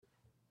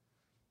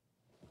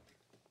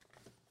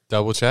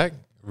Double check.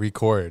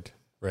 Record.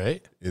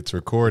 Right? It's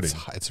recording.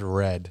 It's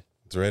red.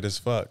 It's red as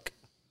fuck.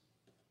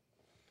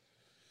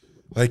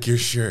 Like your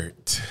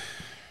shirt.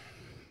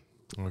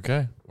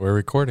 Okay. We're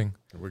recording.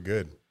 We're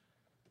good.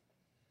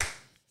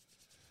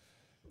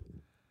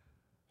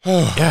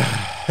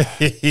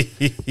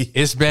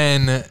 It's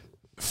been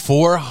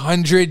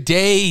 400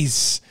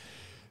 days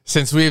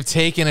since we have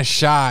taken a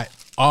shot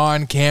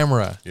on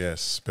camera.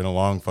 Yes, been a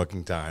long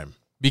fucking time.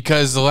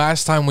 Because the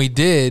last time we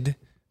did,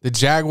 the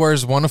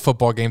Jaguars won a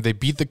football game. They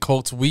beat the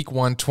Colts week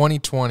 1,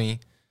 2020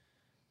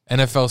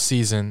 NFL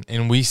season.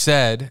 And we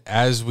said,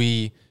 as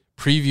we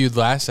previewed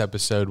last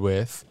episode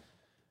with,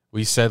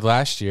 we said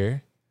last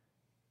year,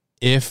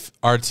 if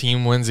our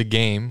team wins a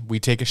game, we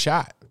take a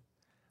shot.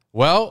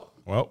 Well,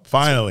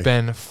 finally. it's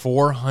been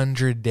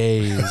 400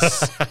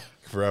 days.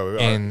 Bro,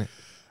 and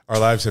our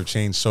lives have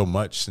changed so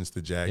much since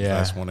the Jags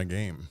last won a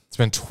game. It's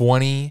been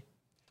 20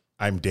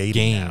 I'm dating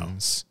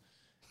games.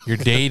 Now. You're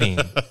dating.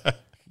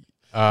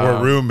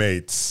 We're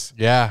roommates.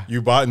 Yeah.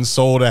 You bought and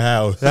sold a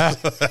house.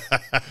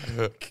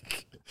 The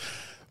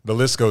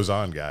list goes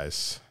on,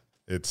 guys.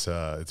 It's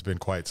been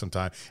quite some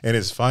time. And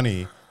it's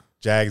funny,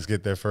 Jags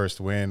get their first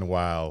win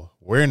while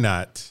we're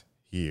not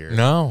here.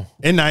 No.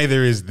 And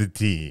neither is the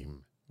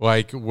team.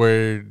 Like,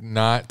 we're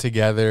not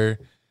together.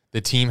 The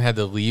team had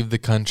to leave the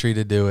country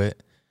to do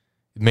it,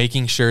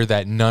 making sure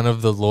that none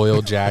of the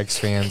loyal Jags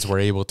fans were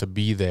able to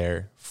be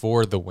there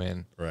for the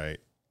win. Right.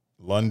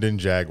 London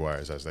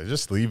Jaguars. I was like,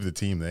 just leave the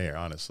team there,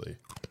 honestly.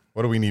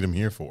 What do we need them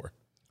here for?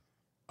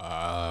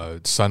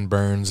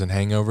 Sunburns and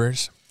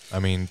hangovers. I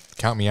mean,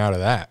 count me out of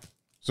that.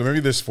 So maybe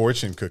this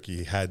fortune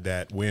cookie had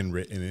that win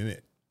written in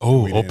it.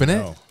 Oh, open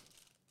it?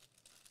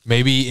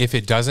 Maybe if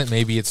it doesn't,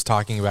 maybe it's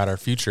talking about our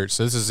future.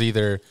 So this is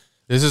either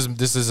this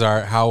is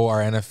our how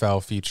our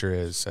NFL future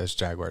is as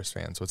Jaguars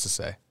fans. What's it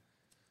say?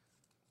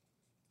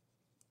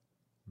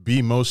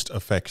 Be most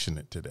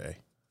affectionate today.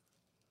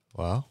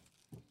 Well,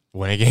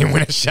 win a game,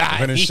 win a shot.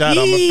 Win a shot.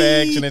 I'm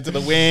affectionate to the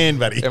win,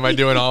 buddy. Am I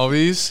doing all of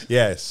these?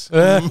 Yes.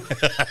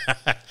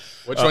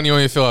 Which one you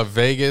want me to fill out?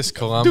 Vegas,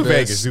 Columbus, do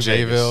Vegas.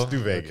 Jayville? Do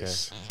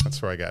Vegas. Okay.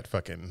 That's where I got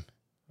fucking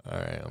all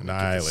right,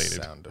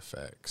 annihilated. Sound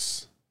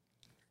effects.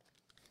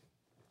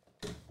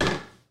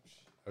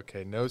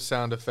 Okay, no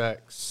sound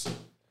effects.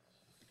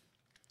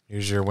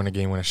 Here's your win a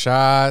game, win a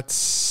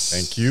shots.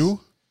 Thank you.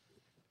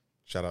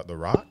 Shout out The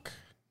Rock.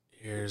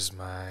 Here's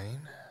mine.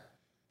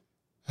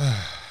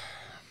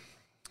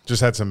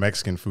 Just had some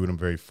Mexican food. I'm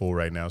very full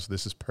right now, so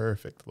this is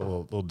perfect.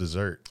 Little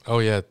dessert. Oh,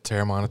 yeah,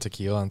 Terramana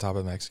tequila on top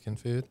of Mexican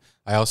food.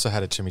 I also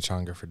had a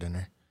chimichanga for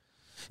dinner.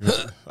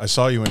 I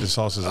saw you into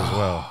salsas as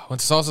well. Went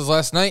to Salsas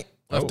last night.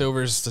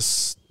 Leftovers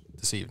this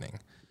evening.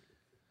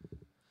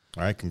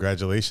 All right,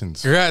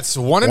 congratulations. Congrats,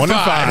 1 and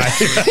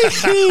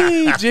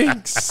 5.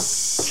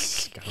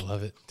 Jinx. Gotta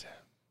love it.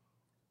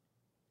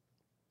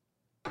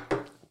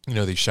 You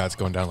know these shots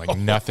going down like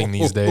nothing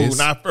these days.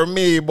 Not for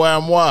me, boy.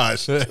 I'm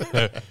washed.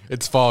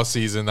 It's fall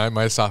season.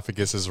 My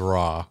esophagus is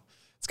raw.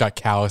 It's got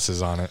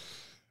calluses on it.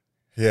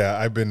 Yeah,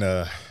 I've been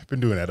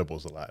doing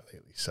edibles a lot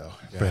lately, so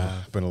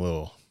been a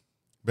little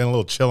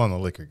chill on the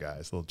liquor,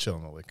 guys. A little chill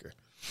on the liquor.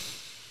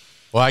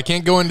 Well, I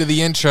can't go into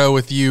the intro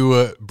with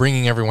you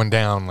bringing everyone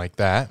down like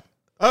that.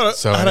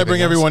 So how'd I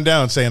bring everyone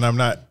down saying I'm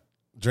not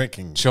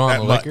drinking chill on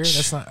the much? liquor?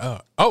 That's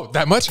not. Oh,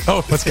 that much?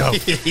 Oh, let's go. And I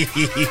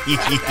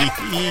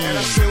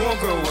still won't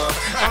grow up.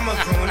 I'm a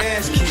grown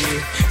ass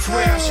kid.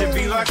 Swear I should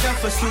be locked up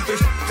for stupid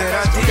that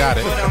I did. Got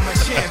it. But I'm a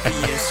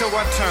champion, so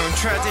I turn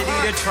tragedy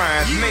to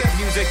triumph. Make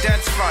music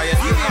that's fire. Get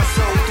my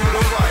soul through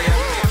the wire.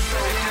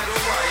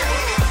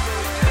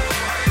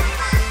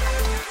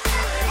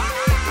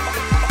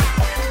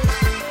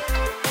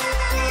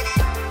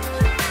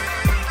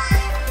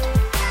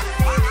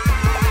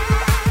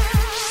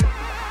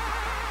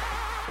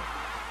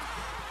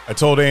 I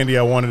told Andy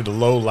I wanted to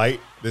low light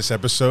this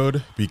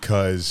episode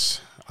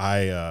because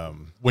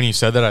When you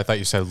said that, I thought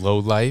you said low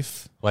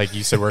life. Like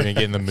you said, we're going to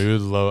get in the mood.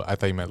 Low. I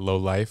thought you meant low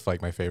life,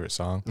 like my favorite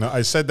song. No,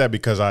 I said that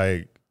because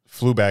I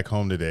flew back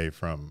home today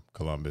from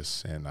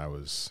Columbus and I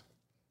was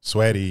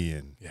sweaty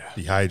and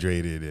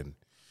dehydrated and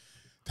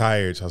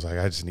tired. So I was like,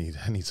 I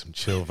need some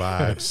chill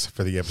vibes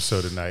for the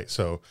episode tonight.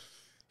 So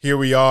here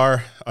we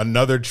are,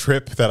 another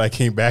trip that I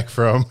came back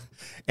from.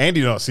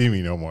 Andy don't see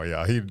me no more,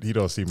 y'all. He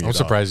don't see me. I'm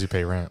surprised you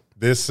pay rent.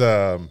 This,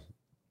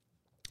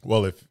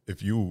 well,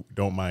 if you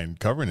don't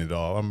mind covering it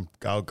all,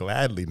 I'll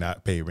gladly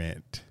not pay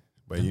rent.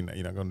 But you're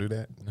not gonna do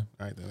that. No.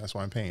 All right, then that's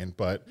why I'm paying.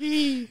 But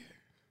I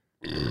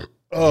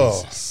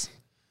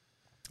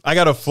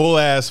got a full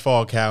ass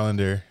fall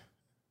calendar.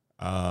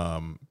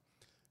 I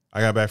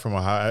got back from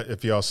Ohio.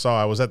 If y'all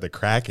saw, I was at the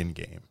Kraken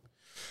game.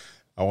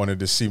 I wanted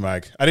to see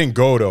I didn't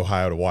go to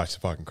Ohio to watch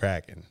the fucking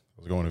Kraken.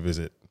 I was going to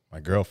visit my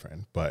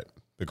girlfriend, but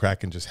the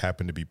Kraken just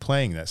happened to be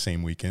playing that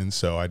same weekend,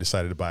 so I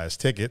decided to buy us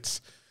tickets.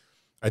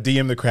 I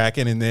DM'd the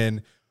Kraken, and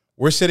then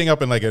we're sitting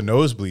up in like a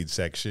nosebleed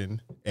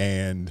section,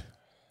 and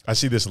I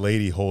see this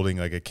lady holding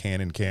like a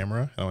Canon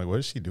camera. And I'm like, what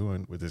is she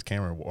doing with this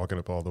camera walking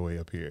up all the way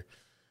up here?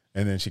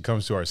 And then she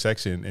comes to our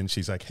section, and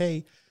she's like,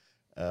 hey,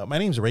 my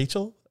name's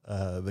Rachel.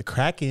 The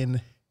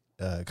Kraken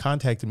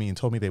contacted me and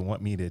told me they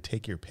want me to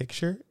take your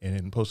picture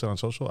and post it on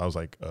social. I was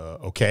like,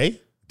 okay,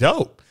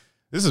 dope.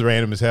 This is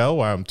random as hell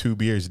while I'm 2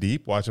 beers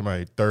deep watching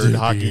my third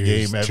hockey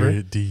game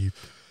ever. Deep.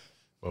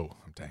 Whoa,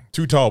 I'm dang.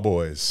 2 tall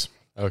boys,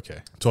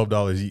 Okay.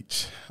 $12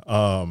 each.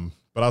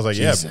 But I was like,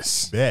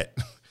 Jesus. yeah, bet.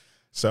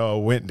 So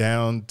I went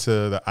down to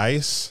the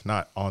ice,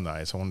 not on the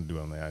ice. I wanted to do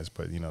it on the ice,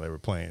 but, you know, they were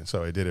playing.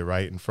 So I did it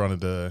right in front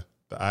of the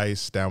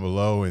ice down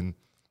below and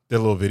did a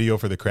little video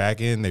for the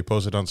Kraken. They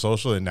posted on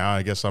social, and now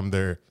I guess I'm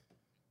their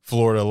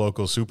Florida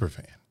local super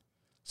fan.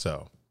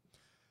 So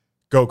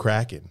go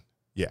Kraken.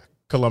 Yeah,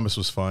 Columbus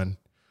was fun.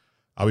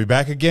 I'll be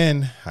back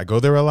again. I go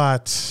there a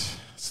lot.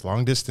 It's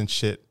long distance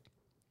shit.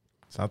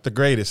 It's not the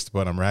greatest,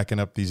 but I'm racking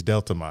up these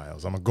Delta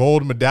miles. I'm a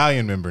gold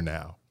medallion member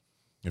now.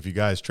 If you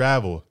guys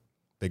travel,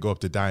 they go up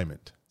to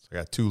diamond. So I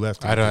got 2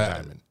 left to get to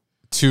diamond.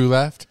 2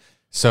 left.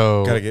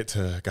 So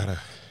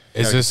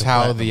is this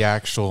how the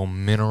actual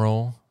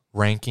mineral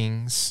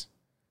rankings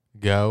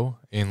go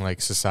in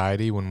like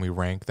society when we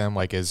rank them?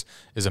 Like is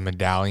a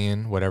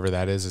medallion, whatever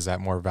that is that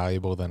more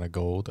valuable than a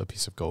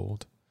piece of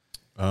gold?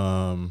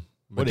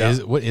 What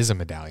is a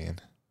medallion?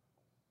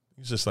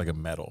 It's just like a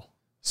medal.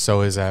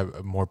 So is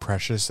that more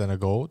precious than a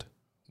gold?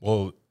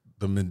 Well,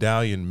 the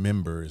medallion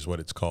member is what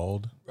it's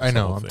called. I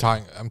know.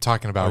 I'm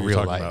talking about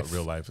real life. About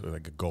real life,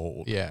 like a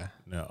gold. Yeah.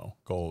 No,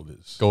 gold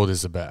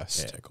is the best.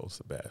 Yeah, gold's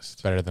the best.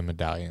 It's better than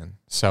medallion.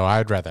 So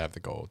I'd rather have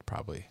the gold,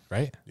 probably.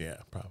 Right? Yeah,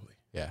 probably.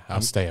 Yeah,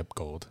 I'll stay up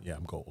gold. Yeah,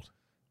 I'm gold.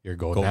 You're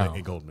gold now.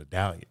 A gold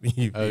medallion.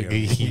 You got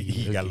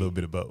a little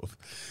bit of both.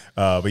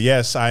 But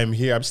yes, I'm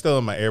here. I'm still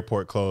in my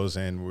airport clothes,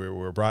 and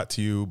we're brought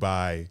to you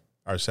by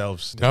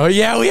ourselves. Oh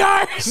yeah, we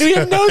are. We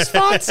have no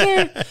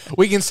sponsor.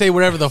 We can say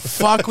whatever the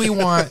fuck we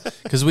want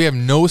because we have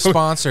no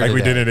sponsor. Like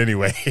we did it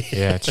anyway.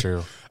 Yeah,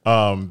 true.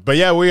 But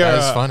yeah, we are.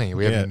 That's funny.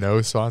 We have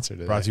no sponsor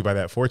today. Brought to you by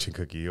that fortune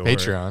cookie.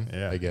 Patreon,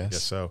 Yeah, I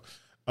guess. So.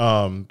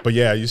 But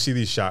yeah, you see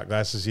these shot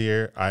glasses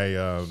here.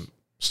 I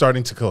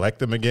starting to collect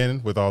them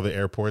again with all the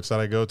airports that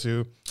I go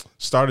to.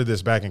 Started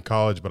this back in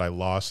college, but I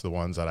lost the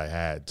ones that I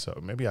had. So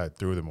maybe I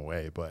threw them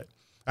away. But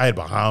I had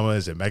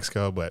Bahamas and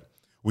Mexico, but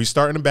we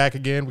starting them back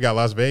again. We got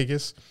Las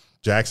Vegas,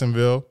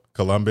 Jacksonville,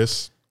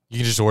 Columbus. You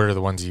can just order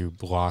the ones you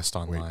lost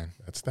online.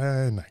 It's not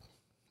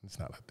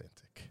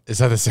authentic. Is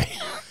that the same?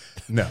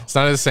 No. It's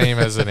not the same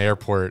as an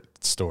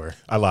airport store.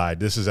 I lied.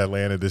 This is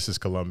Atlanta. This is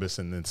Columbus.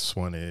 And this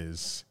one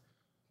is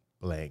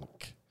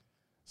blank.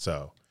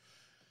 So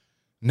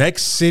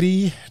next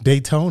city,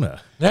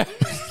 Daytona.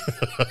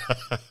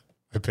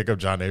 I pick up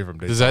John A from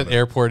Daytona. Does that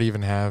airport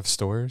even have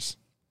stores?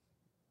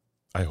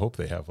 I hope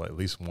they have at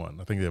least one.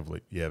 I think they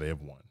have they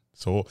have one.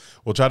 So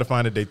we'll try to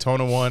find a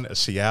Daytona one, a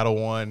Seattle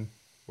one.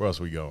 Where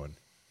else are we going?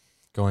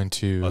 Going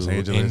to Los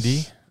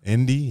Angeles.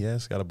 Indy,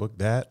 yes, got to book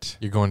that.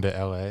 You're going to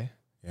LA?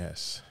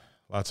 Yes,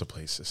 lots of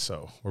places.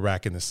 So we're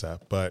racking this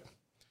up, but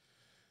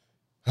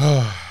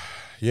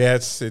yeah,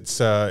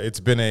 it's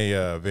been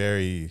a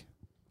very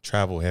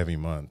travel heavy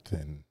month,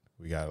 and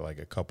we got like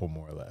a few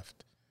more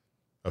left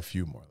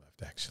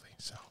actually.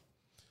 So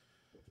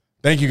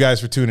thank you guys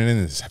for tuning in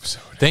to this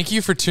episode. Thank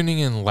you for tuning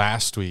in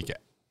last week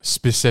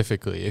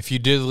specifically. If you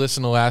did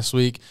listen to last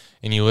week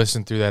and you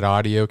listened through that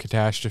audio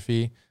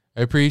catastrophe,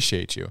 I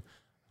appreciate you.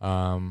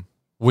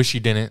 Wish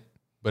you didn't,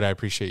 but I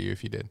appreciate you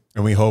if you did.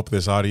 And we hope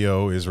this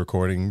audio is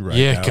recording right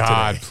now. Yeah,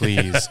 God,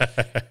 today. please.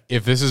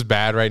 If this is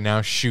bad right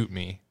now, shoot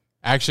me.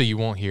 Actually, you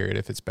won't hear it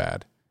if it's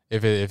bad.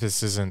 If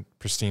this isn't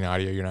pristine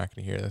audio, you're not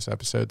going to hear this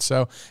episode.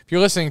 So if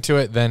you're listening to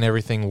it, then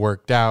everything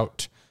worked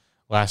out.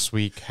 Last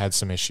week had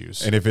some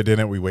issues. And if it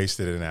didn't, we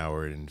wasted an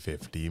hour and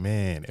 50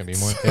 minutes. Can be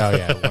more? Oh,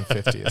 yeah,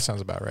 150. That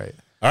sounds about right.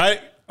 All right,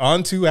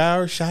 on to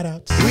our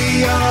shout-outs.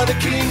 We are the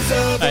kings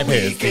of the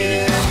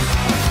weekend.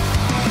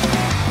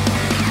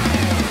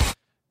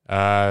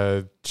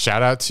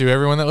 Shout out to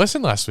everyone that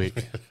listened last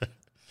week.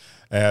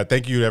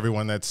 Thank you to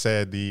everyone that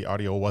said the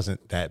audio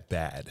wasn't that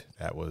bad.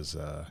 That was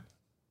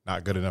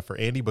not good enough for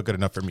Andy, but good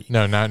enough for me.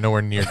 No,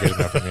 nowhere near good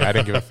enough for me. I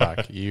didn't give a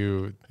fuck.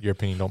 Your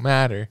opinion don't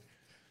matter.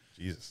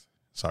 Jesus.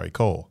 Sorry,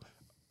 Cole.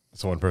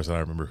 That's the one person I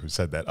remember who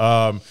said that.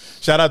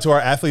 Shout out to our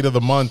athlete of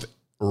the month,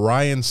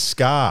 Ryan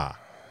Ska.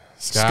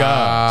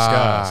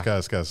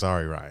 Ska.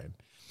 Sorry, Ryan.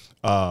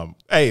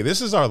 Hey, this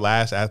is our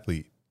last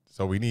athlete,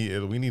 so we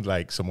need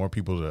like some more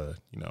people to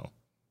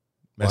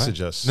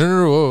message us.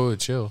 No, whoa,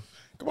 chill.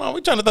 Come on,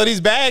 we're trying to throw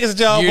these bags at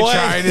y'all, You're boy.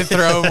 trying to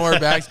throw more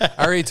bags.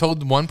 I already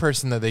told one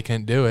person that they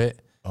couldn't do it.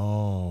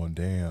 Oh,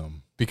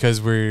 damn. Because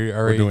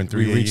we're doing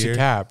 3 we a reached year? a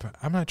cap.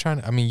 I'm not trying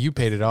to. I mean, you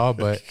paid it all,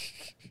 but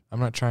I'm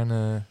not trying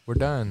to. We're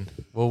done.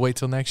 We'll wait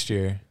till next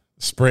year.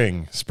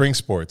 Spring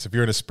sports. If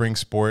you're in a spring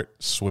sport,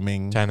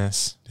 swimming,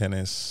 Tennis.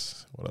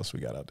 What else we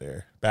got out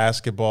there?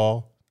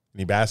 Basketball.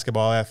 Any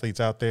basketball athletes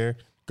out there?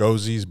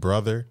 Gozy's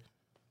brother.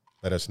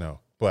 Let us know.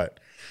 But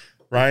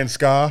Ryan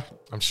Ska,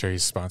 I'm sure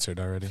he's sponsored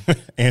already.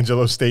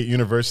 Angelo State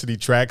University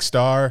track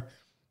star.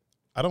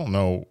 I don't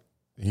know.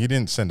 He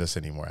didn't send us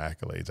any more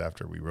accolades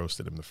after we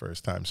roasted him the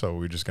first time, so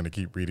we're just going to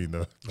keep reading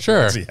the Sure.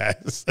 ones he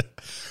has.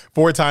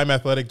 4-time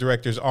athletic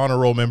director's honor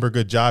roll member.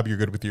 Good job. You're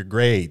good with your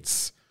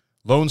grades.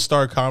 Lone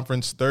Star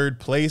Conference, 3rd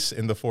place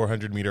in the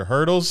 400-meter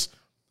hurdles.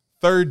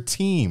 3rd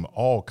team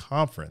all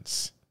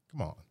conference.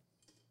 Come on.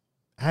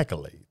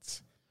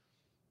 Accolades.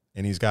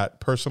 And he's got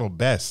personal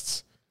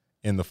bests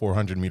in the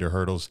 400-meter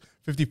hurdles,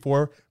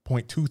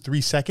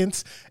 54.23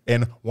 seconds,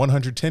 and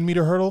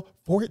 110-meter hurdle,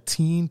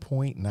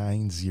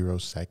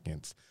 14.90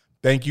 seconds.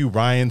 Thank you,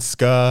 Ryan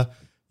Ska.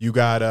 You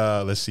got,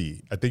 let's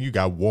see, I think you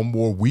got one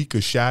more week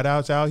of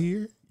shout-outs out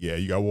here. Yeah,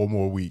 you got one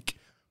more week.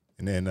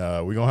 And then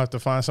we're going to have to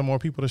find some more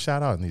people to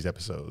shout out in these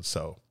episodes.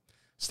 So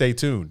stay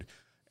tuned.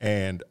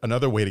 And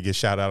another way to get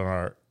shout out on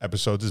our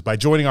episodes is by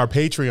joining our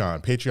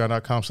Patreon,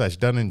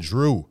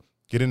 patreon.com/DunandDrew.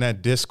 Get in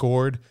that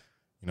Discord.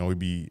 You know, we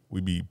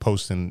be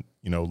posting,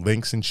 you know,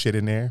 links and shit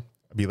in there.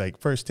 I'd be like,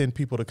 first 10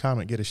 people to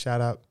comment, get a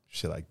shout out,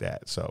 shit like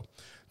that. So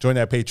join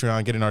that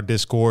Patreon, get in our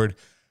Discord,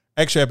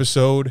 extra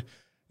episode,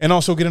 and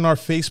also get in our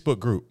Facebook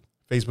group,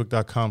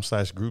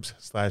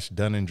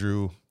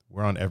 facebook.com/groups/DunandDrew.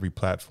 We're on every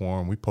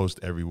platform. We post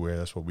everywhere.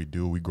 That's what we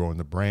do. We growing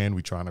the brand.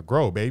 We trying to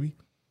grow, baby.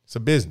 It's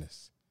a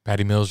business.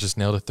 Patty Mills just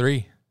nailed a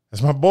 3.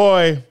 That's my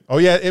boy. Oh,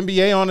 yeah,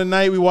 NBA on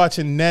tonight. We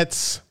watching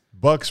Nets,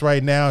 Bucks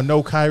right now.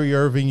 No Kyrie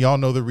Irving. Y'all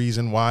know the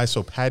reason why.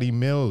 So Patty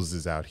Mills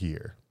is out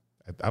here.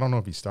 I don't know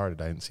if he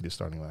started. I didn't see the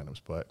starting lineups,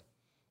 but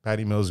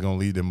Patty Mills is going to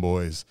lead them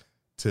boys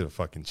to the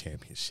fucking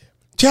championship.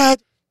 Chad,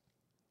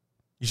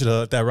 you should have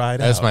let that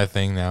ride out. That's my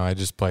thing now. I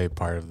just play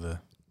part of the...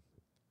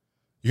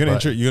 You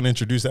gonna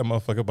introduce that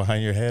motherfucker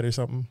behind your head or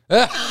something?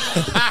 Can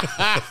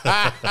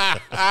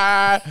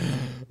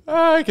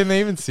they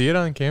even see it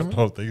on camera? I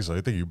don't think so.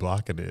 I think you're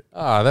blocking it.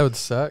 Ah, that would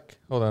suck.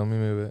 Hold on, let me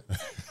move it.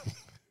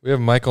 We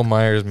have Michael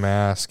Myers'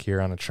 mask here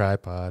on a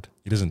tripod.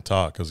 He doesn't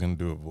talk. I was gonna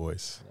do a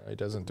voice. No, he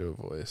doesn't do a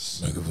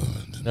voice.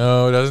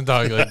 No, he doesn't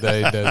talk like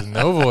that. He does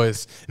no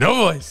voice. No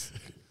voice.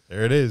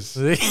 There it is.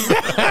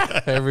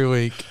 Every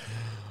week.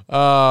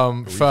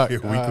 Fuck.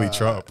 Weekly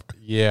Trump.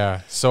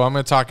 Yeah. So I'm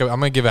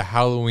gonna give a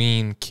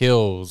Halloween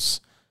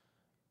Kills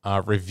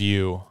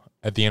review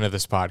at the end of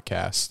this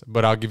podcast,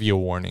 but I'll give you a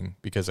warning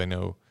because I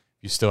know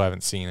you still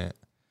haven't seen it.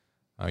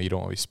 You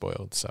don't want to be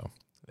spoiled. So,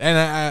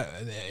 and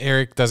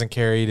Eric doesn't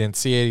care. He didn't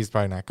see it. He's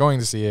probably not going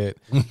to see it.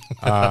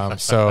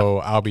 So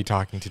I'll be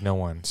talking to no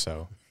one.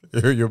 So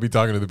you'll be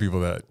talking to the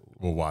people that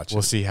will watch.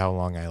 We'll see how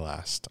long I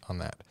last on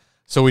that.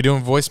 So we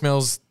doing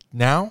voicemails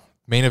now?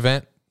 Main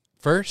event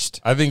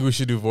first? I think we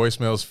should do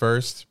voicemails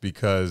first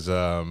because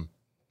I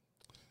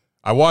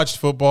watched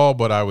football,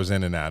 but I was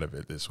in and out of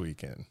it this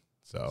weekend.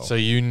 So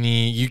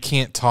you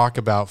can't talk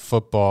about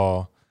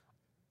football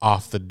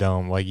off the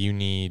dome. Like you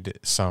need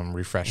some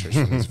refreshers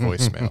from these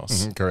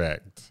voicemails.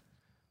 Correct.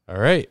 All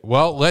right.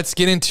 Well, let's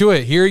get into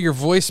it. Here are your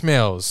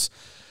voicemails.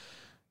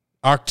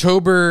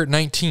 October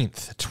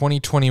 19th,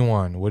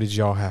 2021. What did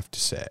y'all have to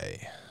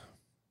say?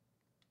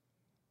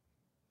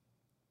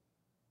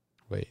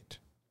 Wait.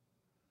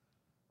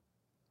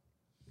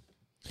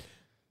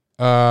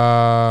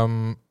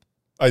 I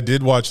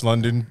did watch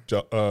London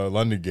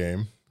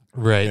game.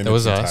 Right, that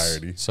was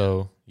entirety. Us.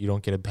 So you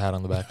don't get a pat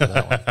on the back for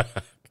that one.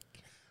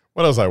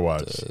 What else I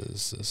watched?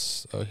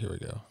 Oh, here we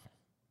go.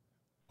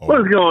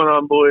 What's going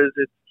on, boys?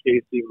 It's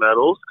Casey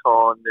Metals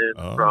calling in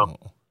from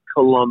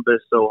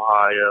Columbus,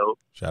 Ohio.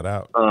 Shout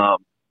out.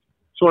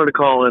 Just wanted to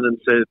call in and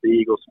say that the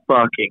Eagles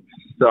fucking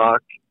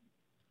suck.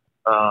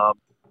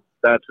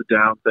 That's a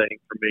down thing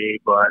for me,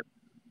 but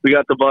we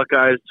got the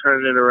Buckeyes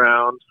turning it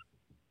around.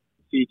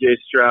 C.J.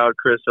 Stroud,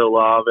 Chris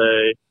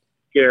Olave,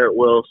 Garrett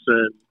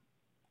Wilson,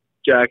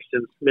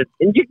 Jackson Smith,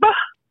 and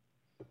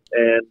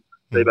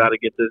they about to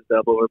get this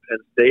double over Penn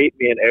State.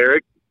 Me and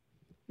Eric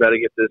about to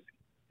hit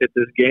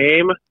this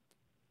game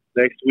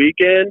next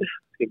weekend.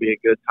 It's gonna be a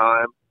good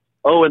time.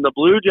 Oh, and the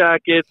Blue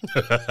Jackets,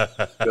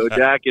 go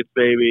Jackets,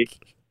 baby!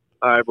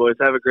 All right, boys,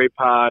 have a great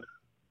pod.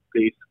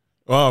 Peace.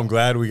 Well, I'm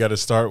glad we got to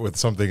start with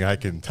something I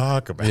can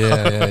talk about.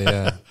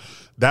 Yeah.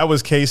 That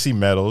was Casey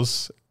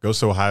Metals. Goes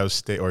to Ohio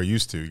State, or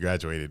used to,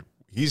 graduated.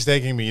 He's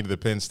taking me to the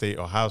Penn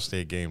State-Ohio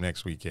State game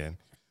next weekend.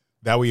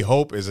 That we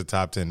hope is a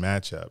top 10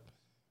 matchup,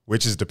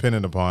 which is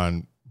dependent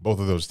upon both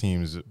of those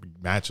teams'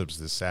 matchups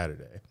this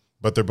Saturday.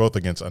 But they're both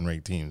against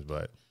unranked teams.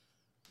 But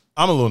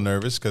I'm a little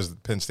nervous because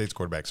Penn State's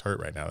quarterback's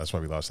hurt right now. That's why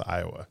we lost to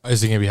Iowa.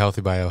 Is he going to be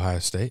healthy by Ohio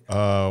State?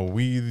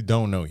 We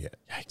don't know yet.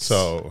 Yikes.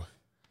 So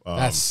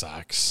that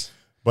sucks.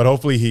 But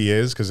hopefully he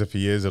is, because if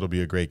he is, it'll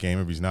be a great game.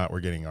 If he's not,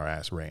 we're getting our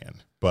ass ran.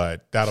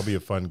 But that'll be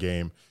a fun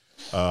game.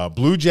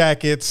 Blue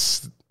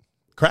Jackets,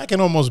 Kraken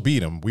almost beat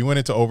them. We went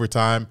into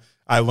overtime.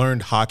 I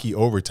learned hockey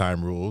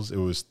overtime rules.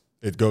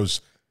 It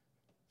goes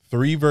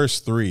 3 versus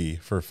 3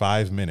 for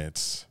 5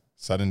 minutes.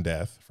 Sudden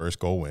death. First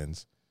goal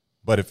wins.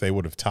 But if they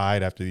would have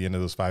tied after the end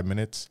of those 5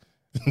 minutes,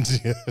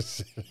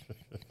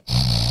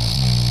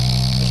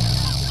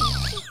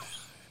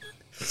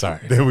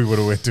 sorry, then we would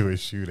have went to a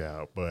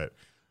shootout. But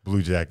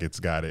Blue Jackets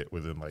got it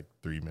within like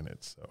 3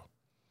 minutes. So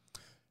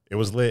it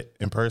was lit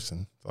in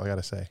person. That's all I got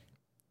to say.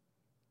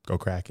 Go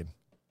Kraken.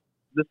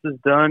 This is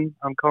Dunn.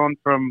 I'm calling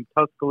from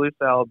Tuscaloosa,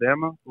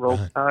 Alabama. Roll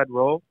Tide,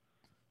 roll.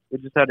 We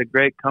just had a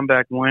great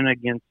comeback win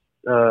against,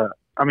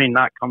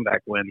 not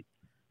comeback win.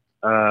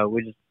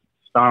 We just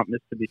stomped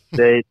Mississippi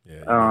State.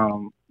 Yeah.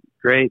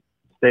 great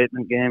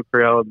statement game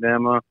for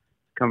Alabama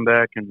to come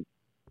back and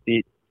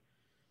beat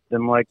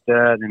them like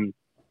that. And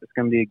it's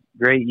going to be a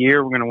great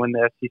year. We're going to win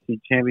the SEC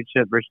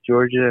championship versus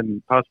Georgia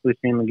and possibly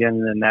see them again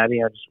in the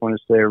Natty. I just want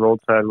to say roll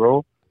tide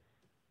roll.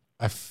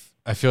 I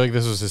feel like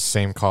this was his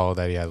same call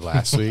that he had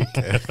last week.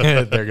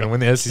 They're going to win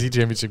the SEC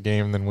championship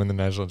game and then win the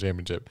national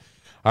championship.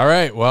 All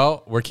right.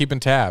 Well, we're keeping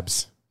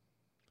tabs.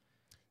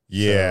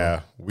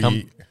 Yeah.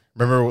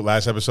 Remember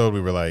last episode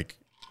we were like,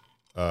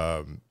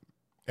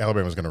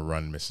 Alabama's going to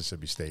run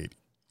Mississippi State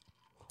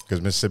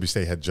because Mississippi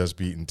State had just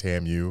beaten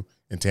TAMU,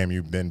 and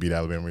TAMU then beat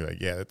Alabama. We were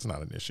like, yeah, that's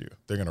not an issue.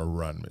 They're going to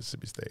run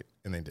Mississippi State,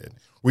 and they did.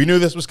 We knew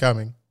this was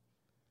coming.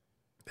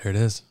 There it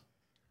is.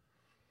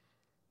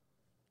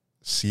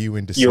 See you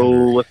in December.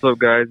 Yo, what's up,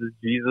 guys? It's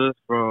Jesus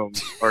from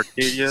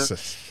Arcadia.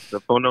 The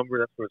phone number,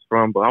 that's where it's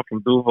from, but I'm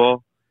from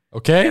Duval.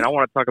 Okay. And I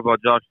want to talk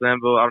about Josh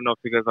Lambo. I don't know if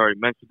you guys already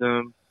mentioned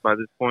him by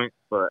this point,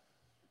 but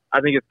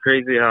I think it's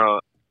crazy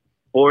how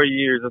 4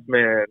 years this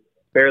man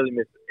barely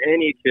missed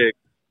any kicks,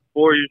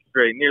 4 years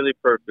straight, nearly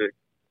perfect,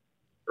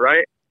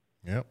 right?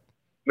 Yep.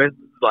 Misses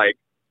like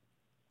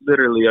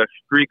literally a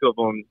streak of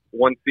them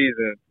one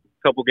season,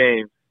 couple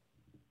games,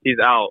 he's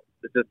out.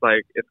 It's just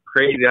like, it's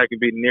crazy how he can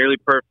be nearly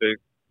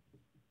perfect,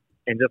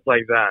 and just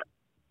like that,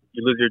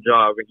 you lose your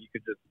job and you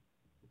could just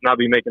not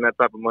be making that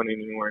type of money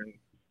anymore. And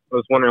I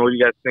was wondering what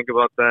you guys think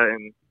about that,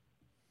 and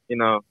you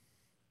know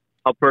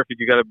how perfect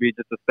you got to be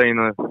just to stay in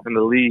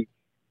the league.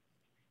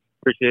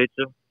 Appreciate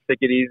you. Take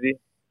it easy.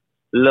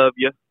 Love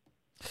you.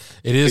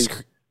 It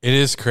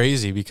is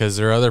crazy because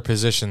there are other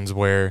positions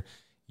where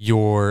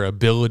your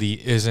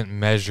ability isn't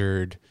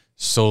measured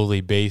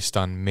solely based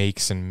on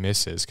makes and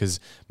misses, because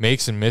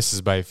makes and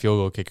misses by a field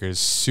goal kicker is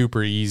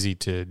super easy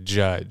to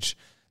judge.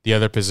 The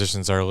other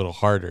positions are a little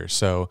harder.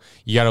 So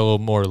you got a little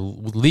more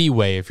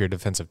leeway if you're a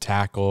defensive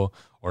tackle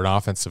or an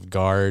offensive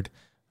guard.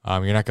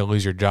 You're not going to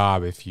lose your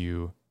job if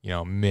you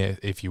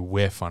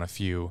whiff on a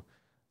few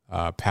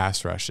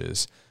pass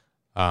rushes.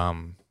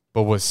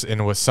 But what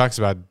sucks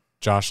about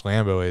Josh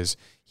Lambo is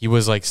he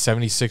was like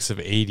 76 of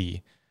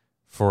 80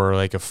 for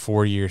like a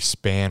 4-year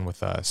span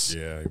with us.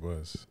 Yeah, he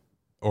was.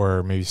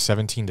 Or maybe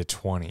 17 to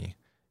 20.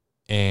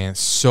 And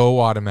so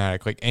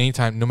automatic. Like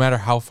anytime, no matter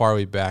how far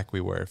way back we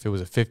were, if it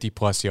was a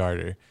 50-plus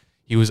yarder,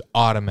 he was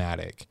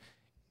automatic.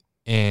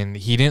 And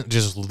he didn't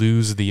just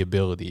lose the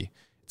ability.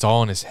 It's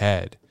all in his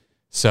head.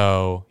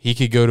 So he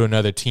could go to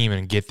another team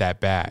and get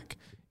that back.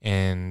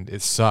 And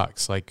it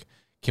sucks. Like,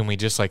 can we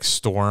just like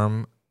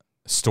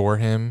store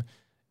him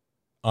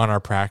on our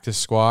practice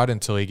squad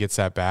until he gets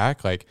that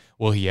back? Like,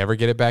 will he ever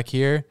get it back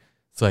here?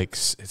 It's like,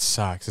 it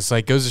sucks. It's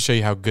like, goes to show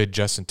you how good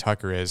Justin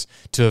Tucker is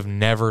to have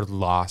never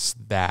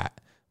lost that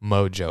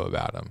mojo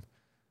about him.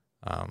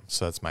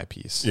 So that's my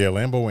piece. Yeah,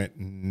 Lambo went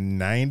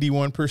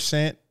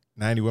 91%,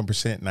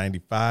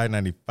 95,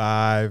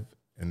 95,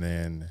 and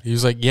then he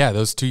was like, yeah,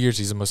 those 2 years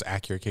he's the most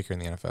accurate kicker in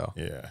the NFL.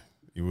 Yeah,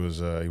 he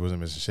wasn't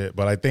missing shit.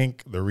 But I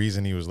think the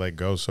reason he was let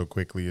go so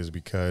quickly is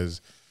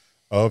because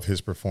of his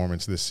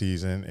performance this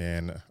season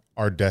and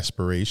our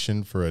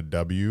desperation for a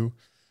W,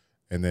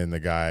 and then the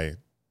guy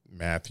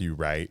Matthew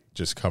Wright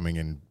just coming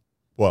in.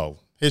 Well,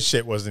 his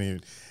shit wasn't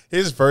even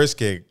his first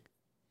kick.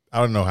 I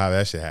don't know how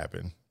that shit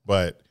happened,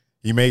 but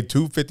he made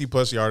 2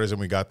 50-plus yarders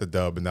and we got the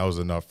dub, and that was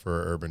enough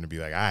for Urban to be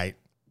like, all right,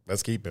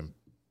 let's keep him.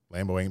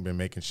 Lambo ain't been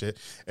making shit.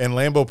 And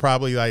Lambo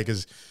probably like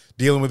is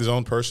dealing with his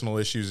own personal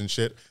issues and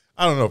shit.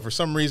 I don't know. For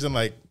some reason,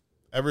 like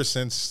ever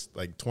since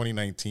like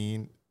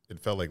 2019, it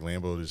felt like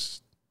Lambo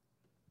just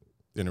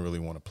didn't really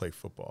want to play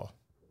football.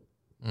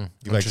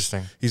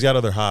 Interesting. He's got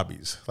other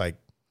hobbies. Like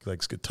he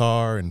likes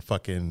guitar and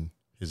fucking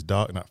his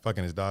dog. Not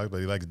fucking his dog, but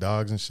he likes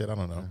dogs and shit. I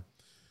don't know.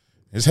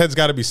 His head's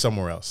got to be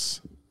somewhere else.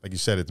 Like you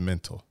said, it's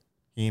mental.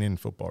 He ain't in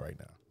football right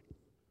now.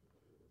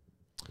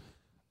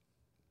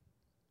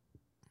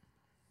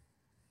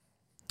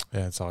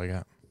 Yeah, that's all I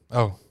got.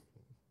 Oh,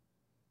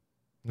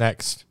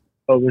 next.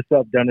 Oh, what's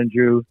up, Dunn and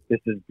Drew?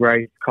 This is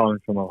Bryce calling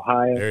from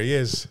Ohio. There he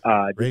is.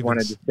 Just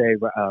wanted to say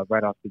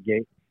right off the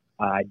gate,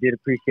 I did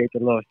appreciate the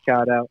little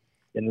shout-out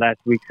in last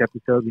week's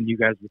episode when you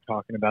guys were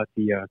talking about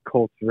the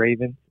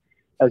Colts-Ravens.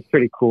 That was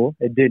pretty cool.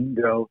 It didn't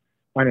go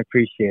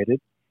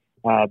unappreciated.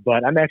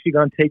 But I'm actually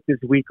going to take this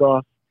week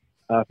off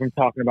from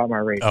talking about my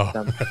Ravens. Oh,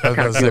 I'm I kind was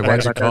of going to say, feel bad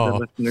why'd you about the other call?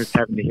 listeners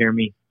having to hear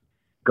me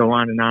go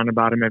on and on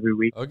about them every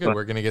week. Oh, good. But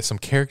We're going to get some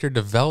character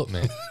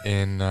development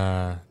in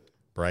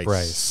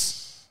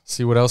Bryce.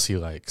 See what else he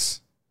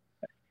likes.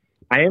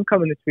 I am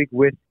coming this week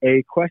with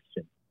a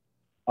question.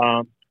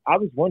 I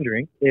was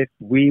wondering if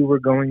we were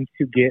going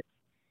to get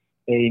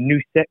a new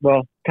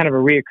kind of a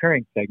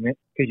reoccurring segment,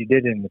 because you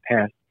did it in the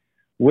past.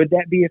 Would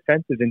that be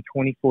offensive in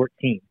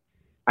 2014?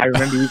 I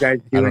remember you guys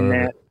doing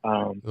that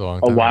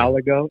a while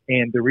ago,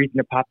 and the reason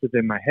it popped up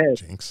in my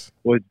head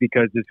was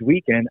because this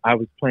weekend I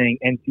was playing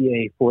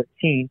NCAA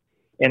 14,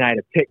 and I had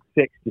a pick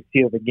six to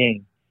seal the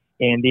game.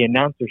 And the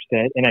announcer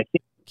said, and I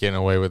Getting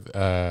away with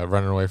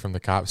running away from the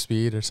cop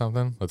speed or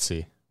something? Let's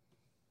see.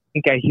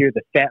 think I hear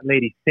the fat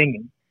lady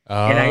singing,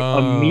 and I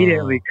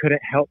immediately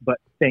couldn't help but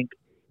think,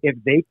 if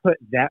they put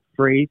that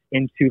phrase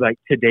into like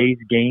today's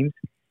games,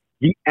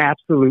 the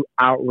absolute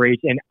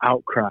outrage and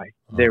outcry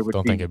there would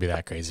don't be. think it'd be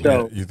that crazy.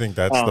 So, You think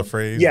that's the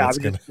phrase? Yeah, I that's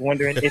was just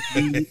wondering if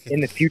we,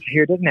 in the future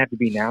here, it doesn't have to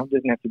be now, it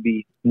doesn't have to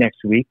be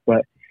next week,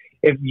 but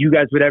if you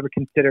guys would ever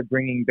consider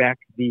bringing back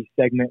the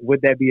segment,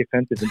 would that be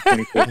offensive in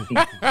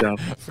 2014? So,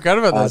 Forgot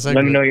about that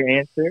segment. let me know your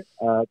answer.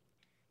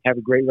 Have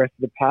a great rest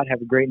of the pod.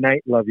 Have a great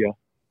night. Love y'all.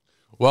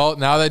 Well,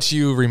 now that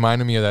you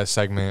reminded me of that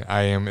segment,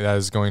 that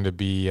is going to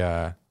be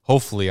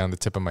hopefully on the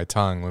tip of my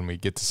tongue when we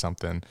get to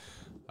something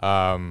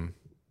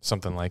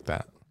like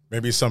that.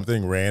 Maybe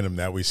something random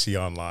that we see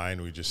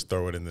online. We just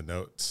throw it in the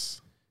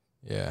notes.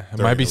 Yeah, it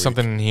might be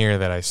something in here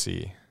that I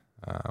see.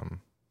 Would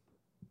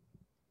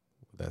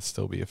that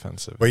still be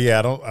offensive? But yeah,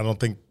 I don't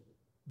think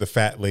the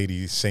fat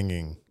lady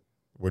singing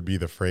would be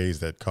the phrase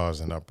that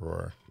caused an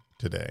uproar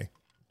today.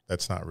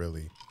 That's not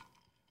really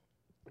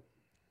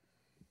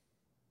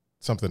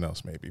something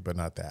else, maybe, but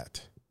not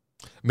that.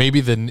 Maybe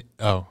the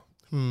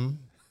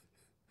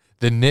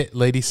knit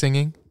lady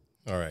singing.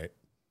 All right.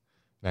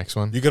 Next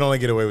one. You can only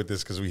get away with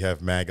this because we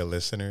have MAGA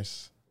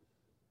listeners.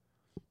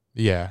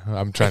 Yeah,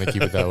 I'm trying to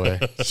keep it that way.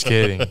 Just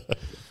kidding. You're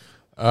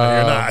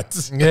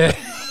not. Yeah.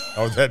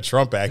 Oh, that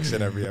Trump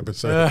accent every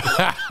episode.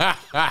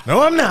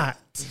 No, I'm not.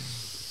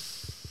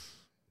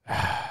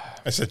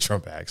 I said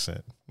Trump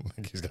accent.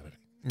 Like he's got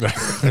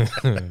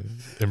an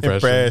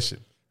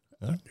impression.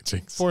 Huh?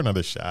 For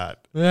another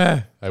shot.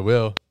 Yeah, I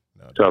will.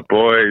 What's up,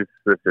 boys?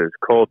 This is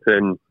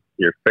Colton,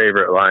 your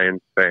favorite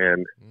Lions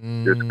fan.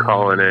 Just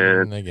calling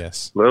in. I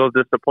guess. A little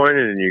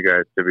disappointed in you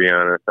guys, to be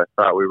honest. I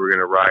thought we were going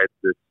to ride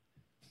this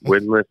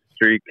winless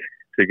streak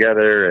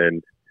together,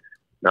 and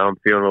now I'm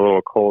feeling a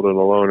little cold and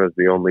alone as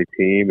the only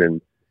team,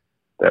 and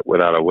that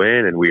without a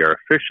win, and we are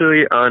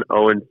officially on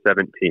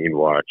 0-17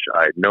 watch.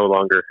 I no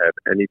longer have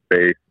any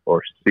faith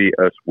or see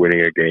us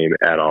winning a game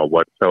at all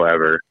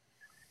whatsoever.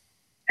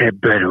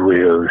 But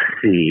we'll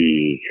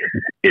see.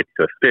 It's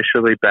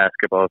officially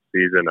basketball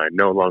season. I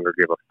no longer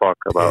give a fuck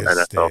about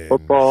NFL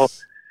football.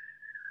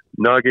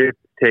 Nuggets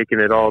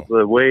taking it all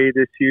the way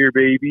this year,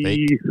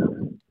 baby.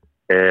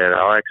 And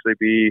I'll actually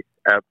be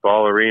at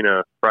Ball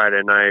Arena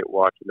Friday night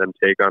watching them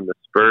take on the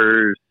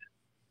Spurs.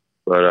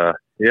 But,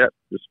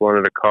 just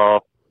wanted to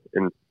call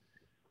and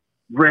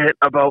rant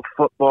about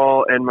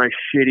football and my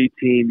shitty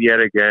team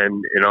yet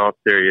again. In all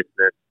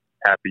seriousness,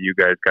 happy you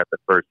guys got the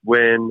first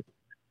win.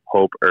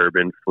 Hope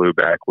Urban flew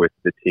back with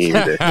the team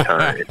this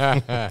time.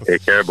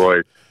 Take care,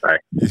 boys. Bye.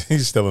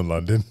 He's still in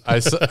London. I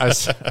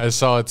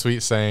saw a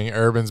tweet saying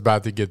Urban's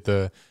about to get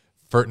the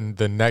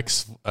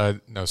next.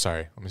 No,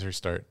 sorry. Let me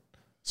restart.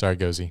 Sorry,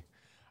 Gozy.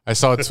 I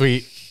saw a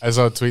tweet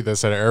that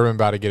said Urban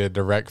about to get a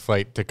direct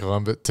flight to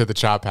Columbus, to the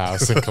Chop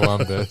House in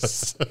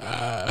Columbus.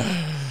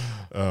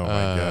 Oh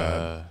my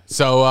god!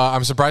 So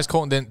I'm surprised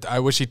Colton didn't. I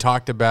wish he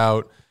talked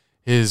about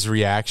his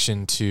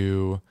reaction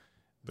to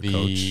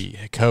the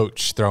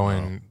coach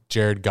throwing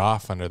Jared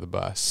Goff under the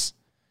bus,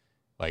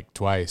 like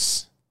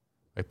twice,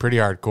 like pretty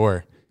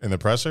hardcore. In the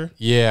presser?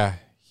 Yeah,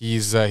 he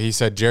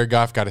said Jared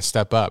Goff got to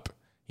step up.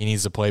 He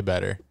needs to play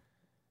better,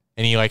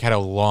 and he had a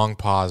long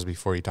pause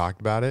before he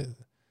talked about it.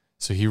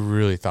 So he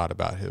really thought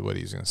about what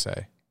he was going to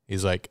say.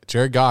 He's like,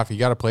 Jared Goff, you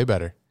got to play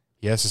better.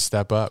 He has to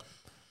step up.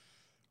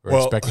 We're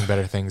expecting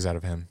better things out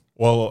of him.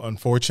 Well,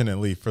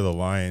 unfortunately for the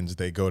Lions,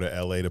 they go to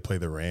L.A. to play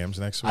the Rams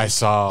next week. I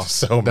saw.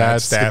 So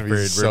Matt Stafford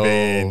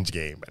revenge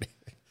game.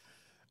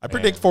 I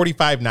predict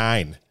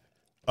 45-9.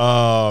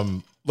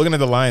 Looking at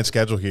the Lions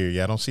schedule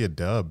here, I don't see a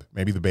dub.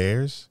 Maybe the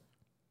Bears.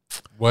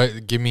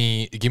 What? Give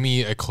me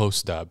a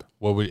close dub.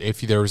 What would,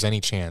 if there was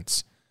any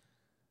chance?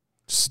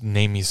 Just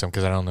name me some,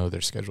 because I don't know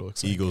their schedule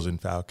looks like. Eagles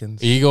and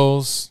Falcons.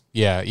 Eagles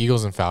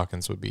and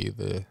Falcons would be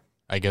the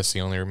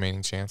only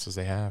remaining chances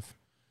they have.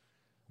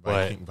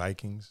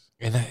 Vikings.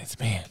 And that's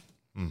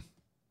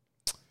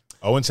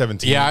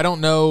 0-17. Yeah, I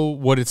don't know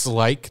what it's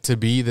like to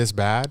be this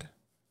bad,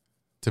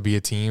 to be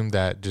a team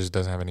that just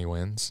doesn't have any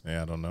wins.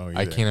 Yeah, I don't know either.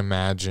 I can't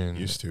imagine.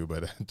 Used to,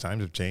 but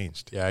times have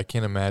changed. Yeah, I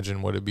can't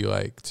imagine what it'd be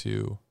like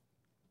to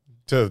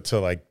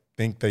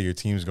think that your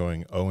team's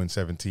going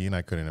 0-17.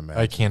 I couldn't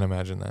imagine. I can't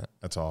imagine that.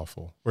 That's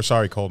awful. We're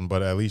sorry, Colton,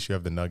 but at least you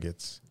have the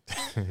Nuggets.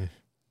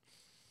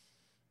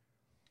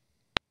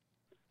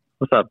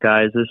 What's up,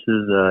 guys? This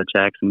is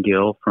Jackson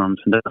Gill from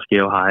Sandusky,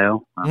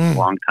 Ohio. I'm a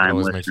long-time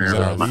listener.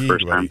 This is my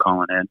first time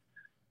calling in.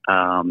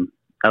 I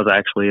was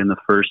actually in the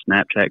first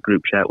Snapchat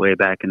group chat way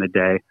back in the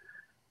day,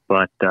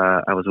 but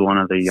I was one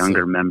of the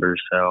younger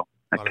members, so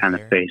I kind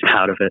of phased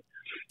out of it.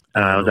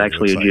 I was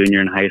actually a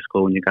junior in high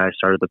school when you guys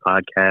started the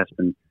podcast,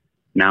 and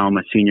now I'm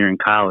a senior in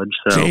college.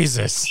 So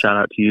shout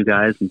out to you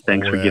guys, and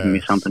thanks for giving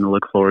me something to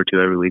look forward to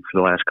every week for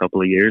the last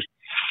couple of years.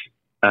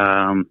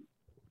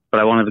 But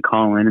I wanted to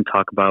call in and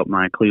talk about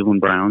my Cleveland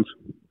Browns,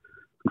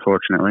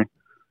 unfortunately.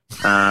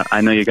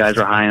 I know you guys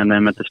were high on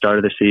them at the start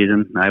of the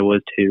season. I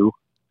was too.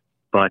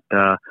 But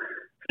if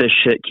this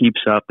shit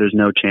keeps up, there's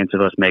no chance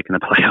of us making the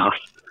playoffs.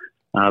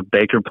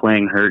 Baker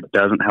playing hurt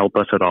doesn't help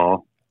us at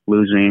all.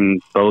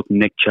 Losing both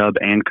Nick Chubb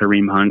and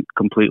Kareem Hunt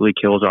completely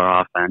kills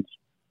our offense.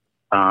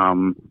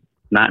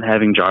 Not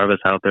having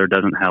Jarvis out there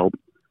doesn't help.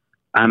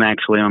 I'm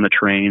actually on the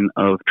train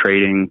of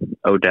trading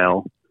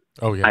Odell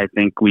Oh yeah. I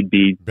think we'd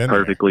be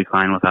perfectly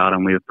fine without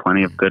him. We have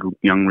plenty of good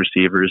young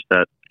receivers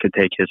that could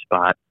take his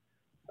spot.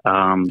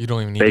 You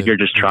don't even need Baker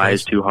just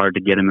tries too hard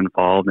to get him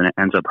involved, and it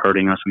ends up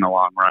hurting us in the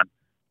long run.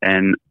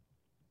 And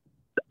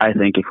I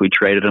think if we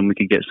traded him, we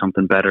could get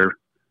something better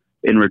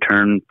in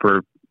return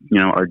for,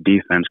 our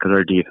defense, because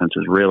our defense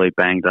is really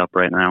banged up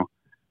right now.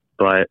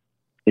 But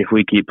if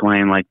we keep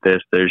playing like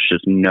this, there's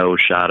just no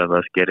shot of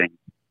us getting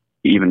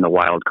even the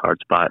wild card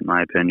spot, in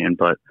my opinion.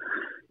 But,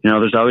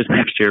 there's always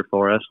next year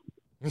for us.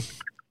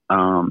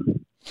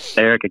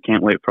 Eric, I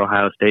can't wait for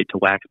Ohio State to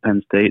wax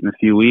Penn State in a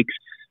few weeks.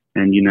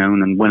 And,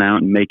 and then went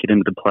out and make it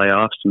into the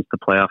playoffs, since the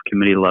playoff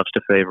committee loves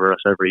to favor us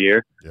every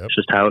year. Yep. It's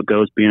just how it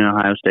goes being an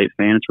Ohio State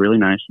fan. It's really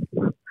nice.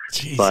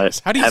 Jesus. But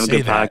how do you have say a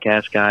good that?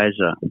 podcast, guys.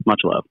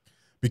 Much love.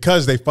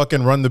 Because they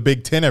fucking run the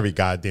Big Ten every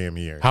goddamn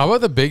year. How about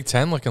the Big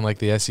Ten looking like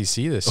the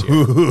SEC this year?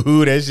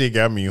 Ooh, that shit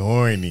got me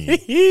horny.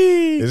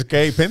 It's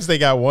great. Penn State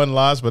got one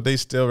loss, but they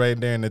still right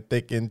there in the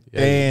thick and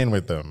thin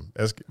with them.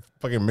 That's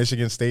fucking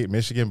Michigan State,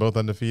 Michigan, both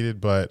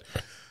undefeated. But,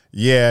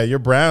 yeah, your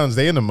Browns,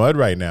 they in the mud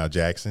right now,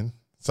 Jackson.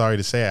 Sorry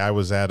to say, I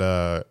was at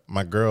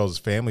my girl's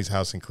family's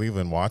house in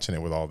Cleveland watching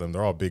it with all of them.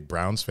 They're all big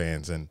Browns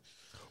fans. And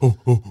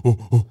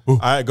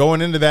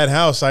going into that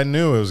house, I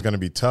knew it was going to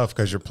be tough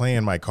because you're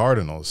playing my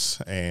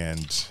Cardinals.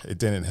 And it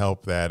didn't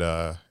help that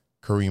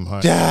Kareem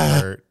Hunt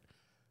hurt.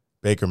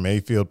 Baker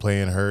Mayfield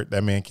playing hurt.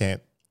 That man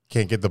can't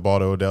get the ball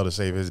to Odell to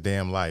save his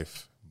damn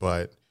life.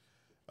 But,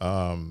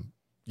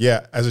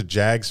 yeah, as a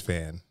Jags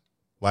fan,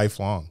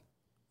 lifelong,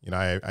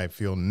 I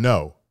feel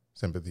no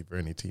sympathy for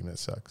any team that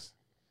sucks.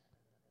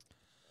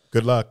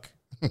 Good luck.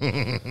 I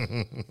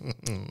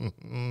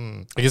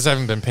guess I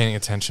haven't been paying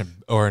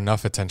attention or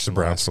enough attention to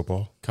Browns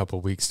football. Couple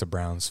weeks to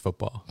Browns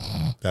football.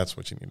 That's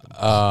what you need to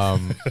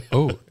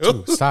do.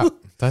 Stop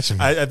touching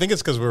me. I think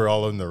it's because we were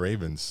all in the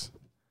Ravens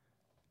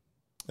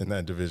in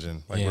that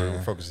division.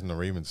 We're focusing on the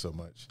Ravens so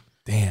much.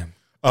 Damn.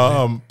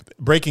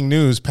 Breaking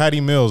news: Patty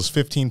Mills,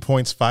 15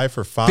 points, 5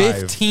 for 5.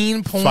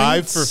 15 points,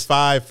 5 for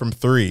 5 from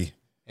 3,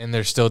 and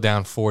they're still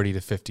down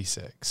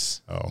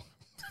 40-56. Oh,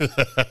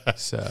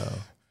 so.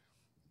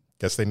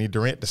 Guess they need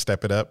Durant to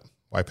step it up.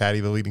 Why Patty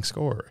the leading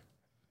scorer?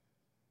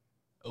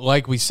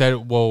 Like I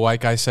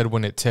said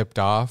when it tipped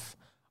off,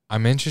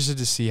 I'm interested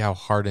to see how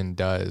Harden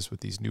does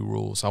with these new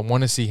rules. I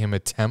want to see him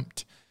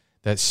attempt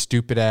that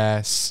stupid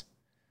ass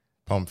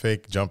pump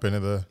fake, jump into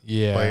the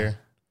player.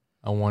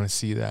 I want to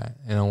see that,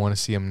 and I want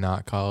to see him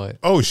not call it.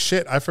 Oh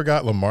shit! I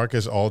forgot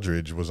LaMarcus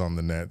Aldridge was on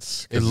the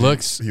Nets. He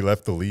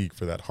left the league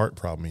for that heart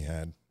problem he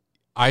had.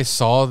 I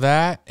saw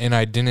that, and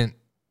I didn't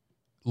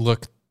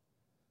look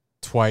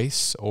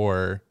twice,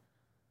 or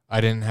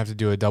I didn't have to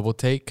do a double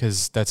take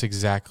because that's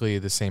exactly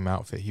the same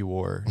outfit he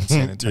wore in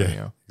San Antonio.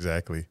 Yeah,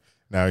 exactly.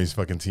 Now he's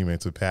fucking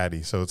teammates with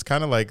Patty. So it's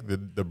kind of like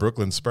the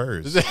Brooklyn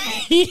Spurs.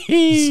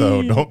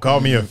 So don't call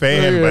me a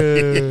fan,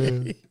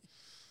 buddy.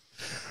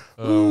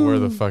 Oh, where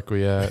the fuck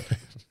we at?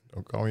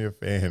 Don't call me a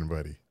fan,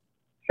 buddy.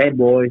 Hey,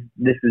 boys.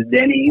 This is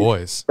Denny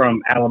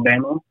from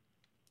Alabama.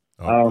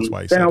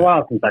 It's been a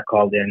while since I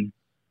called in,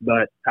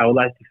 but I would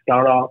like to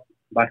start off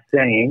by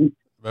saying...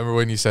 Remember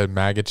when you said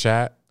MAGA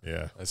chat?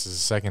 Yeah. This is the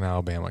second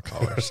Alabama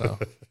caller, so.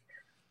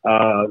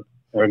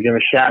 Or give a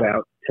shout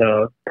out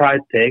to Prize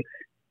Picks.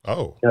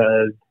 Oh.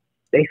 Because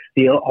they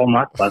steal all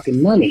my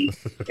fucking money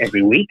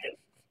every week.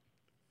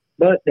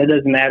 But that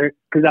doesn't matter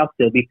because I'll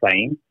still be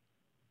playing.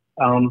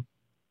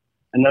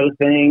 Another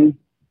thing,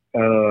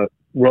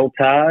 Roll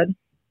Tide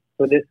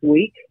for this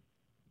week.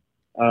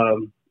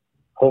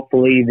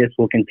 Hopefully this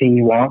will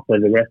continue on for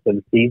the rest of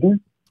the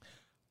season.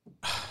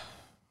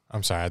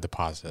 I'm sorry, I had to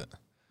pause it.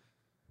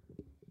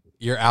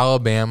 You're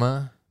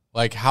Alabama.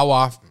 Like, how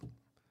often?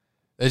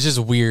 It's just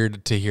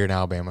weird to hear an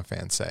Alabama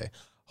fan say,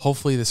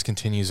 hopefully this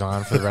continues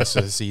on for the rest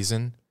of the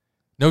season.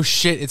 No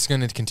shit, it's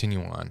going to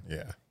continue on.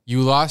 Yeah.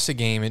 You lost a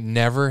game. It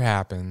never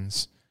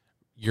happens.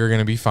 You're going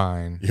to be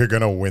fine. You're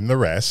going to win the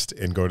rest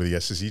and go to the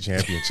SEC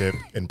championship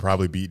and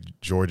probably beat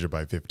Georgia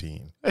by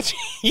 15.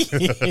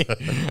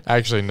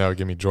 Actually, no,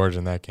 give me Georgia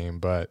in that game.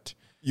 But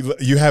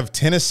you have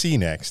Tennessee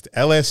next,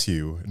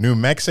 LSU, New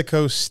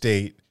Mexico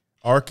State,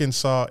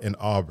 Arkansas, and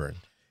Auburn.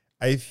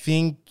 I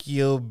think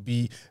your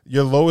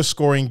lowest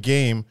scoring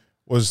game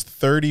was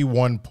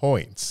 31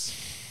 points.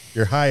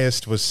 Your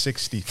highest was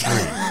 63.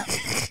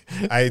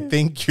 I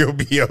think you'll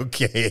be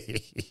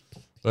okay.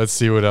 Let's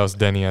see what else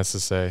Denny has to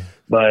say.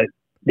 But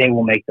they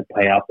will make the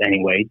playoffs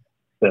anyway,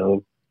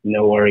 so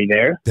no worry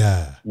there.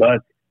 Yeah.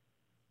 But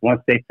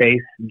once they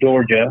face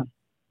Georgia,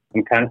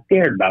 I'm kind of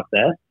scared about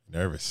that.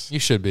 Nervous. You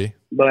should be.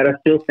 But I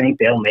still think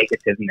they'll make it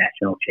to the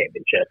national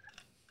championship.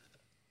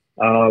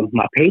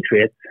 My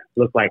Patriots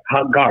look like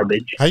hot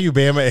garbage. How you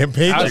Bama and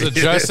Patriots? I was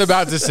just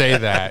about to say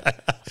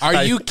that.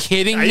 Are you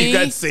kidding me? You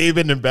got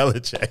Saban and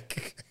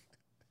Belichick.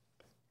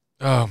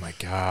 Oh, my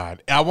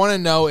God. I want to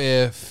know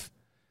if...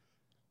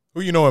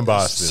 Who you know in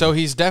Boston? So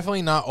he's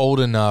definitely not old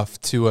enough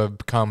to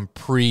have come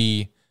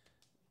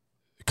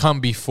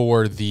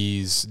before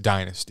these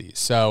dynasties.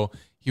 So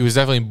he was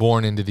definitely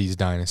born into these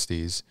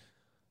dynasties.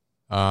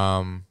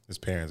 His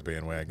parents'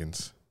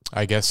 bandwagons.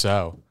 I guess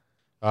so.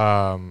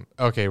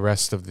 Okay,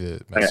 rest of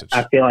the message.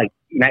 I feel like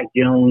Mac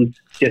Jones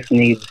just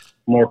needs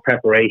more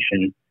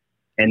preparation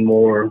and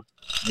more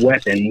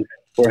weapons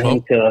for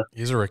him to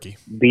he's a rookie.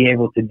 Be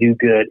able to do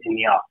good in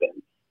the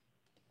offense.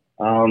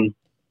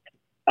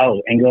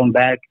 And going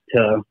back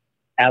to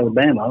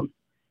Alabama,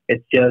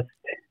 it's just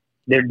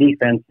their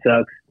defense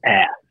sucks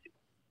ass.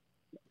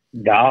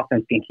 The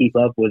offense can keep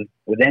up with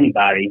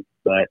anybody,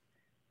 but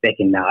they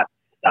cannot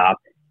stop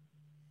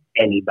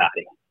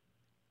anybody.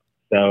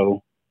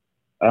 So,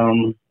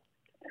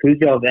 who's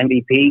y'all's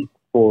MVP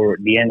for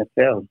the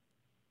NFL?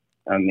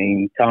 I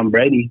mean, Tom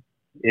Brady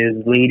is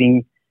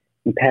leading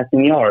in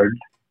passing yards.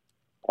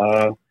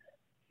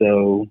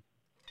 So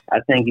I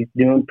think he's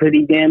doing a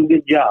pretty damn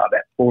good job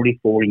at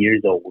 44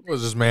 years old.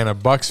 Was this man a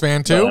Bucs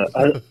fan too?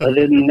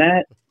 Other than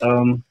that,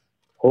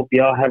 hope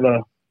y'all have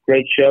a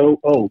great show.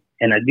 Oh,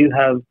 and I do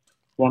have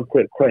one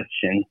quick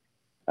question.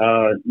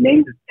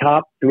 Name the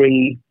top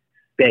 3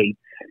 states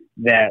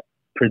that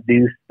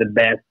produce the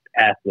best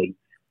athletes,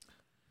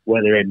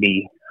 whether it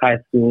be high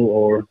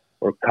school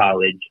or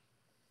college.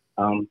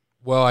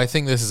 Well, I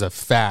think this is a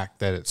fact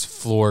that it's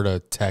Florida,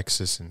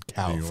 Texas, and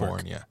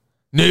California.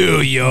 New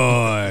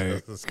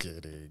York. Just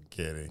kidding.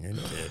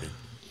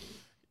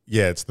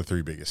 Yeah, it's the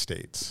 3 biggest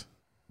states.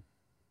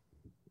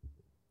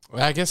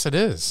 Well, I guess it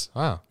is.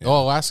 Wow. Yeah.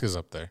 Oh, Alaska's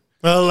up there.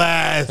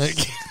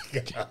 Alaska.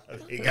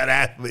 You got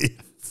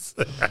athletes.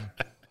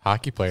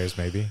 Hockey players,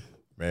 maybe.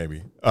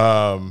 Maybe.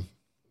 One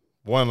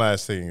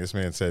last thing. This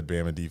man said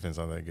Bama defense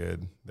not that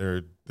good.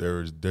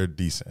 They're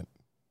decent.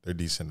 They're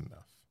decent enough.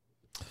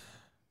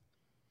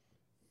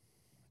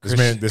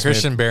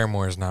 Christian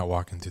Barmore is not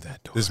walking through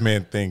that door. This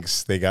man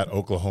thinks they got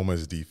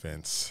Oklahoma's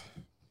defense.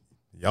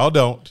 Y'all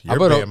don't. How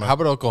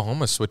about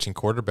Oklahoma switching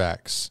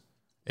quarterbacks,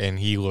 and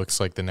he looks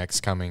like the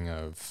next coming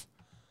of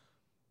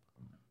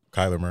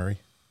Kyler Murray?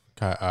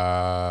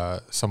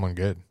 Someone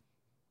good.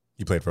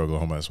 He played for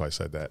Oklahoma. That's why I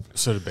said that.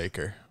 So did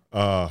Baker.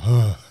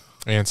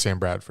 And Sam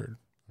Bradford.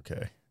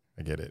 Okay,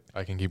 I get it.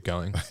 I can keep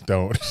going.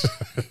 Don't.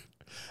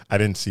 I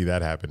didn't see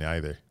that happen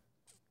either.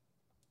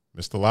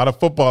 Missed a lot of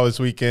football this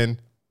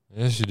weekend.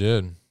 Yes, you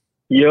did.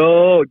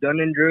 Yo, Dunn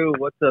and Drew,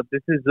 what's up?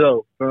 This is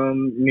Zoe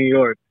from New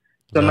York.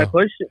 So my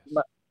question,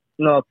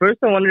 first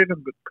I wanted to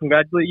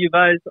congratulate you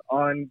guys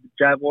on the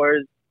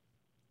Jaguars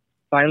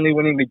finally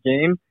winning the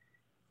game.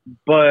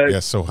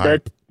 But so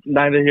hype. That's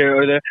neither here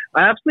or there.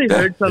 I actually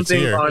heard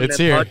something on the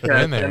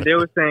podcast, and they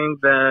were saying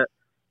that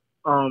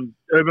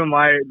Urban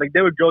Meyer, like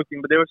they were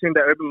joking, but they were saying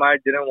that Urban Meyer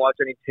didn't watch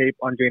any tape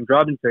on James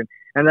Robinson.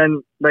 And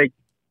then, like,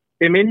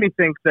 it made me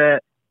think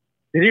that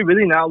did he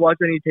really not watch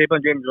any tape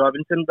on James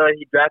Robinson? But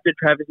he drafted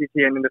Travis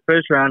Etienne in the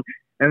first round,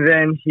 and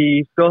then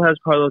he still has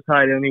Carlos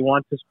Hyde, and he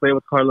wants to play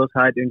with Carlos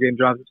Hyde and James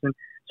Robinson.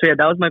 So, yeah,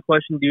 that was my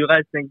question. Do you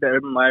guys think that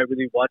Urban Meyer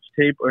really watched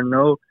tape or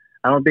no?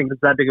 I don't think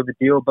it's that big of a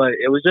deal, but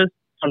it was just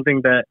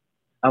something that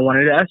I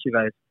wanted to ask you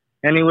guys.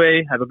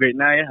 Anyway, have a great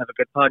night. Have a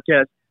good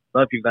podcast.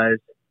 Love you guys.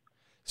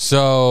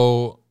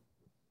 So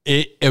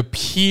it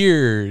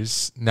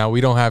appears, now we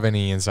don't have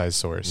any inside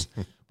source,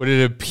 but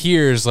it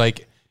appears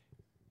like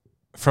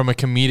from a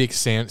comedic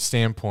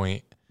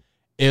standpoint,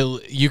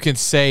 you can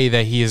say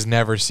that he has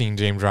never seen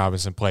James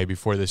Robinson play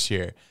before this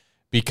year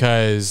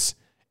because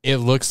it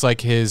looks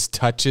like his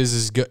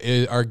touches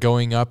are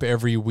going up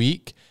every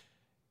week.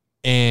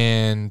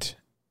 And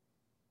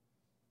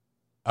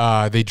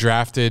they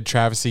drafted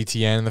Travis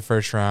Etienne in the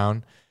first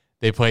round.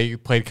 They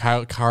played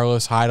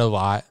Carlos Hyde a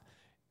lot.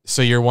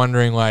 So you're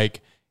wondering,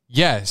 like,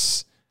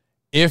 yes,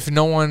 if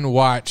no one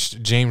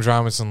watched James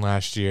Robinson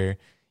last year,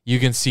 you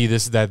can see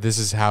that this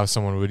is how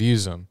someone would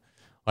use him.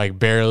 Like,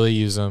 barely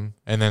use him,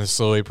 and then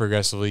slowly,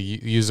 progressively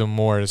use him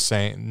more,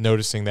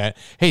 noticing that,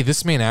 hey,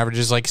 this man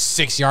averages like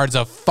 6 yards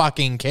a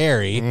fucking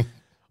carry. Mm-hmm.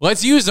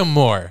 Let's use him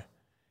more.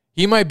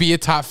 He might be a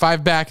top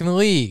 5 back in the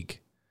league.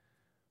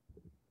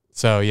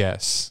 So,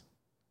 yes,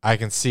 I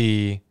can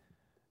see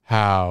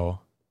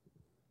how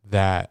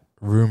that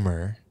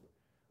rumor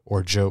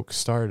or joke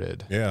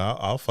started. Yeah,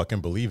 I'll fucking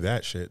believe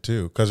that shit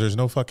too. Because there's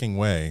no fucking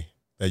way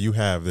that you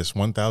have this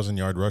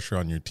 1,000-yard rusher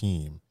on your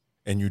team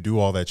and you do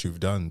all that you've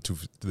done to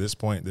this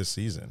point this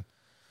season.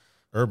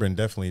 Urban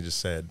definitely just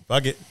said,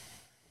 fuck it.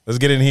 Let's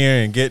get in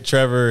here and get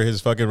Trevor,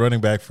 his fucking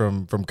running back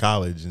from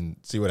college, and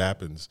see what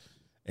happens.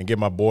 And get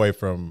my boy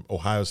from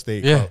Ohio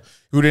State,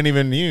 who didn't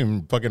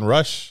even fucking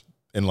rush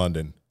in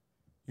London.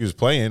 He was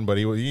playing, but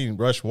he didn't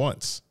rush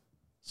once.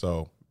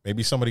 So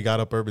maybe somebody got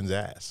up Urban's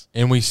ass.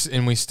 And we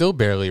still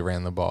barely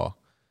ran the ball.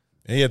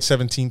 And he had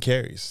 17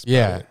 carries.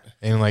 Yeah.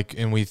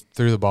 And we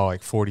threw the ball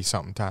like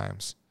 40-something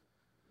times.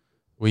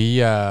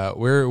 We've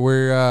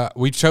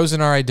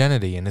chosen our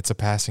identity, and it's a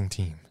passing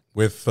team.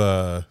 With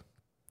 3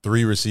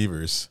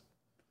 receivers.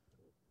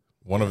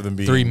 One of them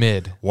being 3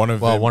 mid. One of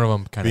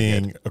them kind of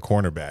being a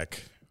cornerback.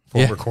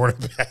 Former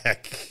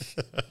cornerback.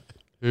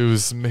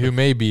 Who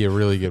may be a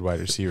really good wide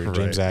receiver.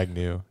 James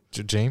Agnew.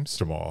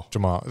 Jamal.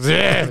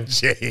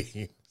 James.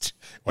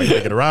 Why are you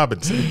thinking of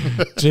Robinson?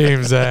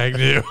 James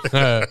Agnew.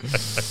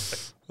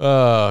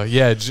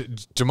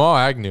 Jamal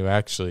Agnew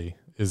actually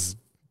is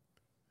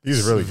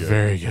He's really good.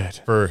 Very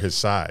good. For his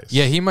size.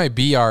 Yeah, he might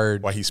be our...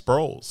 Why he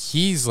sprawls.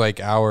 He's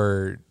like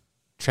our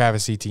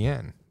Travis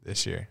Etienne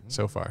this year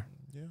so far.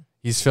 Yeah.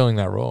 He's filling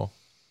that role.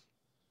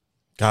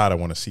 God, I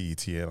want to see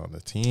Etienne on the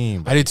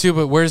team. I do too,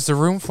 but where's the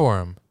room for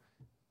him?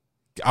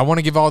 I want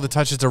to give all the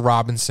touches to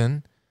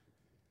Robinson.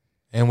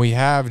 And we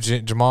have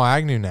Jamal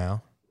Agnew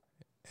now.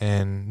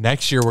 And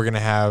next year we're going to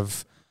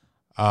have...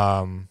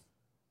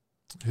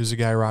 who's the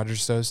guy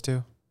Rodgers throws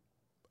to?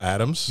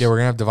 Adams? Yeah, we're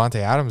going to have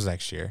Devontae Adams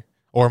next year.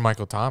 Or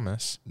Michael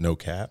Thomas. No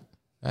cap?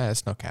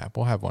 That's no cap.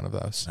 We'll have one of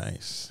those.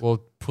 Nice.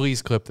 Well,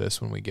 please clip this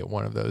when we get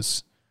one of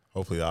those.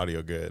 Hopefully the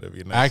audio good. It'll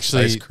be a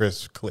nice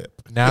crisp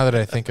clip. Now that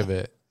I think of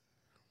it,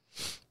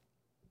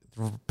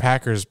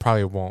 Packers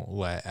probably won't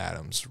let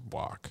Adams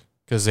walk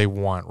because they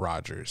want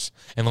Rodgers.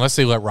 Unless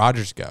they let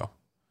Rodgers go.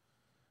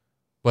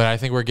 But I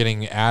think we're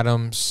getting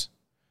Adams.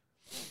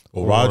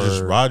 Well,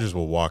 Rodgers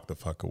will walk the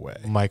fuck away.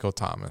 Michael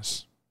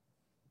Thomas.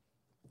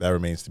 That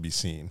remains to be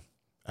seen.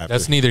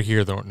 That's neither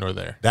here nor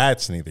there.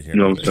 That's neither here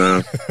nor there. You know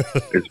what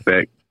I'm saying? It's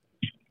Beck.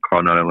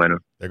 Calling out Atlanta.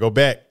 There go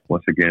Beck.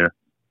 Once again.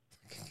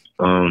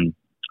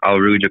 I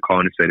was really just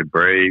calling to say the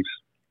Braves.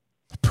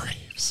 The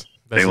Braves.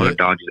 They want to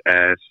Dodgers'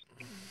 ass.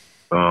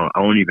 I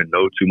don't even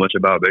know too much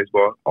about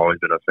baseball. Always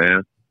been a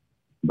fan.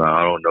 But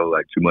I don't know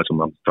like too much.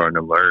 I'm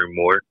starting to learn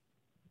more.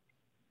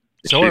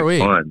 So are we.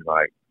 Fun.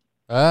 Like,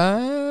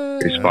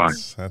 it's fun.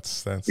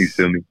 That's you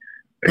feel me?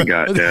 And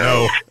goddamn.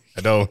 No,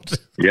 I don't.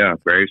 Yeah,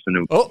 Braves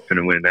finna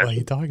win that. Why are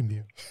you talking to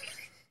you?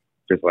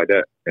 Just like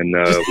that. And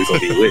we're going to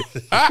be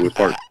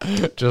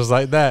lit. Just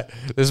like that.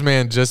 This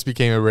man just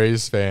became a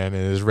Braves fan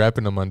and is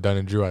repping them on Dunn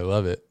and Drew. I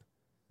love it.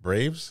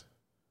 Braves?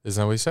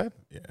 Isn't that what he said?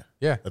 Yeah.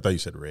 Yeah. I thought you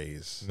said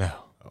Rays. No.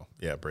 Oh,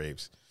 yeah,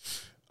 Braves.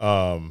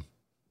 I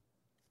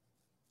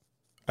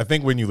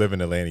think when you live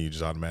in Atlanta, you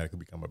just automatically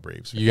become a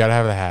Braves fan. You got to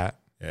have the hat.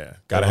 Yeah.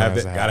 Gotta have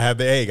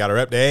the A. Gotta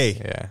rep the A.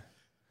 Yeah.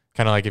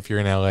 Kind of like if you're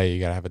in LA,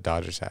 you got to have a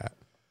Dodgers hat.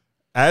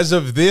 As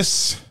of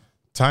this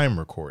time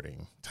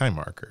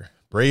marker,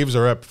 Braves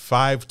are up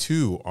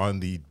 5-2 on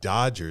the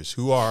Dodgers,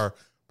 who are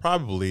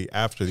probably,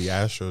 after the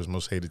Astros,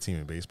 most hated team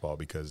in baseball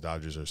because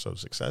Dodgers are so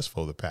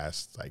successful the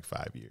past,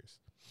 5 years.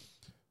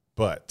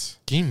 But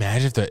can you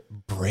imagine if the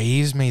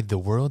Braves made the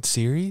World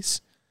Series?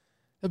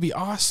 That'd be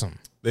awesome.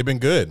 They've been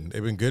good.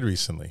 They've been good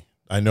recently.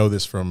 I know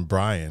this from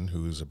Brian,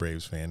 who's a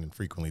Braves fan and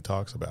frequently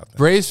talks about them.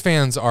 Braves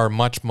fans are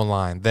much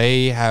maligned.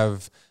 They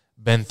have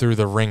been through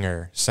the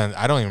ringer since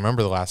I don't even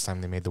remember the last time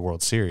they made the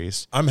World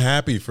Series. I'm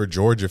happy for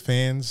Georgia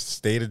fans,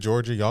 state of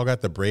Georgia. Y'all got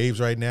the Braves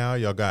right now.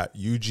 Y'all got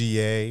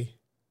UGA.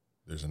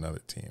 There's another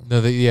team. No,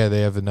 they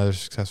have another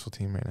successful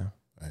team right now.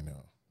 I know.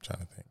 I'm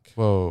trying to think.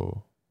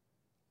 Whoa.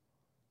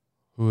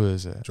 Who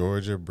is it?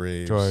 Georgia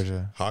Braves.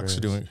 Georgia. Hawks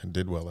Braves.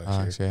 did well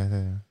last year.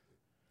 Yeah.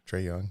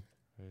 Trae Young.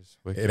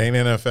 It ain't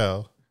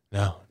NFL.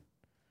 No.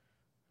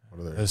 What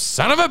are there? Those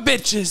son of a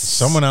bitches.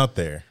 Someone out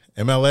there.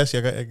 MLS?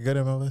 You got a good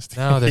MLS team?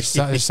 No,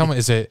 there's someone.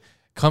 Is it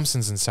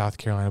Clemson's in South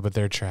Carolina, but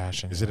they're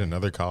trash. Anyway. Is it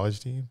another college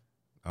team?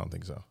 I don't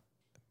think so.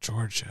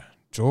 Georgia.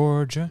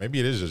 Maybe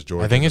it is just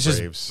Georgia. I think it's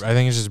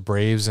Braves. just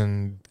Braves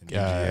and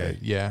yeah.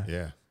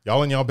 Yeah.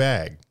 Y'all in y'all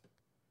bag.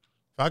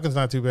 Falcons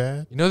not too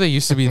bad. You know they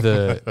used to be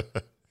the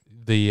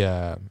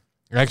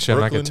actually I'm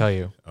not gonna tell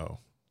you. Oh.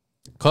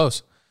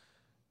 Close.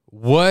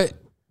 What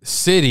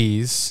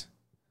cities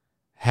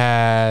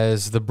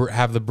have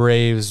the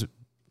Braves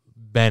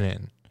been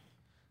in?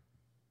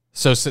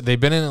 So they've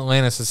been in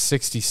Atlanta since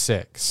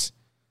 '66.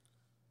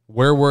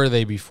 Where were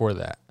they before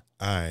that?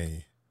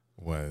 I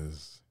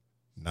was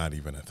not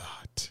even a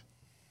thought.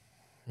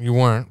 You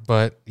weren't,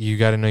 but you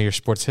got to know your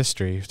sports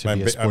history to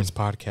be a sports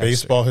podcaster.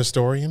 Baseball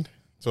historian.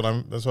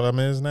 That's what I'm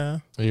is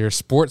now. You're a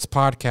sports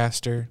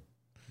podcaster.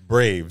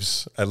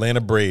 Braves,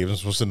 Atlanta Braves. I'm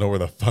supposed to know where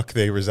the fuck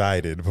they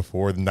resided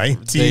before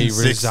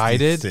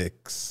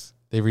 1966.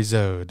 They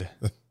resided.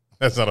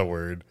 That's not a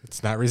word.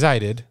 It's not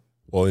resided.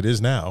 Well, it is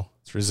now.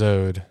 It's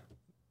resode.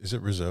 Is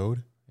it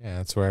resode? Yeah,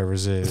 that's where I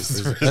reside.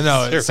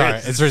 No, sorry,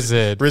 it's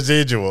reside.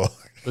 Residual.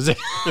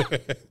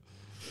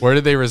 Where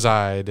did they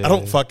reside? I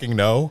don't fucking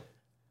know.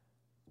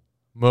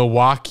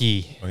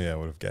 Milwaukee. Oh yeah, I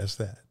would have guessed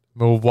that.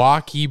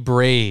 Milwaukee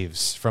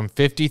Braves from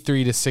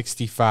 53 to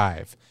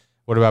 65.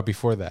 What about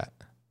before that?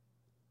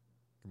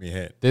 Give me a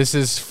hint. This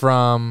is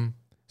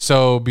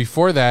so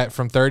before that,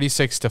 from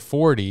 36 to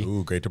 40.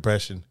 Ooh, Great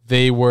Depression.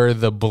 They were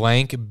the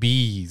blank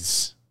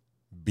Bees.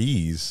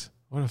 Bees?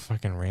 What a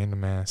fucking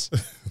random ass.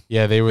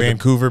 Yeah, they were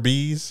Vancouver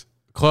Bees?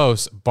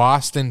 Close.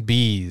 Boston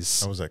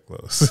Bees. How was that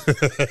close?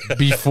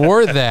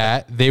 Before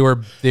that, they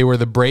were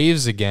the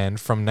Braves again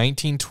from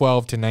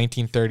 1912 to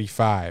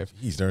 1935.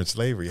 He's during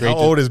slavery. How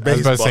old is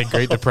baseball? I was about to say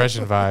Great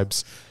Depression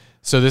vibes.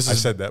 So I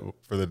said that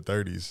for the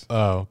 30s.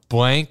 Oh,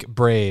 blank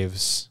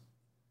Braves.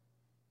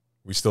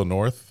 We still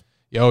north?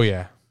 Oh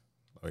yeah.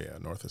 Oh yeah,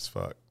 north as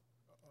fuck.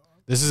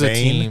 This is Maine? A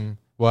team.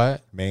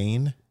 What?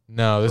 Maine?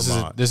 No,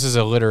 this is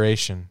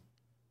alliteration.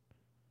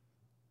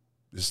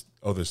 There's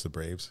the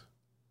Braves.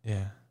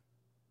 Yeah.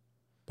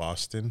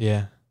 Boston?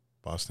 Yeah.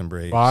 Boston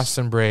Braves.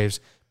 Boston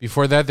Braves.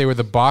 Before that, they were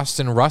the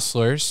Boston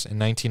Rustlers in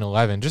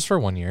 1911, just for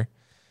 1 year.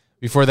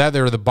 Before that,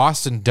 there were the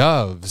Boston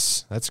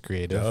Doves. That's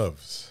creative.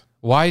 Doves.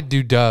 Why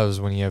do doves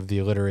when you have the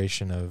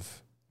alliteration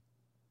of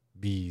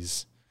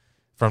bees?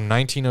 From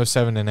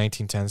 1907 to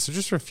 1910. So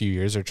just for a few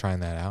years, they're trying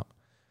that out.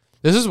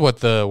 This is what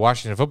the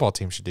Washington football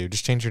team should do.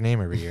 Just change your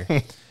name every year.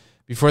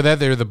 Before that,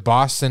 they were the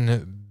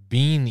Boston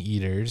Bean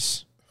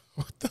Eaters.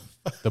 What the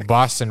fuck? The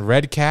Boston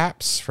Red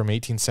Caps from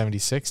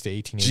 1876 to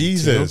 1882.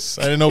 Jesus.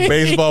 I didn't know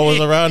baseball was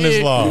around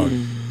this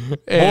long.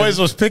 Boys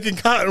was picking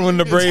cotton when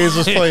the Braves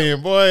was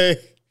playing, boy.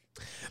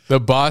 The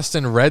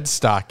Boston Red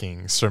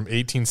Stockings from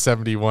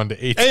 1871 to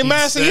 1870. Hey,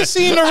 Master, you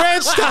seen the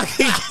Red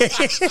Stocking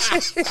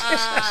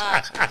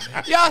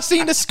game? Y'all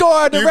seen the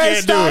score of the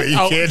Red Stockings? You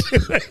can't do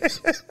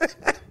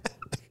it.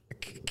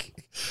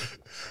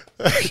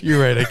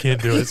 You're right. I can't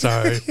do it.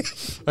 Sorry.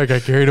 I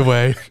got carried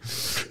away.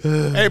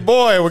 Hey,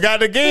 boy, we got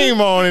the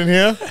game on in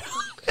here.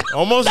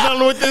 Almost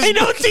done with this. Ain't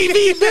no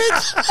TV,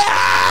 bitch.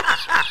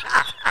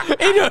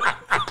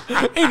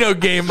 ain't no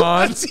game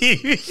on. A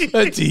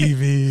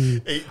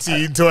TV.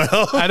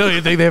 1812. I don't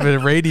even think they have a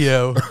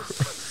radio.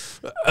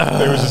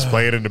 They were just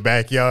playing in the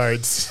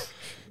backyards.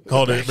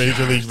 Called it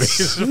Major League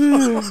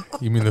Baseball.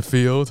 You mean the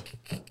field?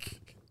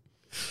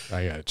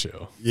 I gotta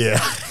chill. Yeah.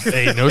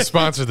 Hey, no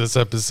sponsor this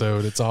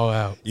episode. It's all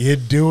out.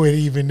 You'd do it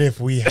even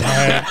if we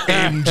had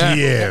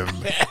MGM.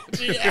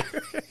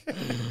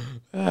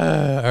 All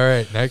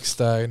right, next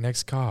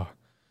call.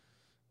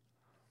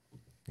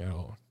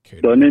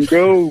 Done and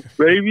Grove,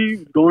 baby.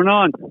 What's going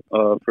on?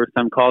 First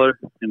time caller.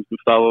 Name's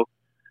Gustavo.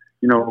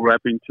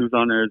 Rapping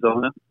Tucson,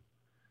 Arizona.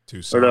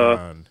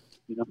 Tucson.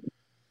 But,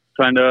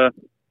 trying to,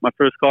 my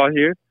first call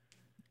here.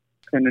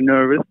 Kind of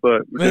nervous,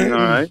 but we're doing all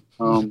right.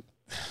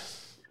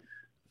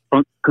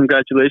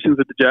 Congratulations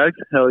with the Jags.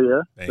 Hell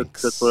yeah.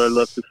 That's what I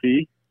love to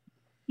see.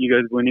 You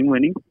guys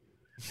winning.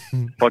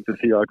 Fuck the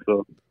Seahawks,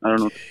 so I don't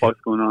know what the fuck's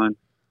going on.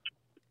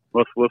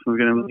 Russell Wilson's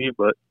going to leave,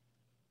 but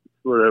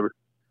whatever.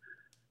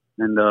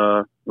 And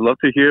I'd love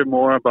to hear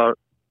more about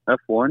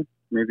F1.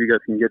 Maybe you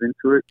guys can get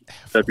into it.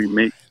 That'd be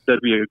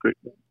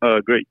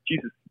a great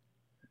Jesus.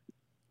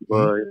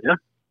 But yeah.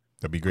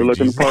 That'd be great. Good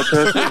luck on the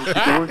podcast.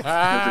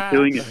 You're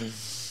killing it.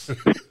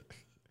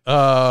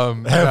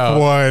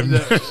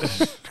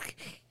 F1.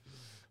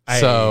 I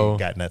ain't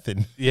got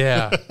nothing.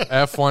 Yeah.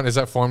 F1, is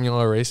that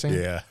Formula Racing?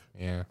 Yeah.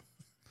 Yeah.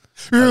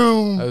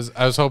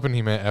 I was hoping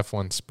he meant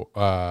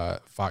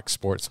F1 Fox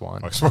Sports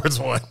 1. Fox Sports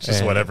 1,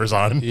 just whatever's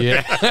on. Yeah.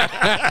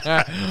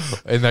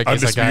 In that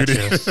case, I got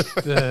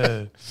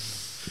you.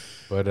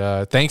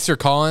 But thanks for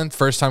calling.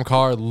 First time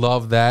caller.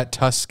 Love that.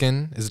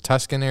 Tuscan. Is it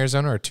Tuscan,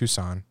 Arizona or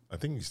Tucson? I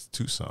think it's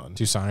Tucson.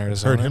 Tucson,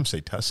 Arizona. I heard him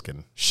say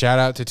Tuscan. Shout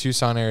out to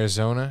Tucson,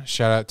 Arizona.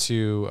 Shout out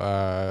to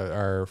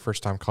our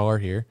first time caller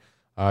here.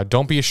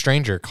 Don't be a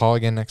stranger. Call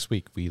again next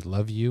week. We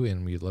love you,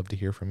 and we'd love to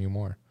hear from you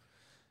more.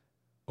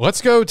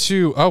 Let's go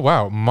to,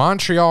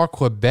 Montreal,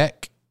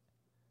 Quebec,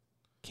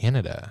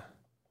 Canada.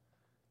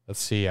 Let's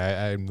see.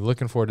 I'm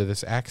looking forward to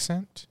this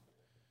accent.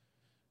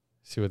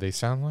 See what they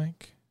sound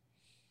like.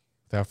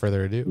 Without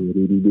further ado.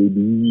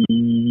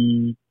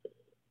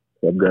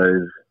 What's up,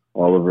 guys?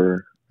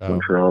 Oliver,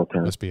 Montreal.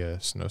 Must be a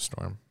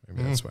snowstorm.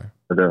 Maybe that's why.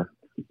 But, of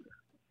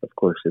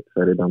course, it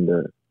said it on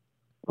the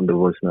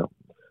voicemail.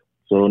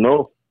 So,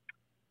 no.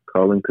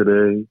 Calling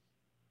today.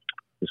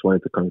 Just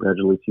wanted to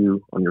congratulate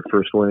you on your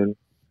first win.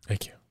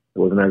 Thank you. It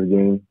was a nice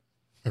game.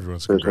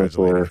 Everyone's first one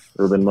for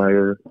Urban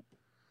Meyer,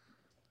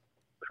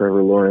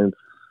 Trevor Lawrence.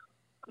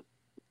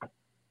 I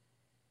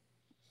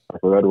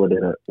forgot what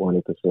I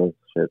wanted to say.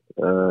 Shit.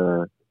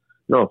 No,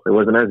 it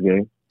was a nice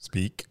game.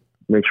 Speak.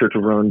 Make sure to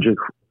run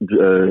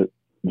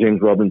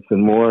James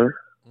Robinson more.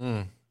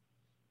 I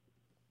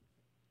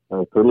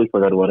totally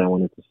forgot what I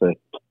wanted to say.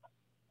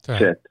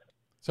 Shit.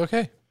 It's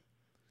okay.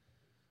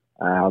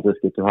 I'll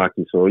just get to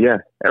hockey. So, yeah,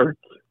 Eric.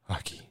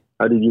 Hockey.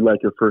 How did you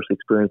like your first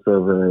experience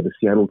of the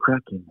Seattle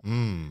Kraken?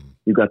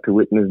 You got to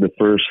witness the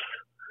first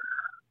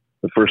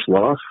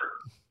loss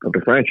of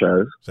the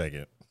franchise.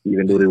 Second.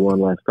 Even though they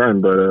won last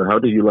time. But how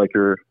did you like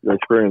your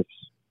experience?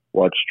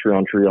 Watch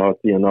Toronto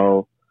hockey and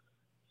all.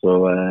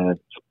 So,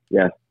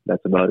 yeah,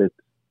 that's about it.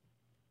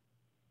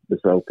 The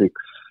Celtics.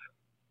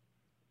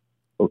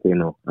 Okay,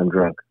 no, I'm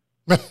drunk.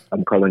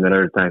 I'm calling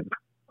another time.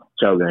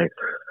 Ciao, guys.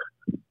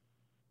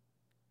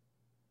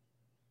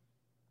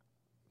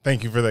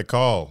 Thank you for that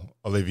call,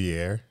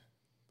 Olivier.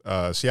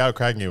 Seattle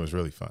Kraken game was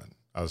really fun.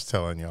 I was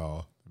telling y'all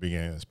at the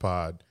beginning of this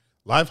pod,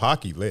 live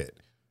hockey lit.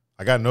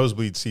 I got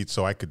nosebleed seats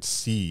so I could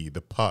see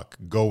the puck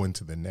go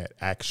into the net,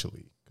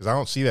 actually, because I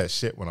don't see that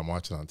shit when I'm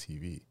watching on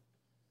TV.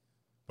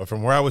 But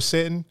from where I was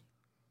sitting,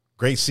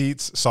 great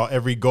seats, saw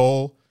every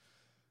goal.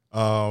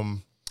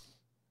 And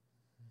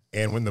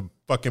when the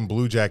fucking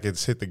Blue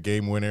Jackets hit the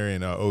game winner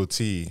in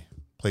OT,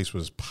 place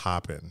was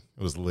popping.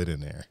 It was lit in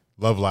there.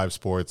 Love live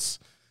sports.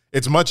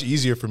 It's much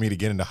easier for me to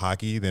get into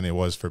hockey than it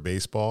was for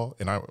baseball.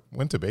 And I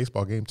went to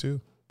baseball game too,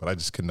 but I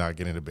just could not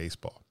get into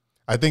baseball.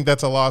 I think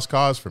that's a lost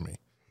cause for me.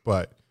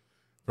 But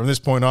from this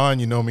point on,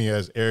 you know me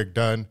as Eric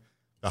Dunn,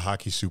 the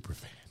hockey super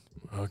fan.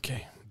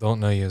 Okay. Don't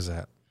know you as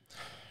that.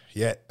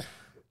 Yet.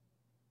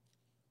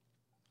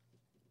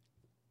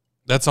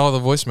 That's all the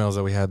voicemails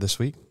that we had this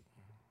week.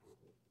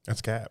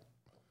 That's cap.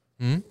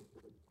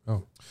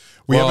 Oh.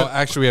 We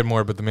had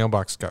more, but the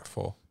mailbox got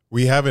full.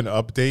 We have an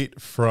update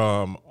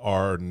from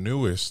our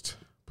newest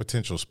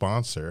potential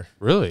sponsor.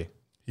 Really?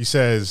 He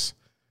says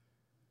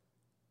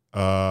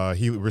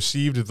he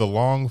received the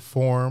long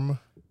form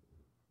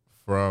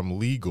from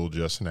legal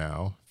just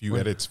now. Few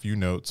edits, few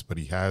notes, but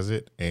he has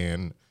it.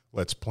 And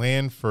let's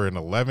plan for an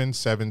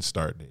 11/7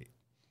 start date.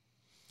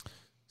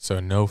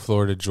 So no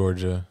Florida,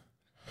 Georgia.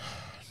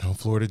 No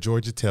Florida,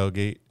 Georgia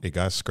tailgate. It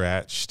got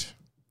scratched.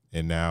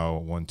 And now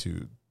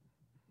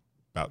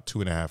about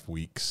 2.5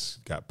 weeks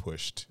got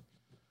pushed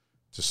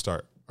to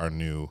start our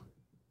new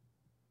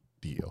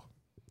deal.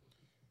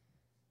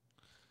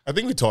 I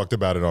think we talked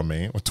about it on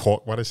Main.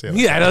 Why'd I say that?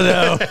 Yeah, I don't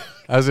know.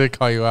 I was going to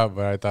call you out,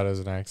 but I thought it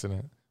was an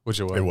accident, which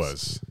it was. It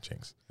was,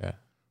 Jinx. Yeah.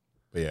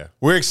 But yeah,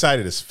 we're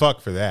excited as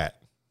fuck for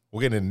that. We'll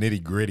get into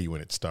nitty gritty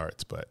when it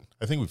starts, but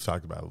I think we've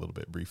talked about it a little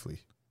bit briefly.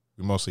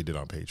 We mostly did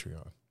on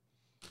Patreon.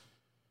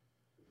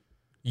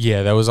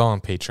 Yeah, that was all on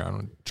Patreon.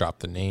 We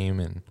dropped the name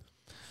and.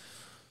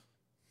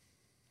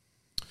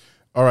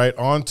 All right,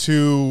 on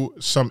to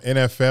some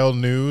NFL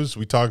news.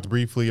 We talked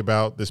briefly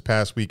about this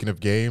past weekend of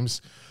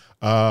games.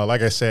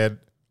 Like I said,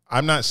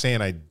 I'm not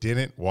saying I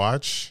didn't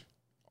watch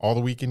all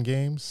the weekend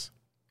games.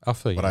 I'll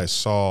feel you. But I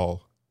saw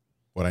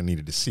what I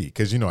needed to see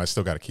because, I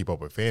still got to keep up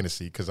with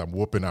fantasy because I'm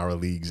whooping our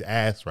league's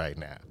ass right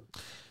now.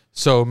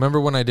 So remember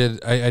when I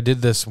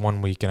did this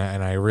one week and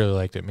I really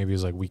liked it. Maybe it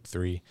was like week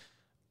 3.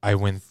 I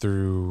went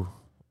through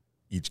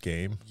each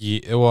game.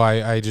 Yeah, well,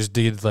 I just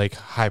did like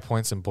high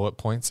points and bullet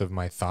points of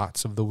my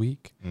thoughts of the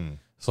week.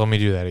 So let me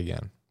do that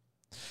again.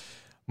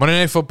 Monday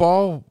Night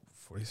Football,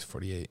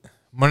 48.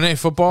 Monday Night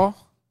Football,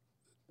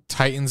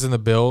 Titans and the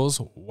Bills.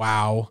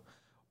 Wow.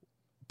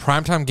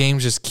 Primetime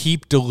games just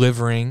keep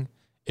delivering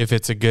if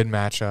it's a good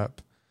matchup.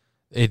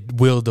 It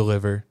will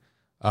deliver.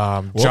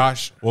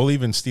 Josh. Well,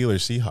 even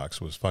Steelers Seahawks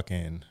was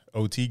fucking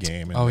OT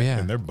game. And,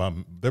 and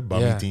they're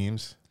bummy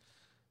teams.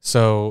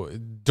 So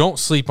don't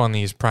sleep on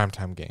these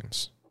primetime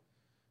games.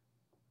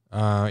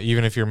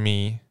 Even if you're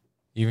me,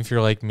 even if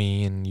you're like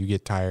me and you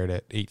get tired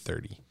at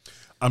 8:30.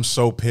 I'm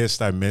so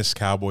pissed I missed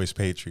Cowboys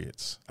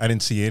Patriots. I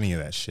didn't see any of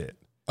that shit.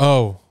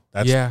 Oh,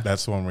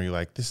 that's the one where you're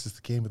like, this is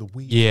the game of the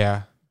week.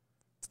 Yeah.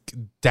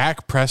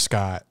 Dak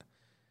Prescott.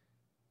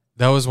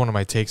 That was one of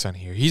my takes on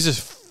here. He's a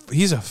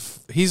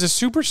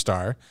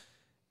superstar,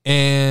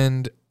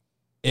 and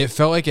it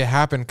felt like it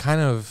happened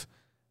kind of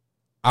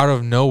out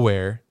of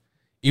nowhere.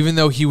 Even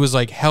though he was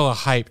like hella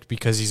hyped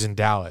because he's in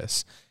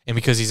Dallas and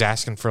because he's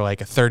asking for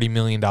like a $30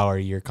 million a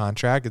year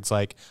contract, it's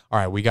like, all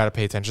right, we got to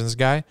pay attention to this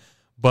guy.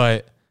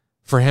 But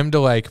for him to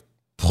like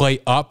play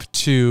up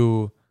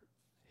to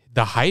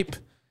the hype,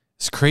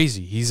 it's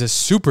crazy. He's a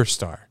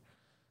superstar.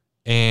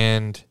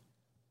 And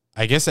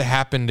I guess it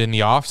happened in the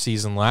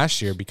offseason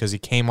last year because he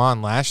came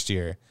on last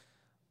year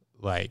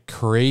like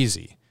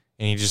crazy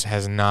and he just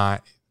has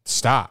not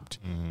stopped.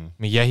 I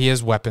mean, yeah, he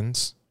has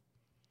weapons,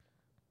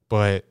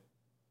 but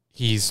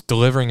he's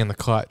delivering in the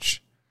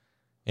clutch,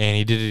 and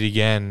he did it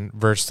again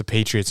versus the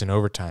Patriots in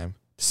overtime.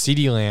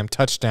 CeeDee Lamb,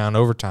 touchdown,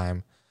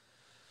 overtime.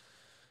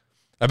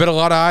 I bet a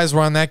lot of eyes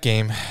were on that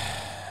game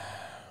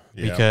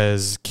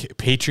because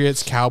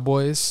Patriots,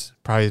 Cowboys,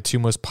 probably the two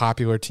most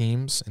popular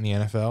teams in the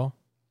NFL.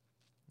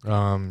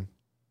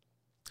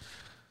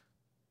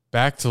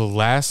 Back to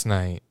last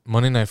night,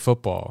 Monday Night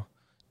Football.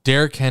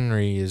 Derrick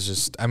Henry is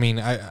just, I'm going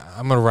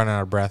to run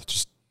out of breath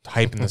just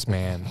hyping this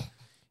man.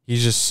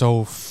 He's just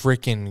so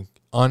freaking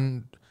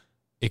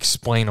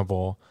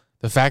unexplainable.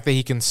 The fact that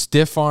he can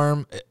stiff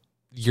arm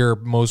your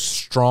most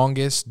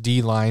strongest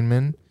D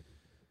lineman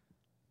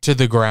to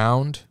the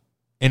ground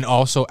and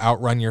also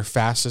outrun your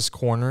fastest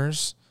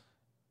corners,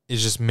 it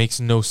just makes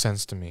no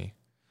sense to me.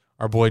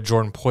 Our boy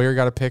Jordan Poyer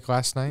got a pick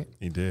last night.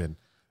 He did.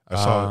 I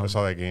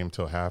saw that game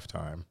till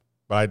halftime.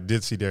 But I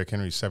did see Derrick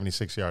Henry's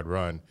 76-yard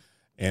run,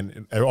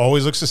 and it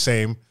always looks the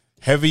same.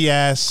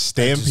 Heavy-ass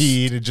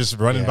stampede and just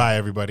running by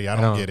everybody. I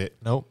don't get it.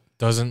 Nope.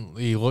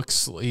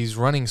 He's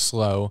running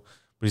slow,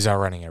 but he's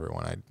outrunning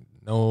everyone.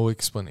 No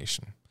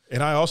explanation.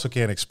 And I also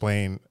can't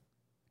explain,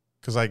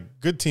 because like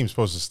good team's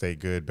supposed to stay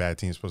good, bad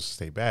team's supposed to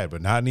stay bad,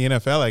 but not in the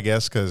NFL, I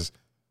guess, because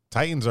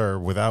Titans are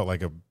without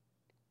like a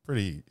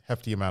pretty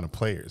hefty amount of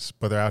players,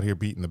 but they're out here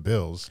beating the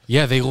Bills.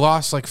 Yeah, they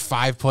lost like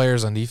 5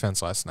 players on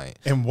defense last night.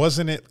 And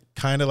wasn't it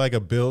kind of like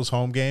a Bills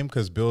home game?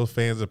 Because Bills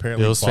fans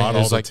apparently bought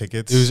all the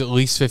tickets. It was at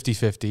least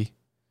 50-50.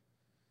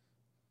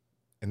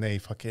 And they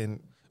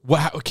fucking...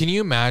 Can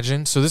you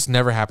imagine? So this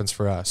never happens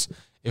for us.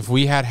 If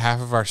we had half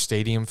of our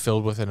stadium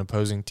filled with an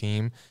opposing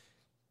team,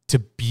 to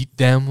beat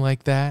them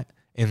like that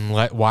and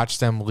watch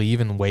them leave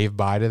and wave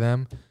bye to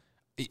them...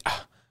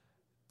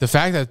 The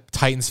fact that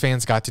Titans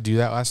fans got to do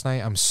that last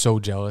night, I'm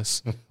so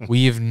jealous.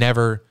 We have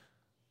never...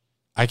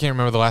 I can't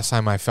remember the last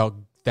time I felt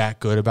that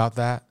good about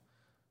that.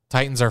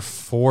 Titans are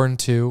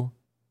 4-2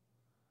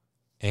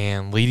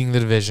 and leading the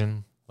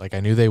division like I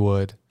knew they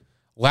would.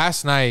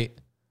 Last night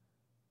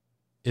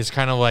is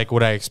kind of like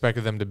what I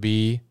expected them to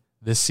be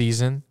this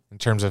season in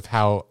terms of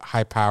how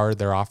high-powered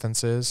their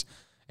offense is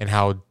and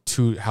how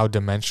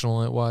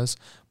dimensional it was.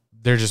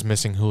 they're just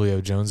missing Julio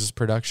Jones's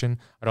production.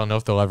 I don't know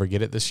if they'll ever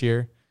get it this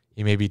year.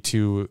 He may be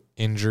too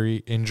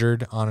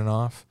injured on and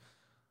off,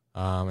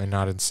 and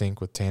not in sync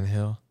with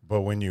Tannehill.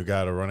 But when you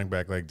got a running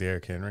back like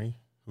Derrick Henry,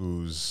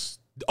 who's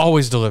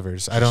always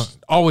delivers,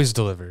 always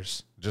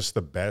delivers. Just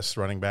the best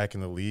running back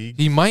in the league.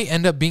 He might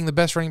end up being the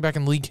best running back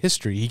in league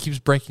history. He keeps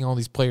breaking all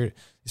these players'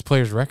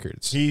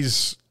 records.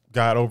 He's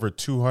got over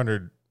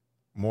 200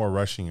 more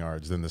rushing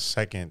yards than the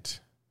second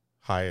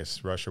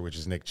highest rusher, which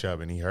is Nick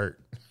Chubb, and he hurt.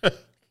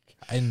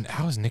 And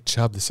how is Nick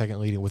Chubb the second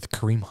leading with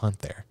Kareem Hunt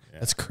there? Yeah.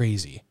 That's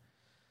crazy.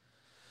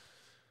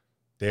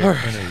 Derrick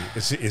Henry,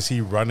 is he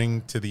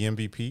running to the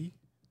MVP?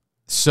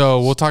 So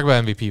we'll talk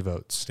about MVP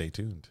votes. Stay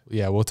tuned.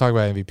 Yeah, we'll talk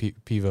about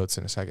MVP votes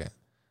in a second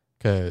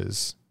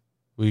because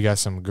we got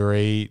some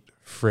great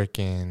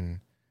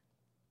freaking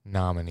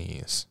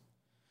nominees.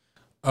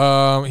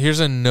 Here's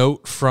a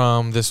note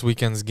from this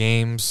weekend's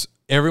games.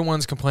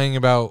 Everyone's complaining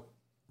about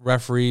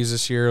referees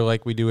this year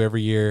like we do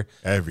every year.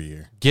 Every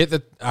year.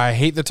 I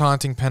hate the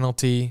taunting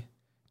penalty.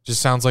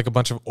 Just sounds like a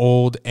bunch of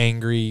old,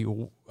 angry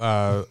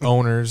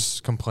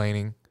owners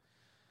complaining.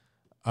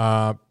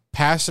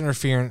 Pass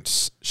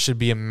interference should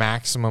be a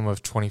maximum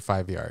of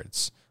 25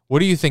 yards. What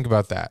do you think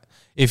about that?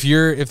 If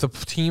the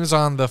team's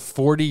on the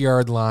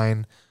 40-yard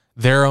line,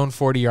 their own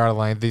 40-yard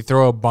line, they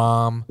throw a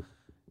bomb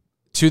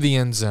to the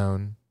end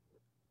zone,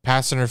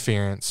 pass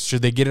interference,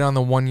 should they get it on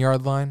the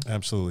 1-yard line?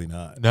 Absolutely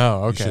not.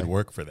 No, okay. You should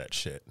work for that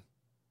shit.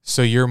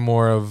 So you're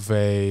more of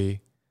a,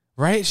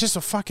 right? It's just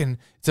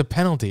it's a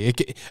penalty.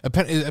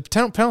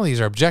 Penalties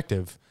are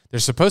objective. They're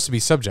supposed to be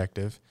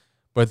subjective,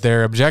 but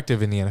they're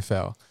objective in the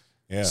NFL.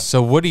 Yeah.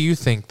 So what do you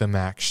think the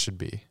max should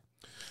be?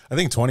 I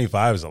think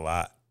 25 is a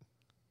lot.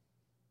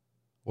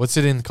 What's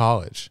it in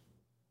college?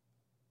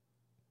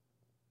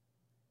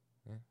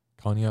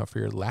 Calling you out for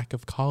your lack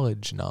of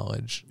college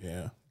knowledge.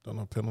 Yeah. Don't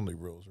know penalty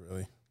rules,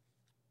 really.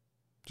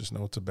 Just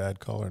know it's a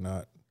bad call or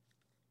not.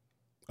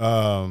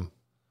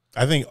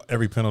 I think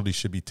every penalty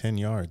should be 10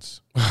 yards.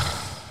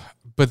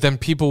 But then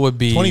people would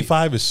be...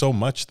 25 is so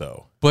much,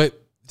 though.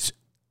 But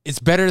it's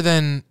better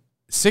than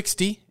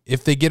 60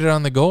 if they get it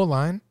on the goal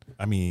line.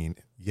 I mean,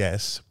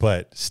 yes,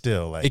 but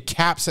still. It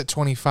caps at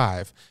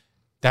 25.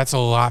 That's a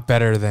lot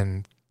better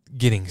than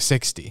getting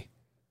 60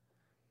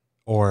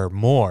 or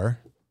more.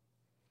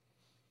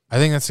 I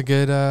think that's a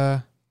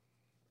good...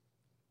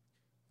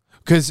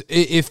 Because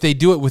if they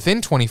do it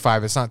within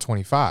 25, it's not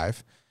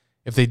 25.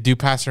 If they do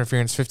pass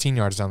interference 15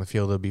 yards down the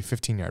field, it'll be a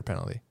 15-yard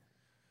penalty.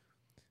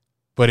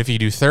 But if you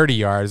do 30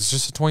 yards, it's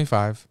just a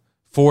 25.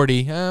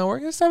 40, we're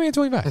going to stop me at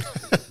 25.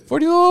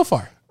 40 a little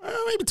far.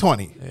 Maybe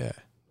 20. Yeah.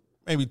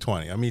 Maybe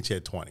 20. I'll meet you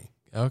at 20.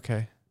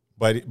 Okay.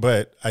 But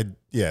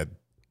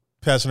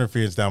pass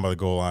interference down by the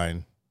goal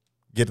line,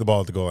 get the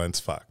ball at the goal line, it's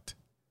fucked.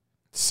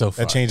 So fucked.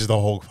 That changes the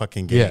whole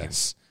fucking game.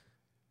 Yes.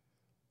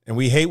 And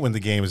we hate when the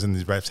game is in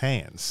these refs'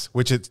 hands,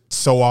 which it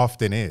so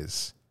often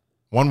is.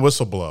 One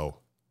whistle blow,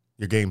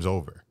 your game's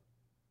over.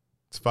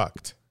 It's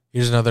fucked.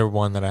 Here's another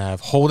one that I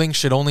have. Holding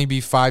should only be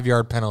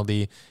 5-yard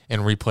penalty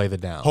and replay the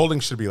down. Holding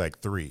should be like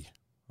 3.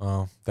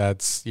 Oh,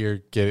 that's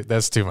too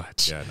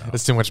much. Yeah, no.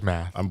 That's too much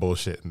math. I'm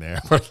bullshitting there.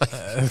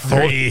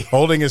 3.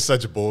 Holding is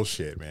such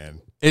bullshit,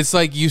 man. It's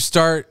like you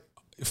start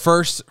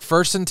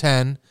first and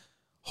 10,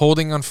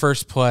 holding on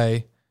first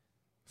play,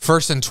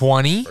 1st and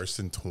 20. 1st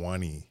and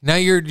 20. Now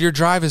your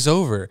drive is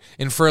over.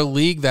 And for a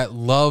league that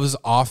loves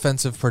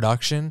offensive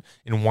production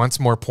and wants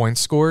more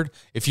points scored,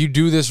 if you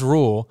do this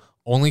rule,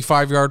 only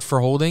 5 yards for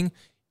holding,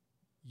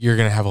 you're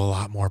going to have a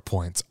lot more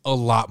points. A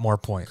lot more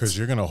points. Because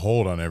you're going to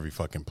hold on every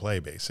fucking play,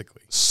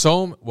 basically.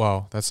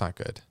 Well, that's not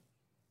good.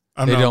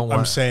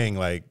 I'm saying,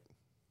 like,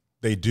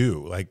 they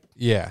do. Like,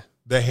 yeah.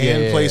 The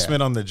hand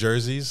placement on the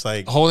jerseys,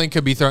 like. Holding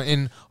could be thrown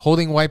in.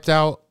 Holding wiped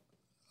out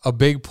a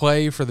big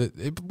play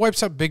it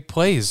wipes out big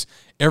plays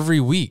every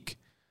week.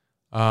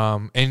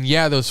 And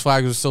those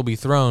flags will still be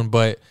thrown,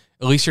 but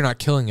at least you're not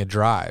killing a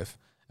drive.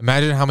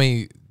 Imagine how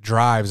many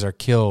drives are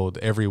killed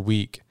every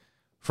week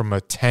from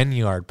a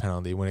 10-yard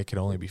penalty when it could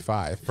only be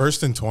 5.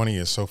 1st and 20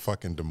 is so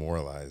fucking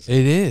demoralizing.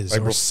 It is. Or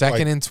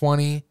 2nd and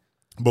 20.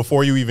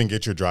 Before you even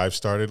get your drive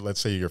started,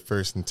 let's say you're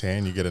 1st and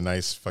 10, you get a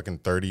nice fucking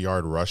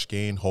 30-yard rush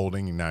gain,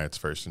 holding, and now it's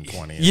 1st and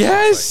 20.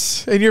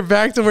 Yes! And you're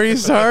back to where you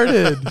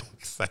started.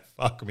 It's like,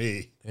 fuck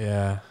me.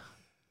 Yeah.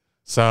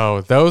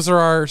 So those are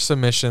our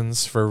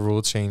submissions for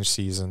rule change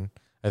season.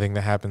 I think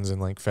that happens in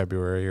like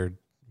February or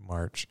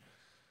March.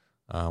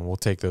 We'll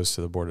take those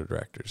to the board of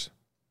directors.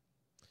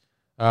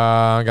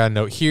 I got a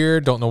note here.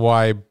 Don't know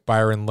why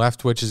Byron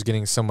Leftwich is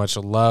getting so much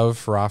love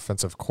for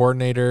offensive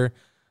coordinator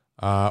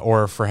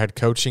or for head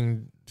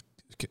coaching.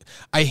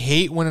 I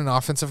hate when an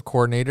offensive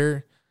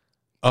coordinator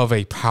of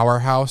a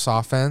powerhouse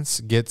offense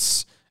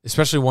gets,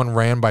 especially one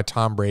ran by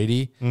Tom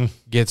Brady,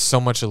 gets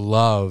so much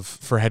love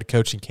for head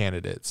coaching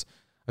candidates.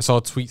 I saw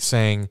a tweet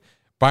saying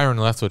Byron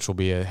Leftwich will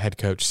be a head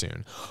coach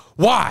soon.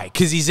 Why?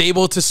 Because he's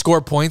able to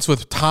score points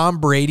with Tom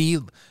Brady,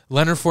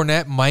 Leonard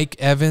Fournette, Mike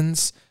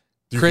Evans.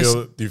 Do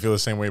you feel the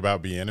same way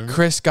about Bieniemy?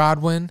 Chris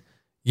Godwin?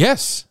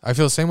 Yes, I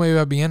feel the same way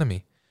about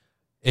Bieniemy.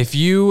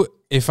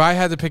 If I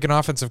had to pick an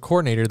offensive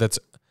coordinator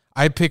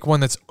I'd pick one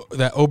that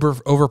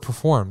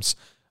overperforms.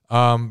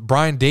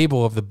 Brian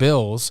Dable of the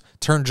Bills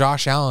turned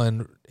Josh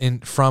Allen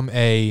from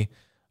a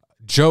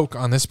joke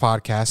on this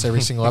podcast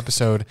every single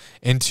episode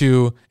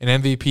into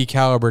an MVP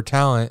caliber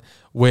talent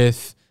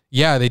with,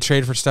 they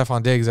traded for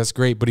Stephon Diggs. That's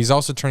great. But he's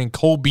also turning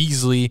Cole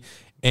Beasley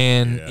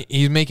and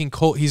he's giving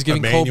Cole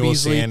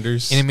Beasley and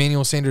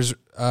Emmanuel Sanders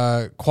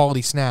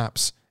quality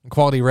snaps and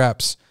quality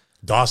reps.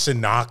 Dawson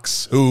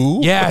Knox.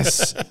 Who?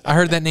 Yes. I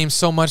heard that name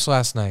so much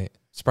last night.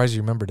 Surprised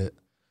you remembered it.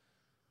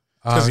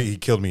 Because he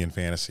killed me in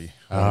fantasy.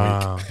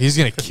 He's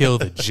going to kill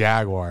the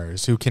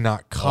Jaguars, who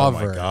cannot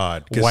cover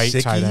white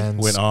tight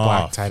ends,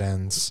 black tight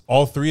ends.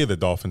 All three of the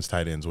Dolphins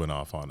tight ends went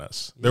off on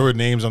us. There were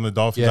names on the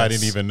Dolphins I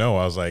didn't even know.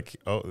 I was like,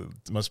 oh,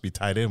 it must be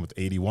tight end with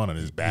 81 on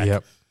his back.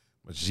 Yep.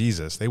 But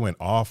Jesus, they went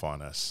off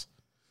on us.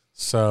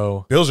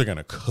 So Bills are going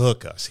to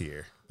cook us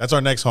here. That's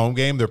our next home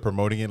game. They're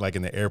promoting it like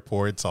in the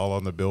airports, all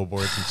on the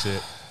billboards and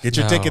shit. Get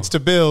your tickets to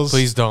Bills.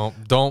 Please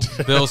don't.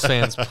 Bills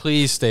fans,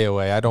 please stay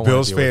away. I don't.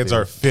 Bills fans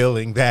are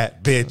filling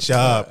that bitch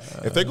up.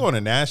 If they're going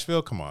to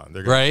Nashville, come on.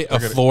 They're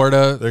gonna,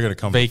 Florida. They're going to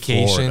come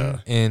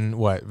vacation in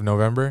what,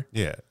 November?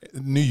 Yeah,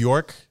 New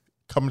York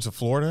coming to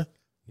Florida.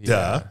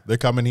 Duh, they're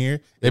coming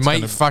here. They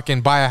might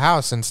fucking buy a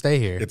house and stay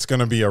here. It's going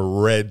to be a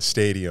red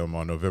stadium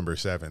on November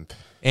 7th.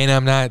 And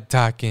I'm not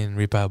talking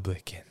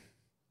Republican.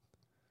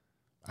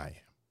 I am.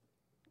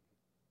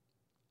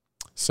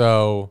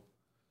 So,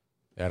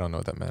 I don't know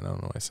what that meant. I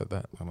don't know why I said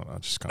that. I don't know.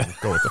 Just kind of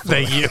go with the flow.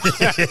 Thank you.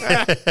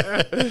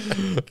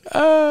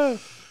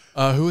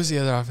 Who was the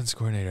other offensive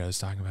coordinator I was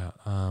talking about?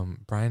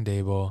 Brian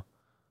Dable.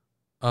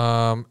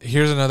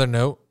 Here's another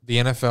note. The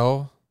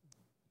NFL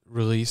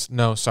released,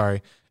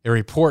 a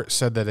report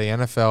said that the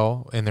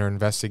NFL, in their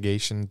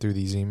investigation through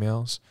these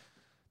emails,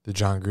 the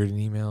John Gruden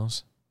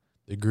emails,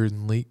 the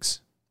Gruden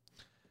leaks,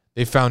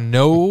 they found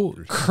no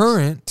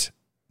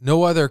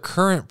other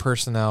current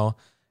personnel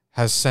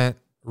has sent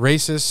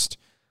racist,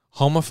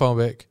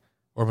 homophobic,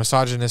 or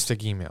misogynistic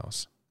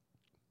emails.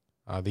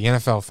 The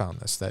NFL found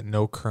this, that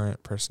no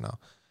current personnel.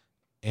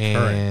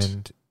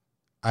 And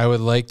I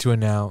would like to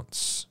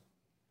announce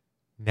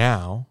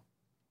now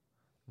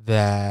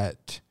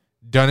that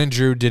Dunn and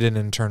Drew did an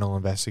internal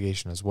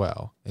investigation as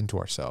well into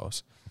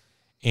ourselves.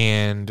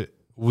 And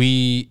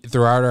we,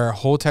 throughout our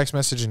whole text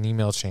message and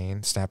email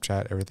chain,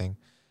 Snapchat, everything,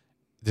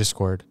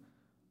 Discord,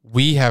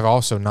 we have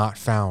also not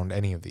found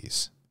any of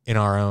these in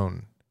our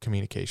own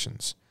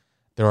communications.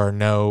 There are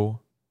no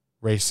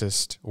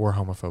racist or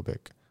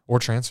homophobic or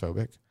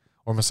transphobic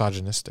or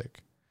misogynistic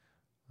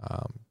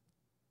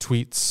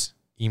tweets,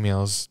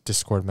 emails,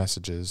 Discord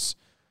messages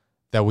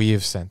that we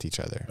have sent each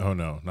other. Oh,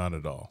 no, not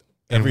at all.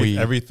 And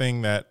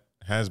everything that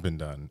has been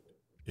done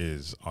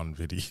is on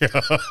video.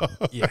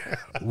 Yeah.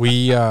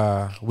 We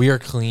are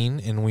clean,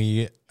 and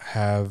we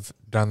have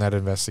done that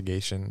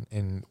investigation,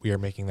 and we are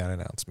making that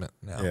announcement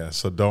now. Yeah,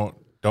 so don't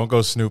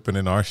go snooping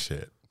in our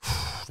shit.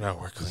 No,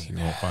 we're clean.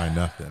 You won't find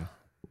nothing.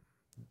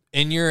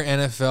 In your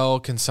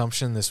NFL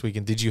consumption this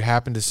weekend, did you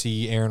happen to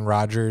see Aaron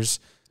Rodgers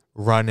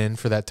run in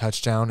for that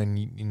touchdown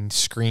and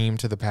scream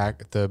to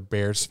the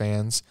Bears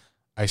fans,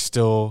 "I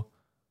still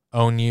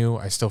own you.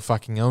 I still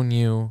fucking own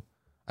you.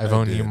 I've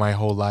owned you my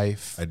whole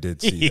life"? I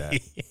did see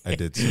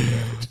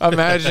that.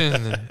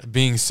 Imagine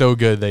being so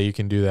good that you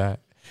can do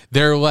that.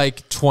 They're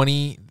like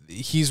 20.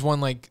 He's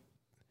like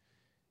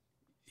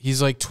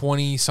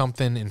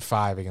 20-something and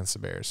 5 against the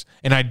Bears.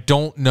 And I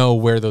don't know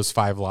where those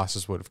 5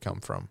 losses would have come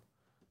from.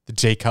 The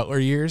Jay Cutler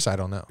years? I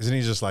don't know. Isn't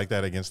he just like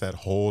that against that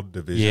whole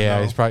division? Yeah,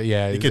 though? he's probably,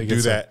 He could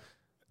do that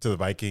to the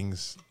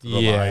Vikings,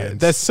 the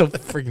Lions. That's so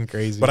freaking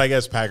crazy. But I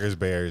guess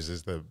Packers-Bears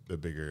is the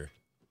bigger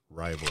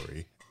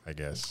rivalry, I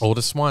guess.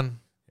 Oldest one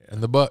in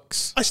the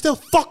books. I still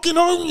fucking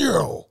own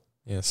you.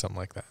 Yeah, something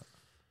like that.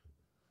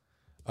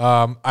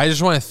 I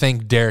just want to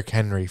thank Derrick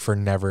Henry for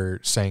never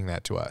saying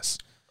that to us.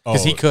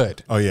 Because he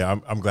could. Oh, yeah.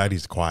 I'm glad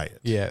he's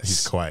quiet. Yes.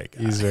 He's quiet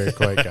guy. He's a very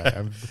quiet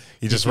guy.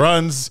 He just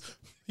runs.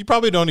 He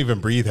probably don't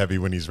even breathe heavy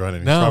when he's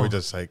running. He's probably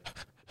just like,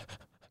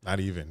 not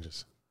even,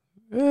 just.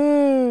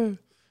 Yeah,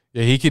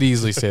 he could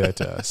easily say that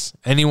to us.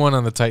 Anyone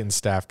on the Titans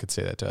staff could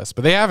say that to us,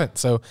 but they haven't.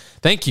 So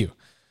thank you.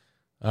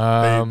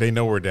 They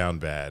know we're down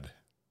bad.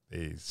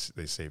 They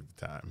saved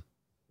the time.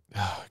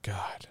 Oh,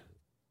 God.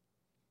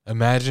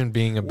 Imagine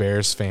being a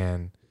Bears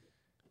fan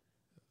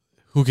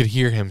who could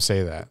hear him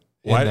say that.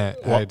 Why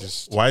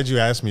did you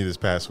ask me this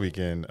past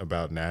weekend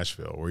about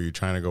Nashville? Were you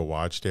trying to go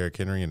watch Derrick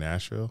Henry in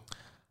Nashville?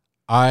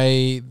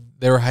 They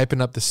were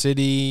hyping up the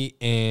city,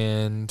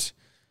 and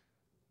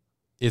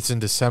it's in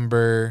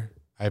December.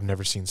 I've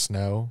never seen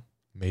snow.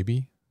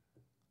 Maybe.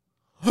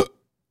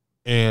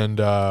 And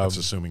that's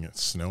assuming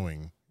it's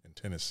snowing in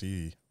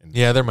Tennessee.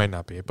 Yeah, there might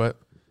not be, but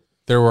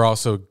there were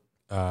also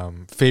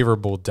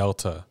favorable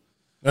Delta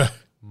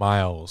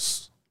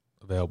miles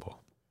available.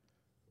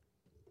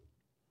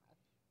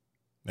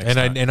 I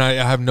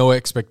have no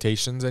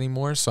expectations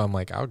anymore, so I'm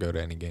like, I'll go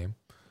to any game.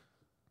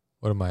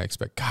 What am I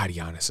expect? God,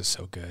 Giannis is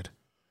so good.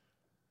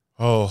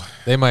 Oh,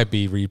 they might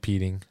be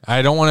repeating.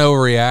 I don't want to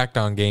overreact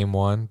on game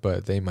 1,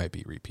 but they might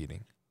be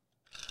repeating.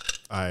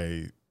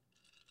 I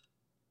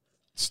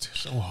It's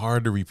so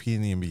hard to repeat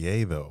in the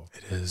NBA, though.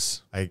 It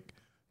is. Like,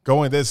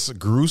 going this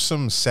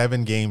gruesome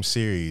 7-game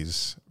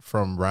series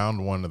from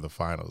round 1 to the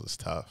finals is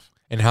tough.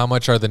 And how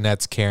much are the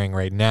Nets caring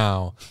right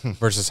now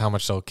versus how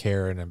much they'll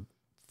care in a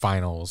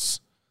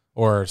finals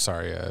or, a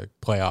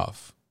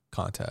playoff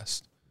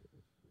contest?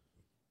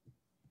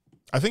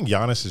 I think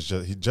Giannis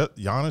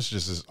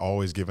is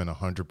always given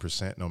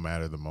 100% no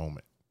matter the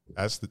moment.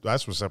 That's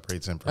what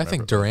separates him from I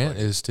think Durant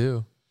is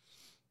too.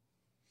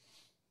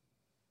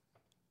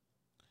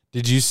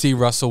 Did you see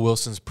Russell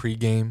Wilson's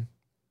pregame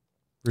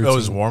routine? Oh,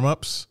 his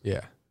warm-ups?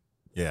 Yeah.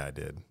 Yeah, I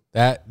did.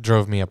 That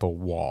drove me up a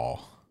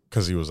wall.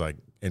 Because he was, like,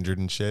 injured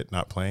and shit,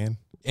 not playing?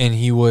 And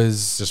he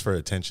was... Just for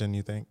attention,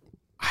 you think?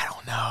 I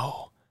don't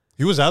know.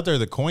 He was out there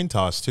the coin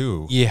toss,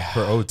 too. Yeah. For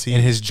OT.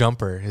 And his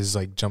jumper, his,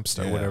 like, jump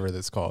start, whatever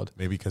that's called.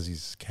 Maybe because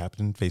he's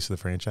captain, face of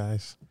the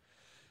franchise?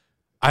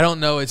 I don't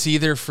know. It's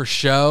either for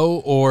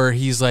show or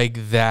he's,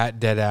 like,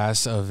 that dead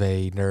ass of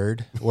a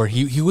nerd. Or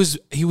he was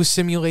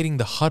simulating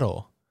the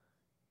huddle.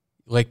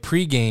 Like,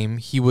 pregame,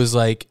 he was,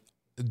 like,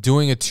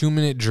 doing a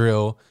 2-minute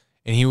drill,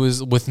 and he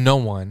was with no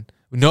one.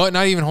 Not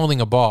even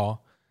holding a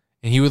ball.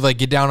 And he would, like,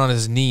 get down on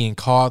his knee and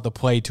call out the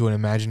play to an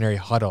imaginary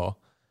huddle.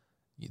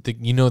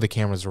 You know the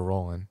cameras were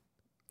rolling.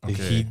 Did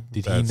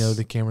he know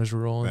the cameras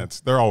were rolling?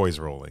 They're always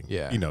rolling.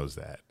 Yeah. He knows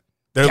that.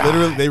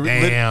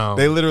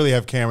 They literally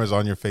have cameras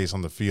on your face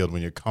on the field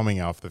when you're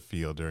coming off the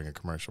field during a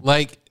commercial.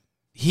 Like,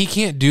 he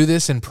can't do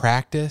this in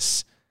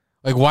practice.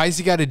 Like, why has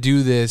he got to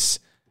do this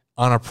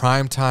on a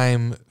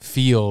primetime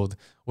field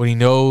when he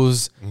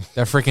knows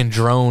that freaking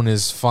drone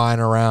is flying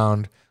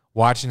around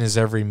watching his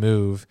every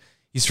move?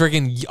 He's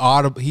freaking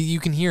audible. You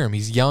can hear him.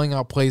 He's yelling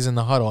out plays in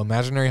the huddle,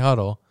 imaginary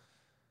huddle,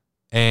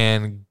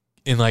 and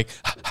like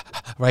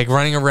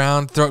running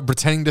around,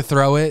 pretending to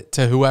throw it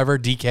to whoever,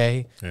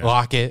 DK,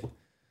 lock it.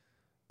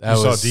 You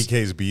saw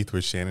DK's beef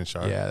with Shannon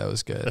Sharp. Yeah, that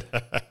was good.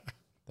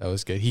 That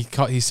was good.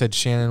 He said,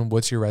 Shannon,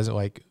 what's your resume?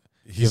 Like,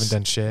 you haven't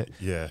done shit.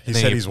 Yeah, he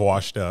said he's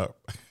washed up.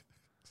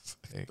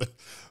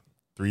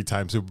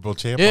 3-time Super Bowl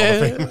champ.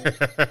 Yeah.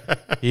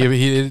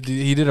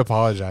 he did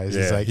apologize.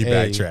 Yeah, He's like, he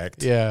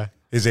backtracked. Yeah.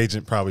 His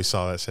agent probably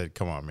saw that and said,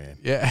 come on, man.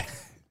 Yeah.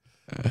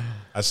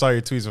 I saw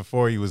your tweets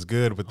before. He was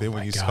good, but then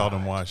when you called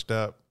him washed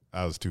up,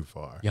 I was too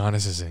far.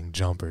 Giannis is in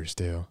jumpers,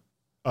 too.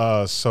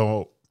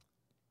 So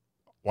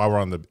while we're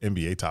on the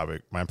NBA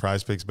topic, my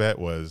prize picks bet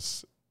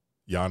was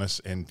Giannis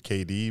and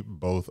KD,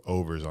 both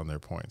overs on their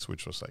points,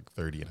 which was like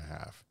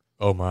 30.5.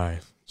 Oh, my.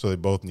 So they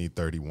both need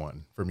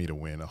 31 for me to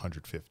win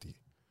 150.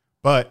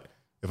 But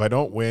if I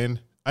don't win,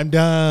 I'm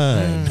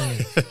done.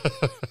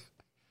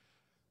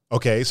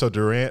 Okay, so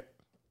Durant,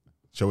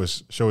 show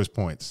his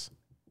points.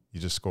 You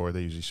just score.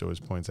 They usually show his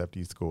points after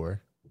you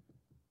score.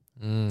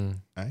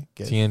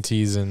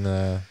 TNT's in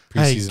the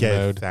preseason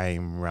mode.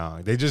 I'm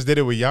wrong. They just did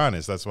it with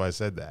Giannis. That's why I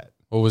said that.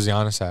 What was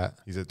Giannis at?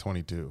 He's at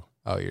 22.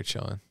 Oh, you're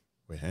chilling.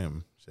 With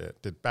him.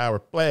 Shit. Did power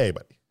play,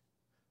 buddy.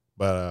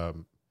 But,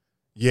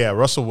 yeah,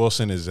 Russell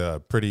Wilson is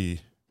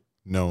pretty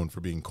known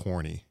for being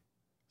corny.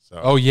 So.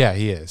 Oh, yeah,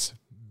 he is.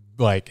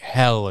 Like,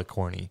 hella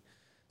corny.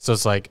 So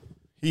it's like,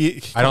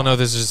 I don't know if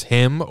this is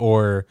him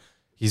or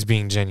he's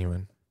being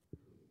genuine.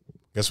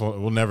 Guess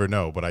we'll never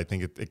know, but I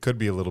think it could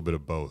be a little bit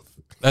of both.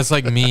 That's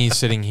like me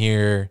sitting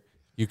here,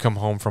 you come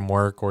home from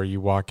work or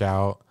you walk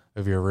out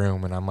of your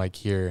room and I'm like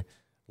here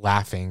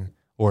laughing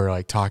or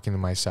like talking to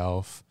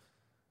myself,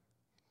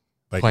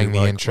 like playing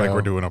the intro. Like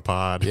we're doing a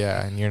pod.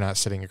 Yeah, and you're not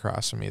sitting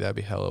across from me. That'd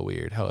be hella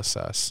weird, hella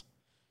sus.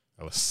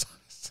 Hella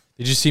sus.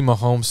 Did you see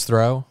Mahomes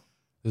throw?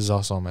 This is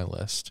also on my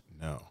list.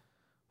 No.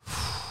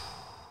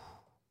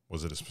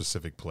 Was it a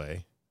specific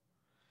play?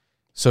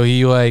 So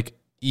he like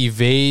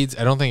evades.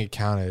 I don't think it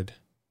counted.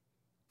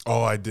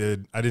 Oh, I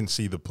did. I didn't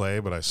see the play,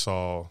 but I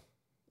saw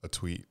a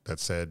tweet that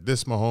said,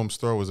 this Mahomes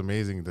throw was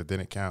amazing that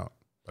didn't count.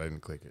 But I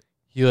didn't click it.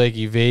 He like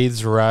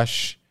evades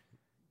rush,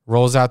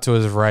 rolls out to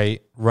his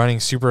right, running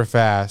super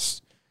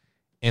fast,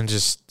 and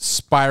just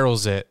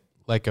spirals it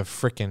like a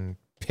freaking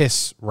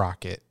piss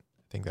rocket.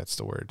 I think that's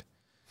the word.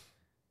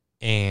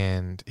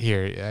 And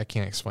here, I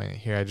can't explain it.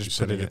 Here, I just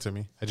put it to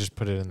me. I just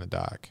put it in the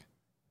doc.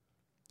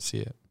 See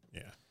it?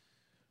 Yeah.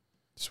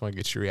 Just want to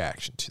get your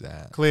reaction to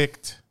that.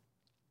 Clicked.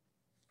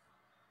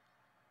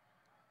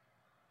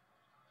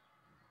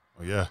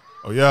 Oh, yeah.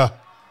 Oh, yeah.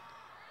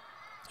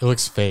 It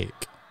looks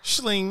fake.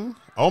 Schling.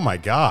 Oh, my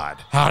God.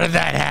 How did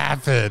that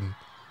happen?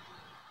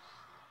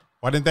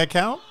 Why didn't that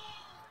count?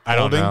 I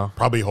don't know.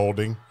 Probably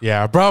holding.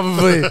 Yeah,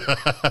 probably.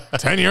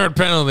 10-yard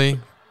penalty.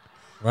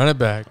 Run it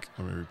back.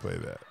 Let me replay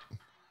that.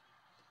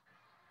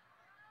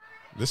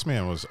 This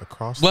man was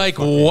across like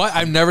what?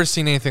 I've never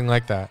seen anything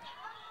like that.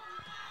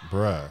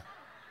 Bruh.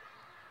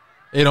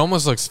 It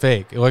almost looks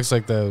fake. It looks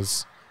like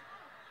those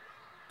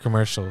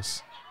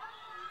commercials.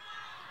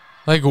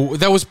 Like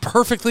that was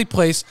perfectly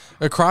placed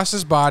across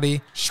his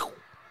body.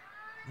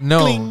 No,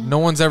 Gling. No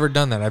one's ever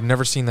done that. I've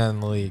never seen that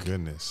in the league.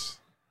 Goodness.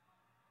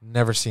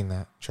 Never seen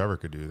that. Trevor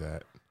could do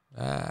that.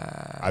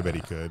 I bet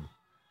he could.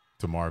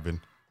 To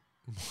Marvin.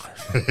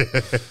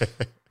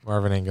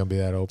 Marvin ain't gonna be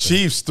that open.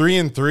 Chiefs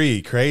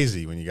 3-3.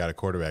 Crazy when you got a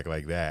quarterback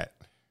like that.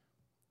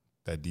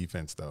 that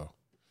defense though.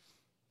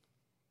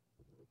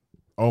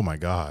 Oh my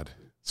God!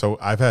 So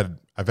I've had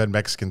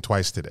Mexican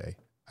twice today.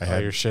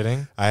 You're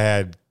shitting? I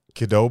had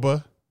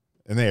Qdoba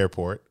in the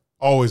airport.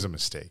 Always a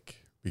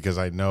mistake because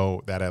I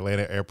know that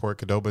Atlanta airport,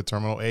 Qdoba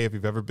Terminal A, if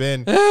you've ever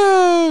been,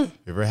 if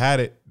you ever had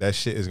it, that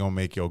shit is going to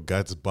make your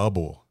guts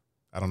bubble.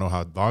 I don't know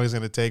how long it's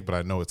going to take, but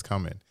I know it's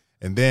coming.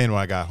 And then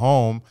when I got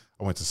home,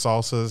 I went to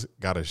Salsa's,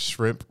 got a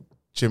shrimp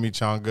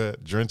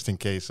chimichanga drenched in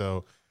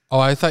queso. Oh,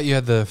 I thought you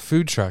had the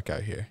food truck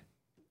out here.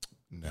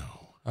 No.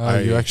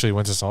 You actually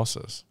went to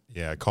Salsa's.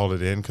 Yeah, I called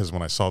it in because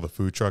when I saw the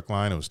food truck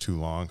line, it was too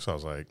long. So I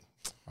was like,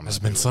 Has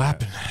been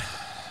slapping.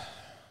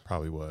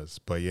 Probably was.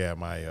 But yeah,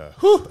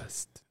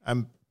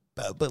 I'm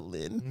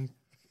bubbling.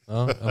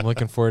 Oh, I'm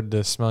looking forward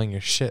to smelling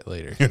your shit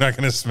later. You're not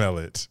going to smell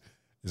it.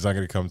 It's not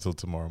going to come till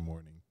tomorrow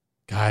morning.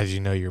 Guys, you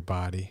know your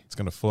body. It's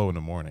going to flow in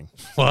the morning.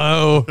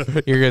 Whoa.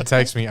 You're going to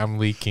text me, I'm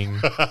leaking.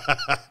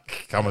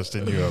 How much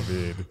did you have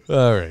in?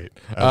 All right.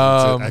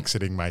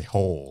 Exiting my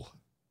hole.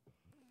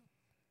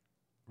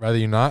 Rather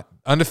you not.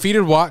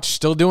 Undefeated watch,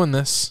 still doing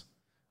this.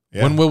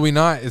 Yeah. When will we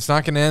not? It's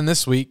not going to end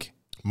this week.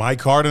 My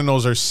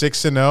Cardinals are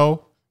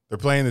 6-0. They're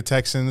playing the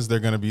Texans. They're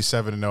going to be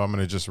 7-0. I'm going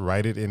to just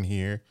write it in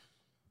here.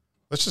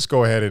 Let's just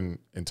go ahead and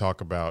talk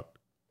about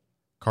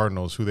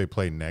Cardinals, who they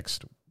play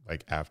next,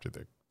 like after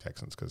the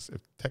Texans, because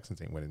if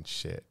Texans ain't winning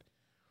shit.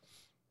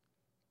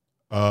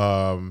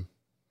 So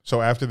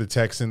after the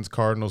Texans,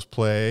 Cardinals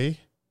play.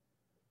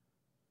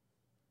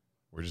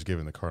 We're just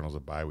giving the Cardinals a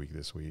bye week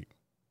this week.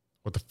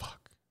 What the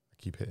fuck? I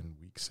keep hitting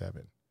week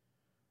 7.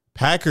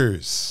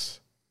 Packers.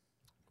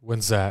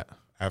 When's that?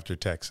 After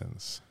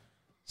Texans.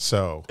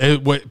 So.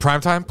 What,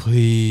 prime time?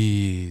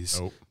 Please.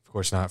 Nope. Of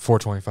course not.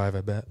 4:25,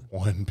 I bet.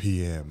 1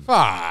 p.m.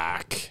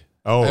 Fuck.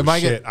 Oh,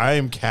 shit. I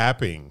am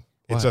capping.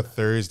 What? It's a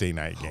Thursday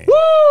night game.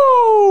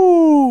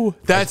 Woo!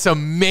 That's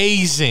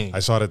amazing. I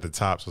saw it at the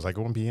top, so it's like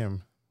 1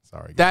 p.m.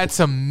 Sorry. That's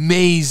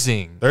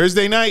amazing.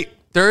 Thursday night.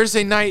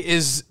 Thursday night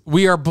is,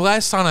 we are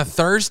blessed on a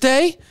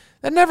Thursday?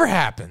 That never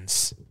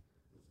happens.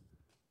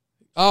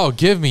 Oh,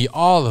 give me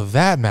all of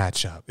that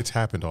matchup. It's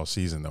happened all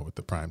season, though, with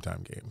the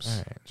primetime games. All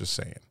right. Just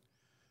saying.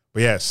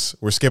 But yes,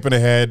 we're skipping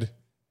ahead.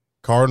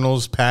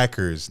 Cardinals,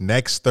 Packers,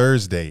 next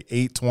Thursday,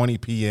 8:20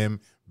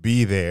 p.m.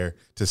 Be there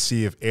to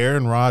see if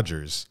Aaron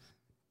Rodgers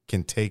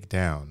can take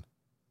down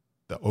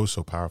the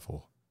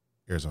oh-so-powerful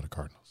Arizona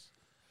Cardinals.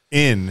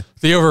 In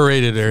the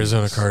overrated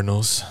Arizona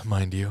Cardinals,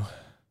 mind you.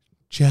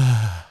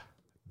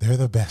 They're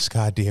the best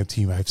goddamn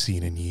team I've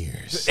seen in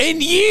years.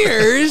 In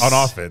years? On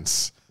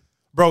offense.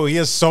 Bro, he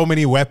has so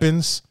many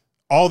weapons.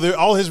 All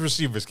his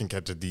receivers can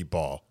catch a deep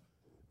ball.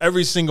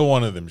 Every single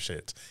one of them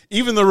shits.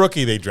 Even the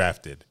rookie they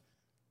drafted.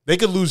 They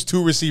could lose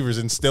 2 receivers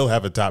and still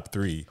have a top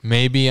 3.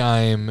 Maybe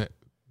I'm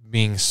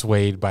being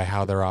swayed by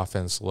how their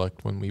offense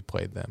looked when we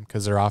played them,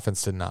 because their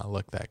offense did not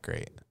look that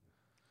great.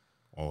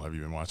 Well, have you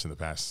been watching the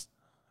past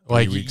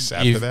 3 weeks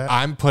after that?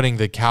 I'm putting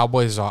the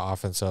Cowboys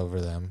offense over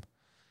them.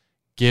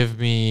 Give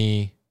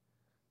me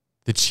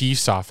the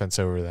Chiefs offense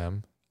over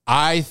them.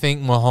 I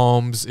think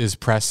Mahomes is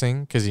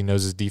pressing because he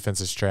knows his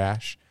defense is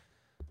trash.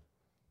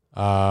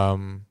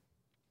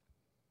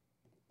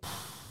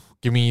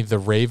 Give me the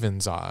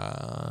Ravens.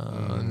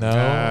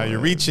 No. You're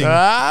reaching.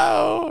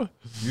 No.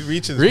 You're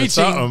reaching.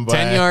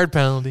 10-yard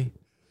penalty.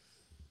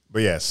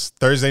 But yes,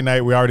 Thursday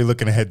night, we're already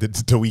looking ahead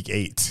to week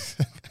 8.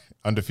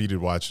 Undefeated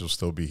watch will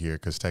still be here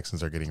because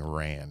Texans are getting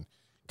ran.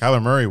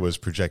 Kyler Murray was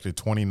projected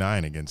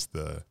 29 against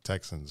the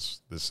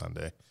Texans this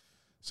Sunday.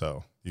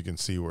 So you can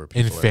see where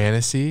people in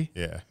fantasy?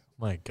 Yeah.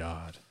 My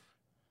God.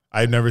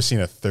 I've never seen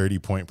a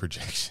 30-point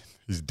projection.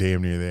 He's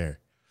damn near there.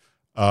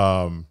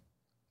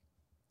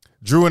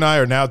 Drew and I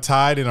are now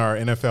tied in our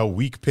NFL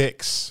week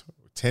picks,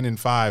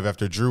 10-5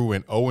 after Drew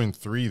went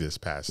 0-3 this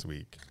past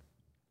week.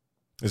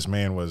 This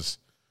man was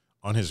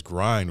on his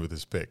grind with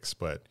his picks,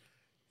 but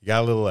he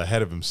got a little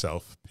ahead of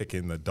himself,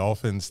 picking the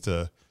Dolphins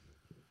to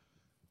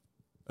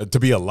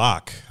be a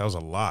lock. That was a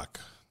lock.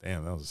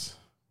 Damn, that was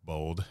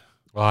bold.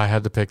 Well, I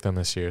had to pick them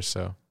this year,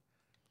 so.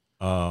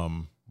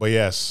 But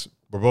yes,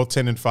 we're both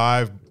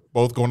 10-5,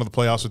 both going to the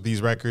playoffs with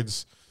these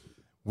records.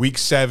 Week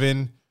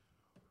 7.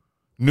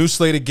 New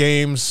slate of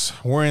games.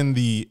 We're in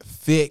the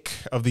thick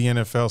of the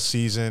NFL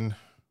season.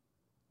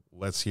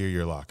 Let's hear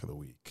your lock of the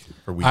week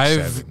for week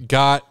 7. I've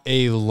got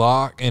a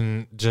lock,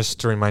 and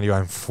just to remind you,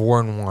 I'm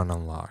 4-1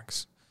 on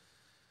locks.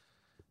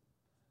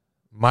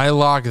 My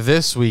lock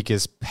this week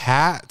is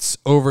Pats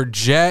over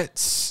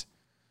Jets.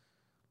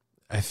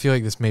 I feel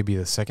like this may be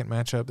the second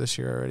matchup this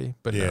year already.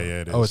 But yeah, no.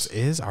 yeah, it is. Oh, it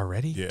is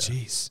already? Yeah.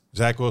 Jeez.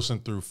 Zach Wilson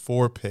threw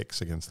 4 picks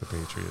against the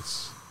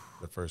Patriots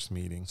the first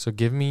meeting. So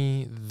give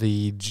me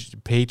the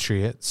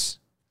Patriots.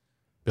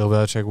 Bill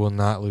Belichick will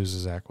not lose to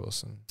Zach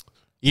Wilson.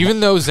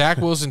 Even though Zach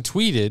Wilson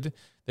tweeted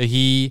that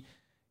he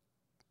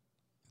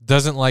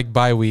doesn't like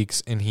bye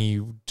weeks and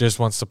he just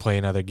wants to play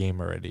another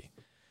game already.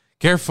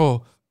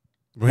 Careful.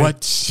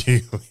 What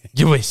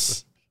you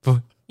wish.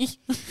 Come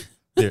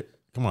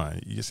on.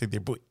 You just say they're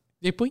boy.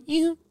 They put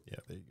you. Yeah,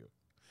 there you go.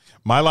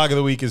 My lock of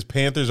the week is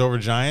Panthers over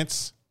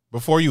Giants.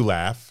 Before you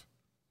laugh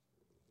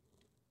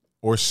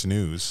or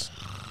snooze,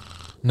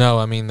 No,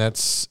 I mean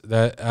that's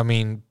that. I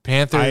mean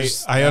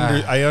Panthers.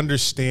 I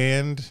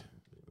understand.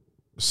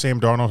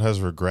 Sam Darnold has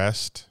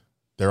regressed.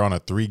 They're on a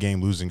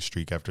 3-game losing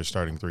streak after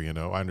starting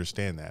 3-0. I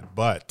understand that,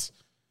 but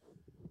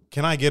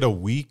can I get a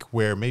week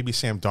where maybe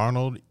Sam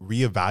Darnold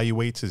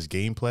reevaluates his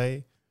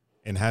gameplay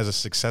and has a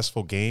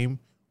successful game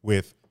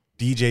with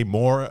DJ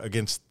Moore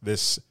against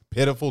this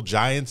pitiful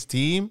Giants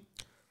team?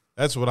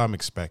 That's what I'm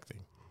expecting.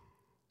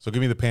 So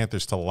give me the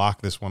Panthers to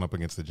lock this one up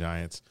against the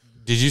Giants.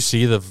 Did you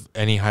see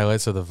any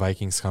highlights of the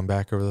Vikings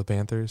comeback over the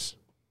Panthers?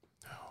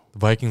 No. The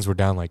Vikings were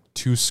down like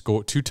 2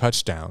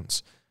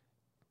 touchdowns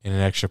in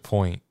an extra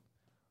point.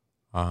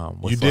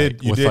 You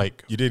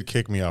did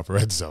kick me off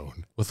red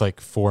zone with like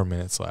 4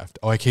 minutes left.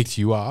 Oh, I kicked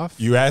you off?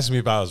 You asked me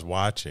if I was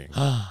watching.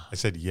 I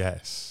said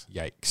yes.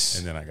 Yikes.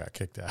 And then I got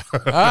kicked out.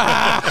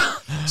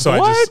 So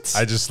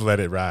I just let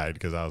it ride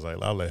because I was like,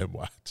 I'll let him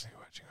watch. Are you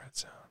watching Red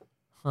Zone?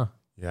 Huh.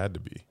 You had to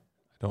be.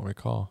 I don't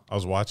recall. I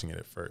was watching it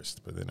at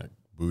first, but then it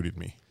booted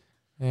me.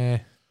 You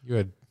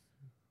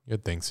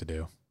had things to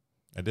do.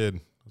 I did. I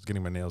was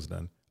getting my nails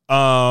done.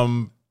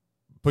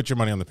 Put your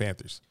money on the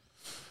Panthers.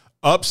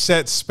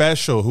 Upset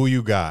special. Who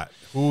you got?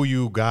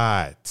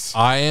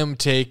 I am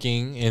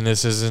taking, and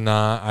this is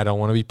not, I don't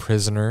want to be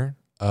prisoner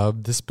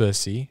of this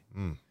pussy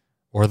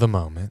or the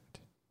moment,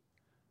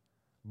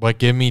 but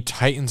give me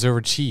Titans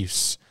over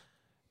Chiefs.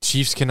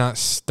 Chiefs cannot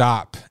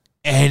stop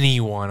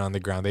anyone on the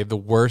ground. They have the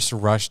worst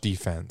rush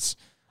defense.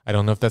 I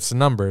don't know if that's the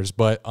numbers,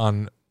 but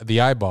on the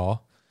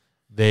eyeball,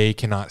 they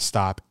cannot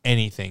stop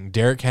anything.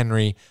 Derrick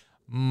Henry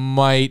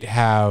might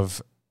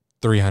have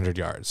 300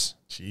 yards.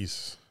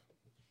 Jeez.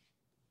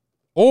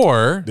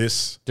 Or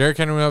Derrick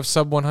Henry will have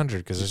sub 100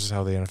 because this is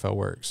how the NFL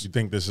works. You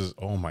think this is,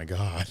 oh my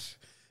God.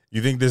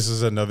 You think this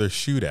is another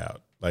shootout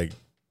like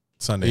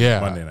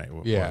Monday night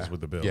was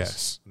with the Bills?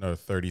 Yes. Another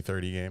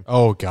 30-30 game?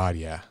 Oh, God,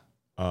 yeah.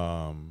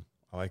 I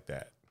like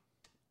that.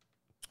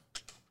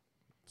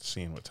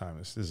 Seeing what time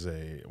this is.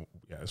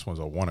 This one's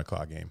a 1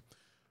 o'clock game.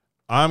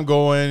 I'm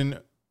going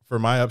for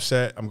my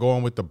upset. I'm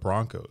going with the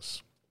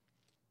Broncos.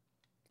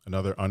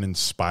 Another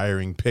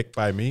uninspiring pick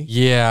by me.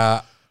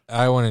 Yeah,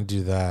 I want to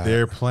do that.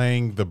 They're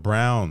playing the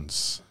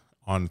Browns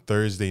on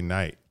Thursday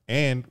night.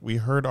 And we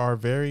heard our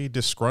very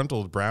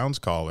disgruntled Browns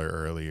caller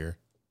earlier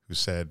who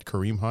said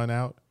Kareem Hunt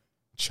out,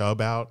 Chubb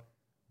out,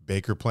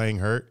 Baker playing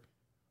hurt.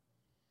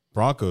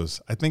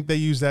 Broncos, I think they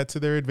use that to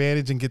their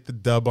advantage and get the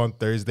dub on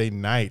Thursday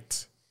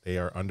night. They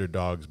are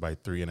underdogs by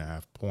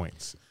 3.5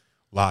 points.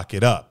 Lock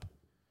it up.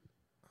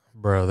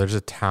 Bro, there's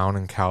a town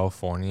in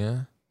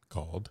California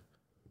called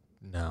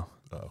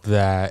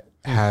that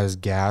has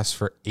gas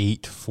for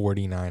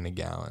 $8.49 a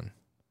gallon.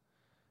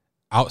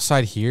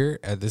 Outside here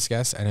at this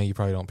gas, I know you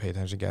probably don't pay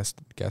attention to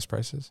gas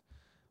prices,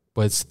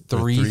 but it's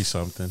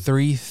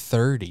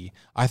 $3.30.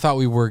 I thought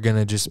we were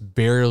gonna just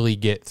barely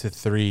get to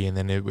 $3, and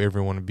then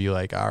everyone would be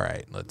like, "All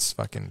right, let's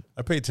fucking."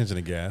 I pay attention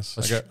to gas.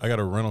 I got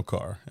a rental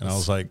car, and I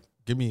was like,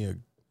 "Give me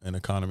an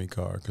economy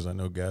car because I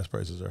know gas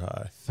prices are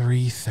high."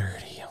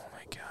 $3.30. Oh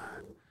my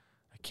God,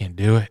 I can't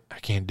do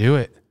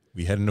it.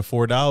 We heading to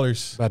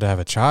 $4. About to have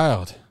a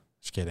child.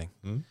 Just kidding.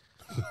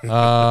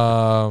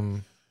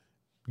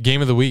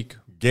 Game of the week.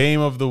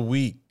 Game of the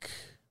week.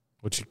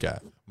 What you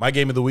got? My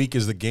game of the week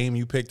is the game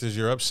you picked as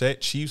your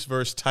upset, Chiefs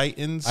versus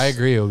Titans. I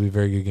agree. It'll be a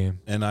very good game.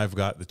 And I've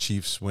got the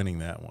Chiefs winning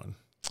that one.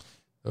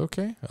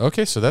 Okay,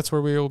 so that's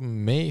where we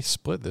may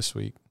split this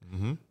week.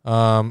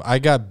 I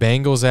got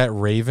Bengals at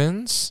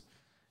Ravens,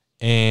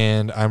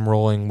 and I'm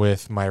rolling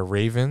with my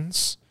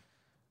Ravens.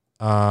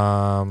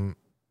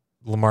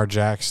 Lamar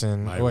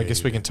Jackson. I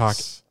guess we can talk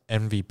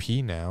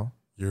MVP now.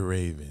 Your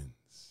Ravens.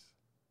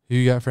 Who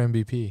you got for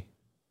MVP?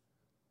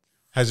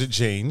 Has it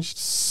changed?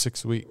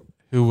 6 weeks.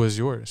 Who was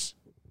yours?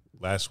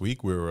 Last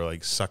week we were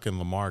like sucking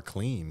Lamar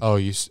clean. Oh,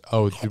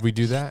 did we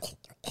do that?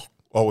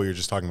 Oh, we were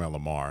just talking about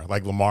Lamar.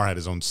 Like Lamar had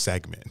his own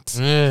segment.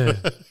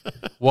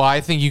 Well,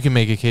 I think you can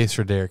make a case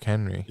for Derrick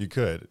Henry. You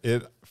could.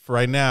 For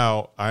right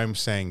now, I'm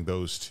saying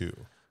those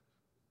two.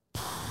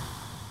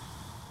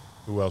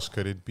 Who else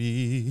could it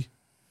be?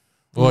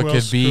 Well, it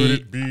could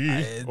be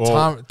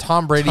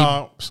Tom Brady,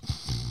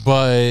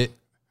 but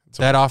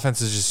that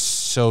offense is just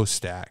so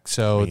stacked.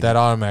 So that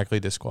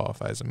automatically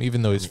disqualifies him,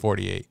 even though he's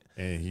 48.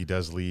 And he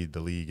does lead the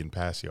league in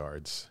pass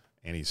yards,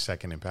 and he's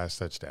second in pass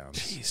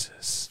touchdowns.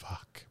 Jesus.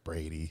 Fuck,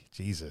 Brady.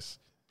 Jesus.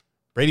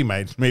 Brady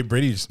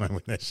just might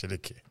win that shit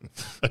again.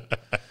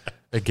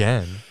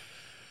 Again?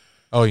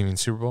 Oh, you mean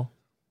Super Bowl?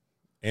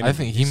 And I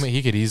think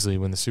he could easily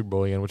win the Super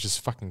Bowl again, which is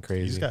fucking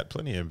crazy. He's got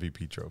plenty of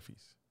MVP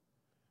trophies.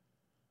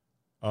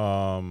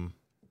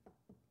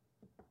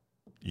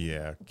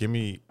 Yeah,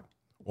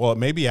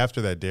 maybe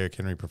after that Derrick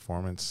Henry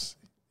performance,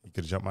 he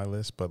could jump my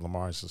list, but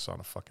Lamar's just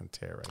on a fucking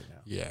tear right now.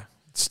 Yeah,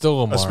 it's still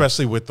Lamar.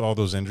 Especially with all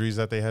those injuries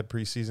that they had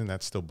preseason,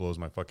 that still blows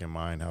my fucking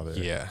mind how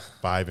they're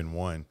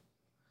 5-1,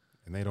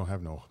 and they don't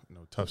have no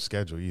tough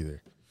schedule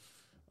either.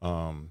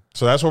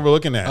 So that's what we're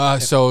looking at.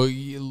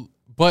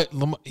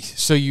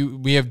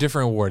 We have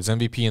different awards,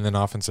 MVP and then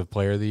Offensive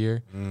Player of the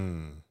Year.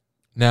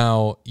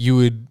 Now, you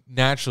would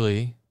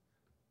naturally,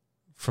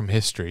 from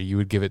history, you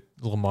would give it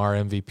Lamar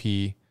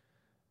MVP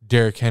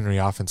Derrick Henry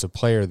Offensive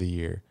Player of the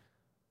Year,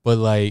 but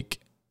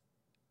like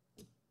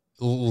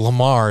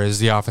Lamar is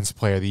the Offensive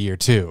Player of the Year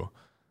too.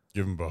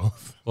 Give them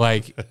both.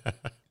 Like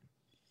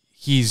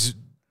he's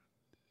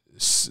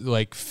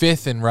like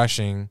 5th in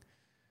rushing,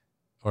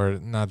 or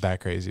not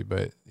that crazy,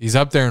 but he's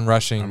up there in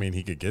rushing. I mean,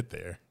 he could get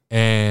there.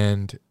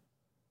 And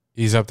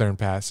he's up there in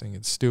passing.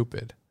 It's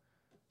stupid.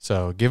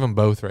 So give them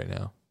both right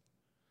now.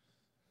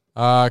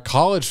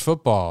 College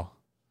football.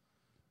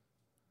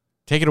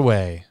 Take it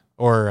away.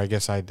 Or I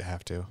guess I'd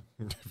have to.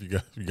 You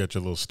got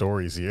your little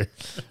stories here.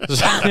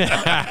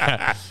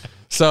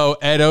 So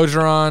Ed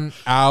Orgeron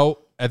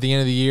out at the end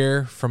of the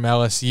year from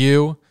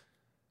LSU.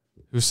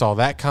 Who saw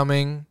that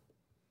coming?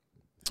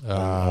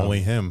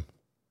 Only him.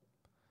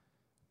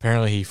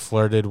 Apparently he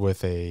flirted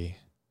with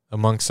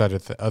amongst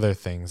other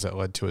things that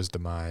led to his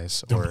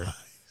demise. Or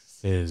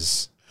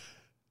his...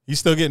 He's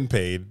still getting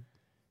paid.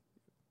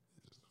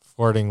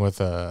 Flirting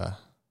with a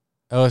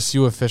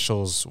LSU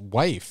official's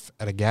wife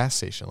at a gas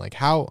station. Like,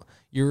 how...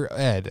 You're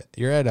Edo.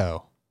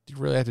 Do you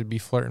really have to be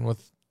flirting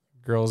with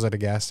girls at a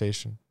gas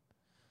station?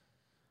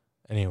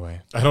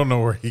 Anyway. I don't know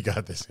where he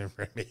got this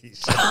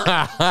information.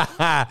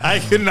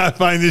 I could not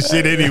find this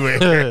shit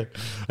anywhere.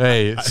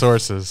 Hey,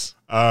 sources.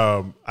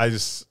 All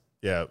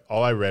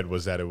I read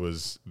was that it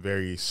was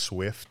very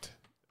swift.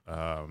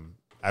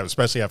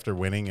 Especially after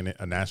winning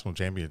a national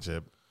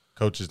championship.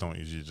 Coaches don't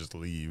usually just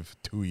leave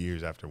 2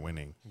 years after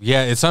winning.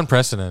 Yeah, it's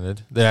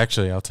unprecedented.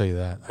 I'll tell you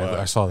that.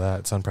 I saw that.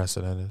 It's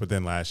unprecedented. But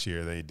then last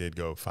year they did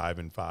go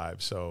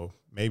 5-5. So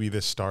maybe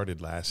this started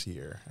last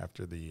year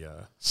after the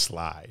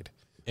slide.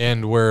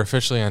 And we're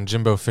officially on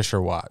Jimbo Fisher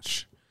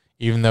watch.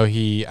 Even though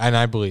and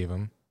I believe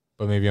him,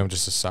 but maybe I'm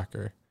just a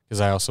sucker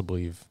because I also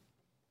believe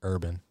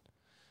Urban.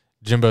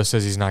 Jimbo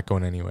says he's not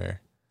going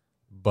anywhere.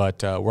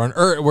 But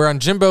we're on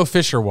Jimbo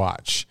Fisher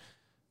watch.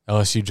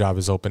 LSU job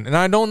is open. And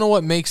I don't know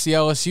what makes the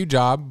LSU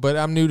job, but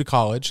I'm new to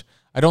college.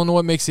 I don't know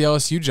what makes the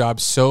LSU job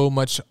so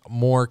much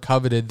more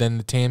coveted than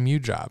the TAMU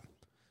job.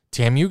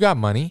 TAMU got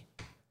money.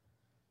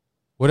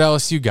 What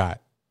LSU got?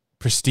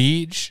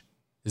 Prestige?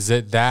 Is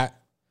it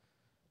that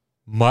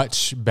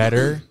much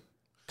better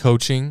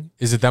coaching?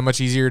 Is it that much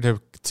easier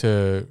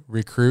to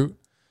recruit?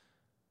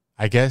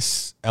 I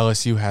guess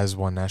LSU has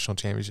won national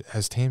championship.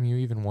 Has TAMU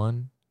even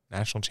won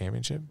national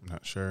championship? I'm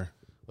not sure.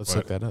 Let's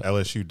look that up.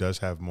 LSU does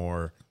have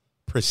more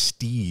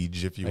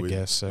prestige, if you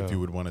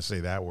would want to say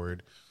that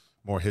word,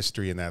 more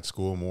history in that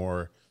school,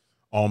 more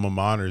alma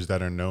maters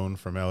that are known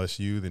from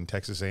LSU than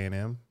Texas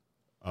A&M.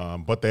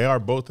 But they are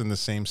both in the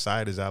same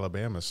side as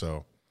Alabama,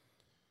 so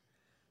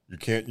you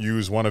can't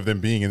use one of them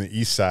being in the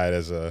east side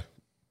as a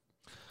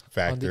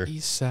factor. On the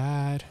east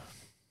side.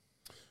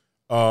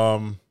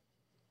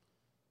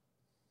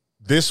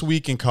 This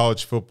week in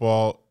college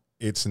football,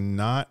 it's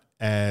not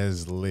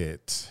as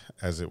lit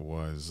as it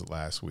was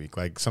last week.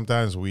 Like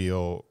sometimes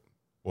we'll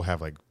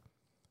have like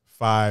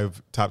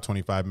 5 top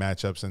 25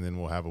 matchups, and then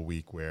we'll have a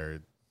week where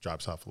it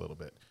drops off a little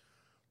bit.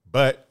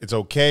 But it's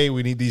okay.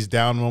 We need these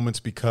down moments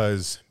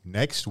because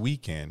next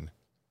weekend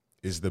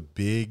is the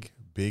big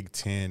Big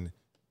Ten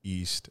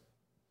East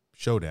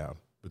showdown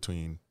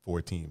between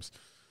 4 teams.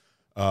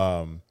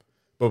 But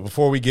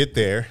before we get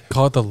there.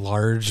 Call it the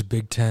large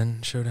Big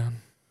Ten showdown.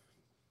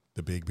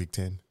 The big Big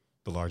Ten.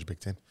 The large Big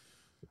Ten.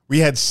 We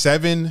had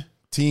 7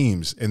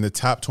 teams in the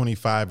top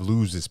 25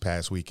 lose this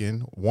past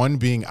weekend, one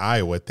being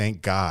Iowa,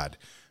 thank God.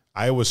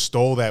 Iowa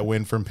stole that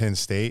win from Penn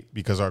State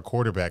because our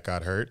quarterback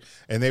got hurt,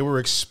 and they were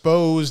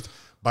exposed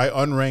by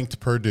unranked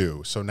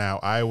Purdue. So now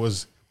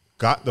Iowa's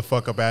got the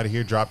fuck up out of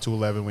here, dropped to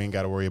 11. We ain't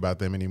got to worry about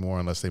them anymore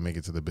unless they make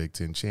it to the Big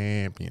Ten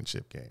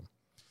championship game.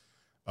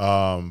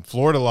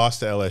 Florida lost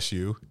to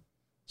LSU.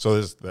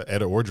 So the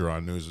Ed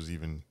Orgeron news was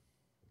even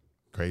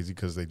crazy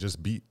because they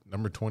just beat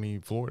number 20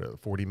 Florida,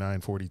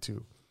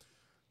 49-42.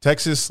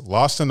 Texas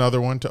lost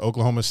another one to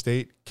Oklahoma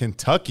State.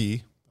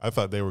 Kentucky, I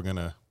thought they were going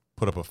to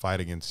put up a fight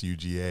against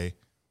UGA,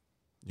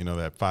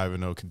 that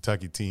 5-0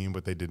 Kentucky team,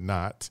 but they did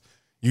not.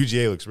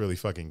 UGA looks really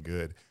fucking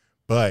good.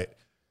 But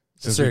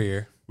since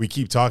we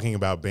keep talking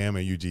about Bama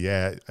and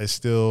UGA, I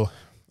still,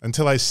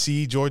 until I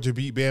see Georgia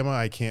beat Bama,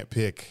 I can't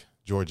pick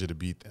Georgia to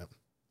beat them.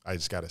 I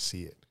just got to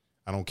see it.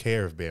 I don't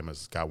care if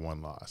Bama's got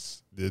one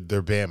loss.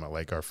 They're Bama,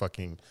 like our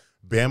fucking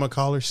Bama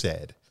caller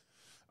said.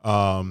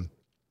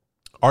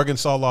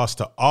 Arkansas lost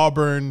to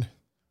Auburn,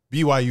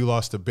 BYU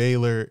lost to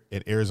Baylor,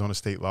 and Arizona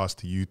State lost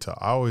to Utah.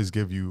 I always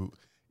give you,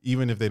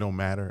 even if they don't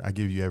matter, I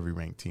give you every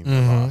ranked team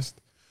that lost.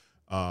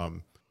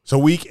 So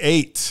week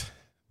 8,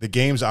 the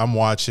games I'm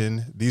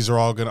watching, these are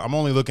all I'm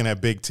only looking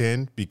at Big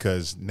Ten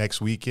because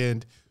next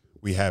weekend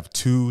we have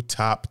 2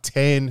 top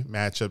 10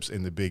 matchups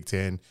in the Big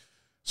Ten.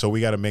 So we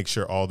got to make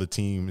sure all the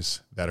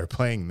teams that are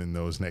playing in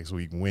those next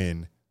week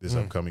win this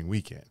upcoming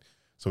weekend.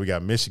 So we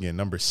got Michigan,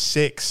 number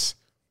 6,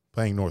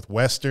 playing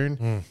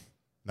Northwestern.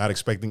 Not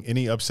expecting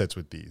any upsets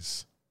with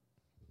these.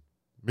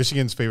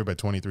 Michigan's favored by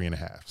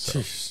 23.5.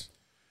 So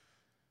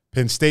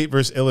Penn State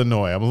versus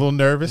Illinois. I'm a little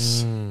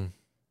nervous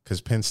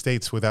because Penn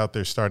State's without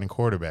their starting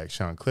quarterback,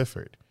 Sean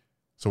Clifford.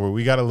 So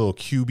we got a little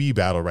QB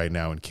battle right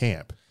now in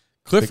camp.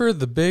 Clifford,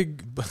 the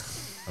big.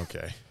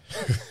 Okay.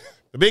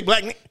 The big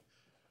black.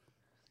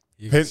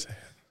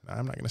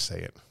 I'm not going to say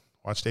it.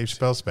 Watch Dave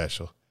Chappelle's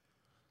special.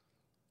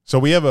 So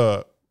we have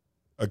a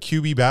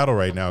QB battle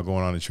right now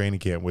going on in training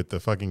camp with the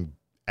fucking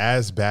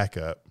as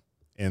backup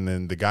and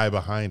then the guy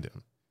behind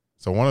him.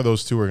 So one of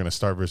those two are going to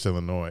start versus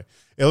Illinois.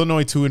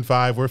 Illinois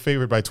 2-5. We're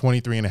favored by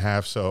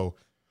 23.5. So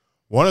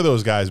one of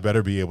those guys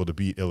better be able to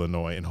beat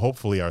Illinois, and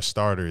hopefully our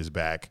starter is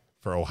back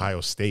for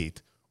Ohio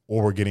State,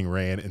 or we're getting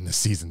ran and the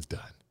season's done.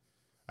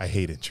 I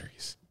hate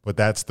injuries, but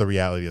that's the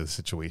reality of the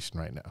situation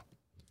right now.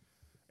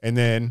 And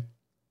then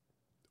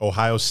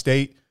Ohio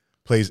State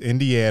plays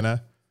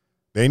Indiana.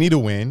 They need to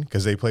win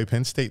because they play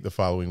Penn State the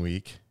following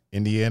week.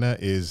 Indiana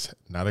is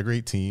not a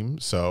great team,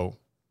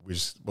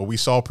 but we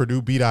saw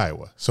Purdue beat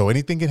Iowa. So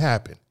anything can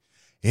happen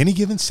any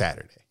given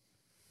Saturday.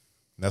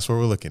 And that's what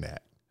we're looking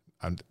at.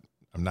 I'm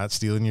not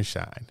stealing your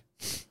shine.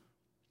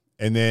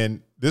 And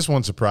then this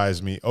one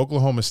surprised me.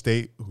 Oklahoma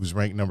State, who's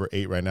ranked number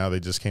 8 right now, they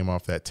just came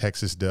off that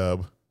Texas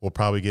dub. We'll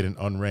probably get an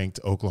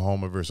unranked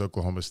Oklahoma versus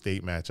Oklahoma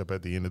State matchup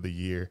at the end of the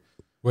year.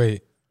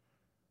 Wait.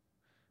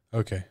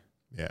 Okay.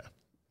 Yeah.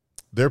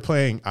 They're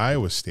playing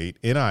Iowa State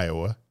in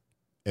Iowa,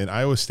 and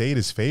Iowa State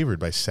is favored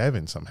by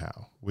 7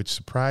 somehow, which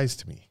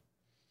surprised me.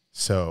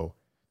 So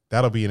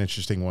that'll be an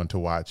interesting one to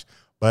watch.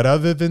 But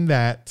other than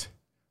that,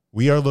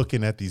 we are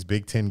looking at these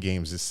Big Ten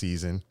games this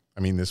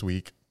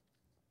week.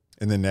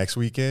 And then next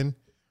weekend,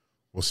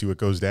 we'll see what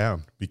goes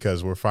down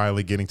because we're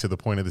finally getting to the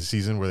point of the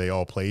season where they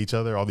all play each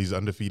other. All these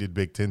undefeated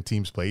Big Ten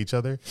teams play each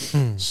other.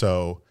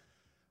 So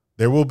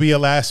there will be a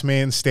last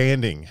man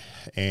standing,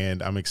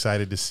 and I'm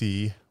excited to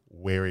see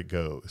where it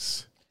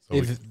goes. So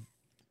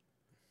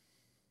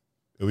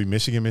it'll be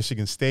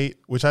Michigan State,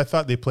 which I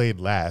thought they played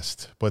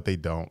last, but they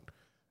don't.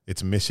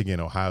 It's Michigan,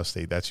 Ohio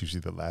State. That's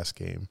usually the last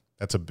game.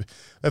 That's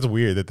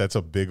weird that's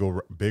a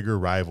bigger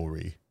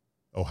rivalry.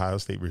 Ohio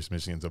State versus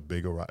Michigan is a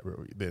bigger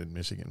rivalry than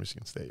Michigan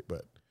State,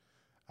 but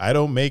I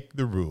don't make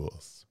the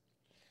rules.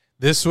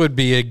 This would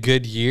be a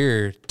good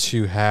year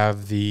to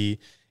have the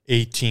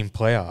 8-team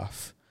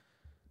playoff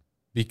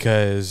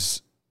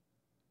because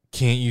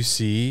can't you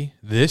see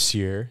this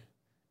year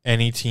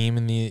any team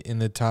in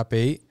the top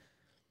 8?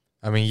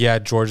 I mean, yeah,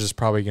 Georgia's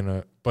probably going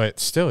to, but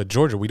still at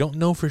Georgia, we don't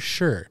know for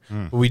sure.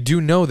 But we do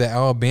know that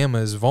Alabama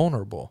is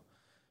vulnerable.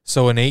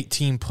 So an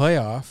 8-team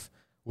playoff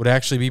would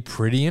actually be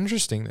pretty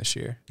interesting this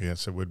year.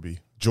 Yes, it would be.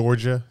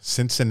 Georgia,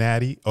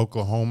 Cincinnati,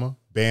 Oklahoma,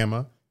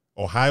 Bama,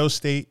 Ohio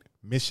State,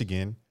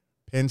 Michigan,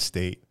 Penn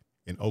State,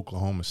 and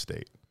Oklahoma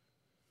State.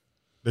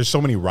 There's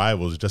so many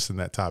rivals just in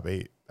that top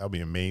 8. That would be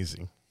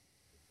amazing.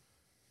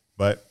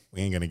 But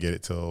we ain't going to get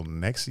it till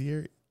next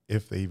year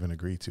if they even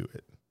agree to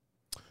it.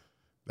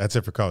 That's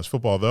it for college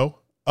football, though.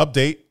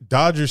 Update,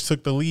 Dodgers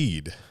took the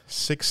lead.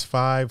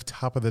 6-5,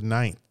 top of the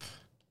 9th.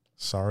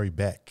 Sorry,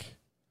 Beck.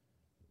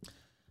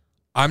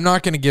 I'm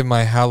not going to give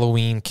my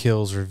Halloween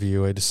Kills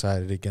review. I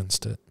decided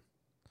against it.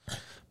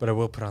 But I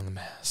will put on the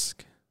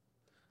mask.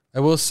 I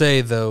will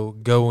say, though,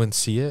 go and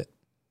see it.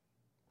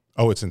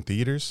 Oh, it's in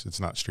theaters? It's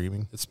not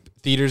streaming? It's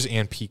theaters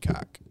and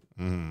Peacock.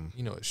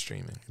 You know it's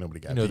streaming. Nobody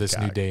got Peacock. This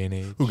new day and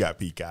age. Who got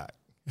Peacock?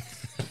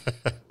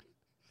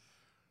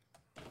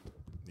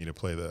 Need to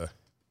play the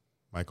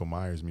Michael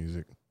Myers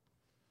music.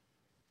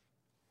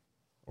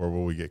 Or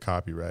will we get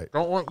copyright?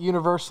 Don't want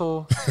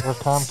Universal or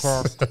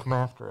Comcast to come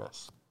after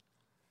us.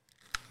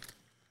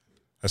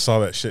 I saw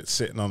that shit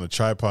sitting on the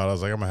tripod. I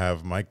was like, I'm going to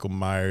have Michael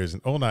Myers.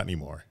 And not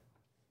anymore.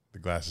 The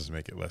glasses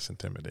make it less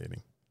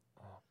intimidating.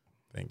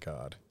 Thank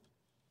God.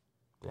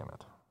 Damn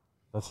it.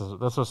 That's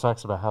what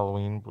sucks about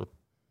Halloween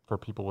for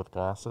people with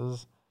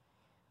glasses.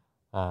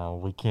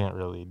 We can't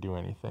really do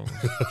anything.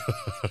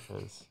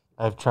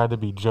 I've tried to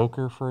be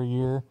Joker for a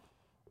year.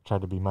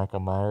 Tried to be Michael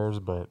Myers,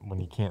 but when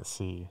you can't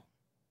see,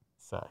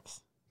 it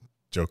sucks.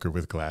 Joker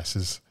with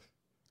glasses.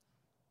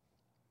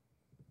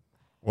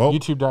 Well,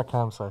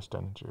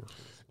 YouTube.com/DunandDrew.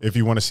 If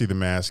you want to see the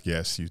mask,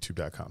 yes,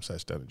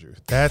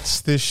 YouTube.com/DunandDrew.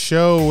 That's the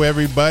show,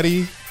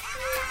 everybody.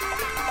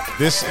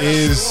 This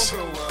is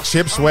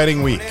Chip's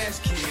wedding week.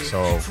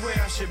 So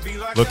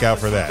look out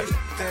for that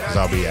because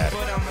I'll be at it.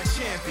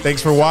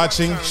 Thanks for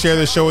watching. Share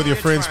the show with your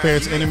friends,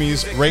 parents,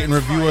 enemies. Rate and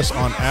review us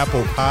on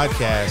Apple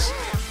Podcasts.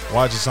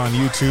 Watch us on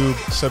YouTube.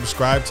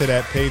 Subscribe to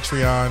that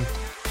Patreon.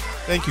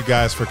 Thank you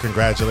guys for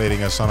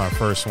congratulating us on our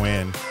first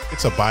win.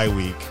 It's a bye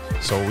week,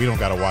 so we don't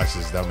got to watch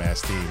this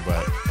dumbass team.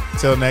 But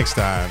until next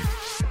time,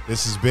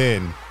 this has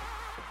been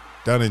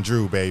Dun and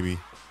Drew, baby.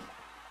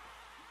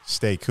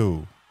 Stay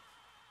cool.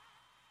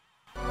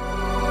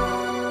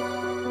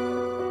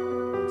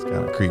 It's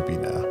kind of creepy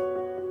now.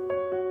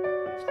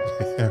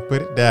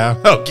 Put it down.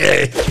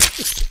 Okay.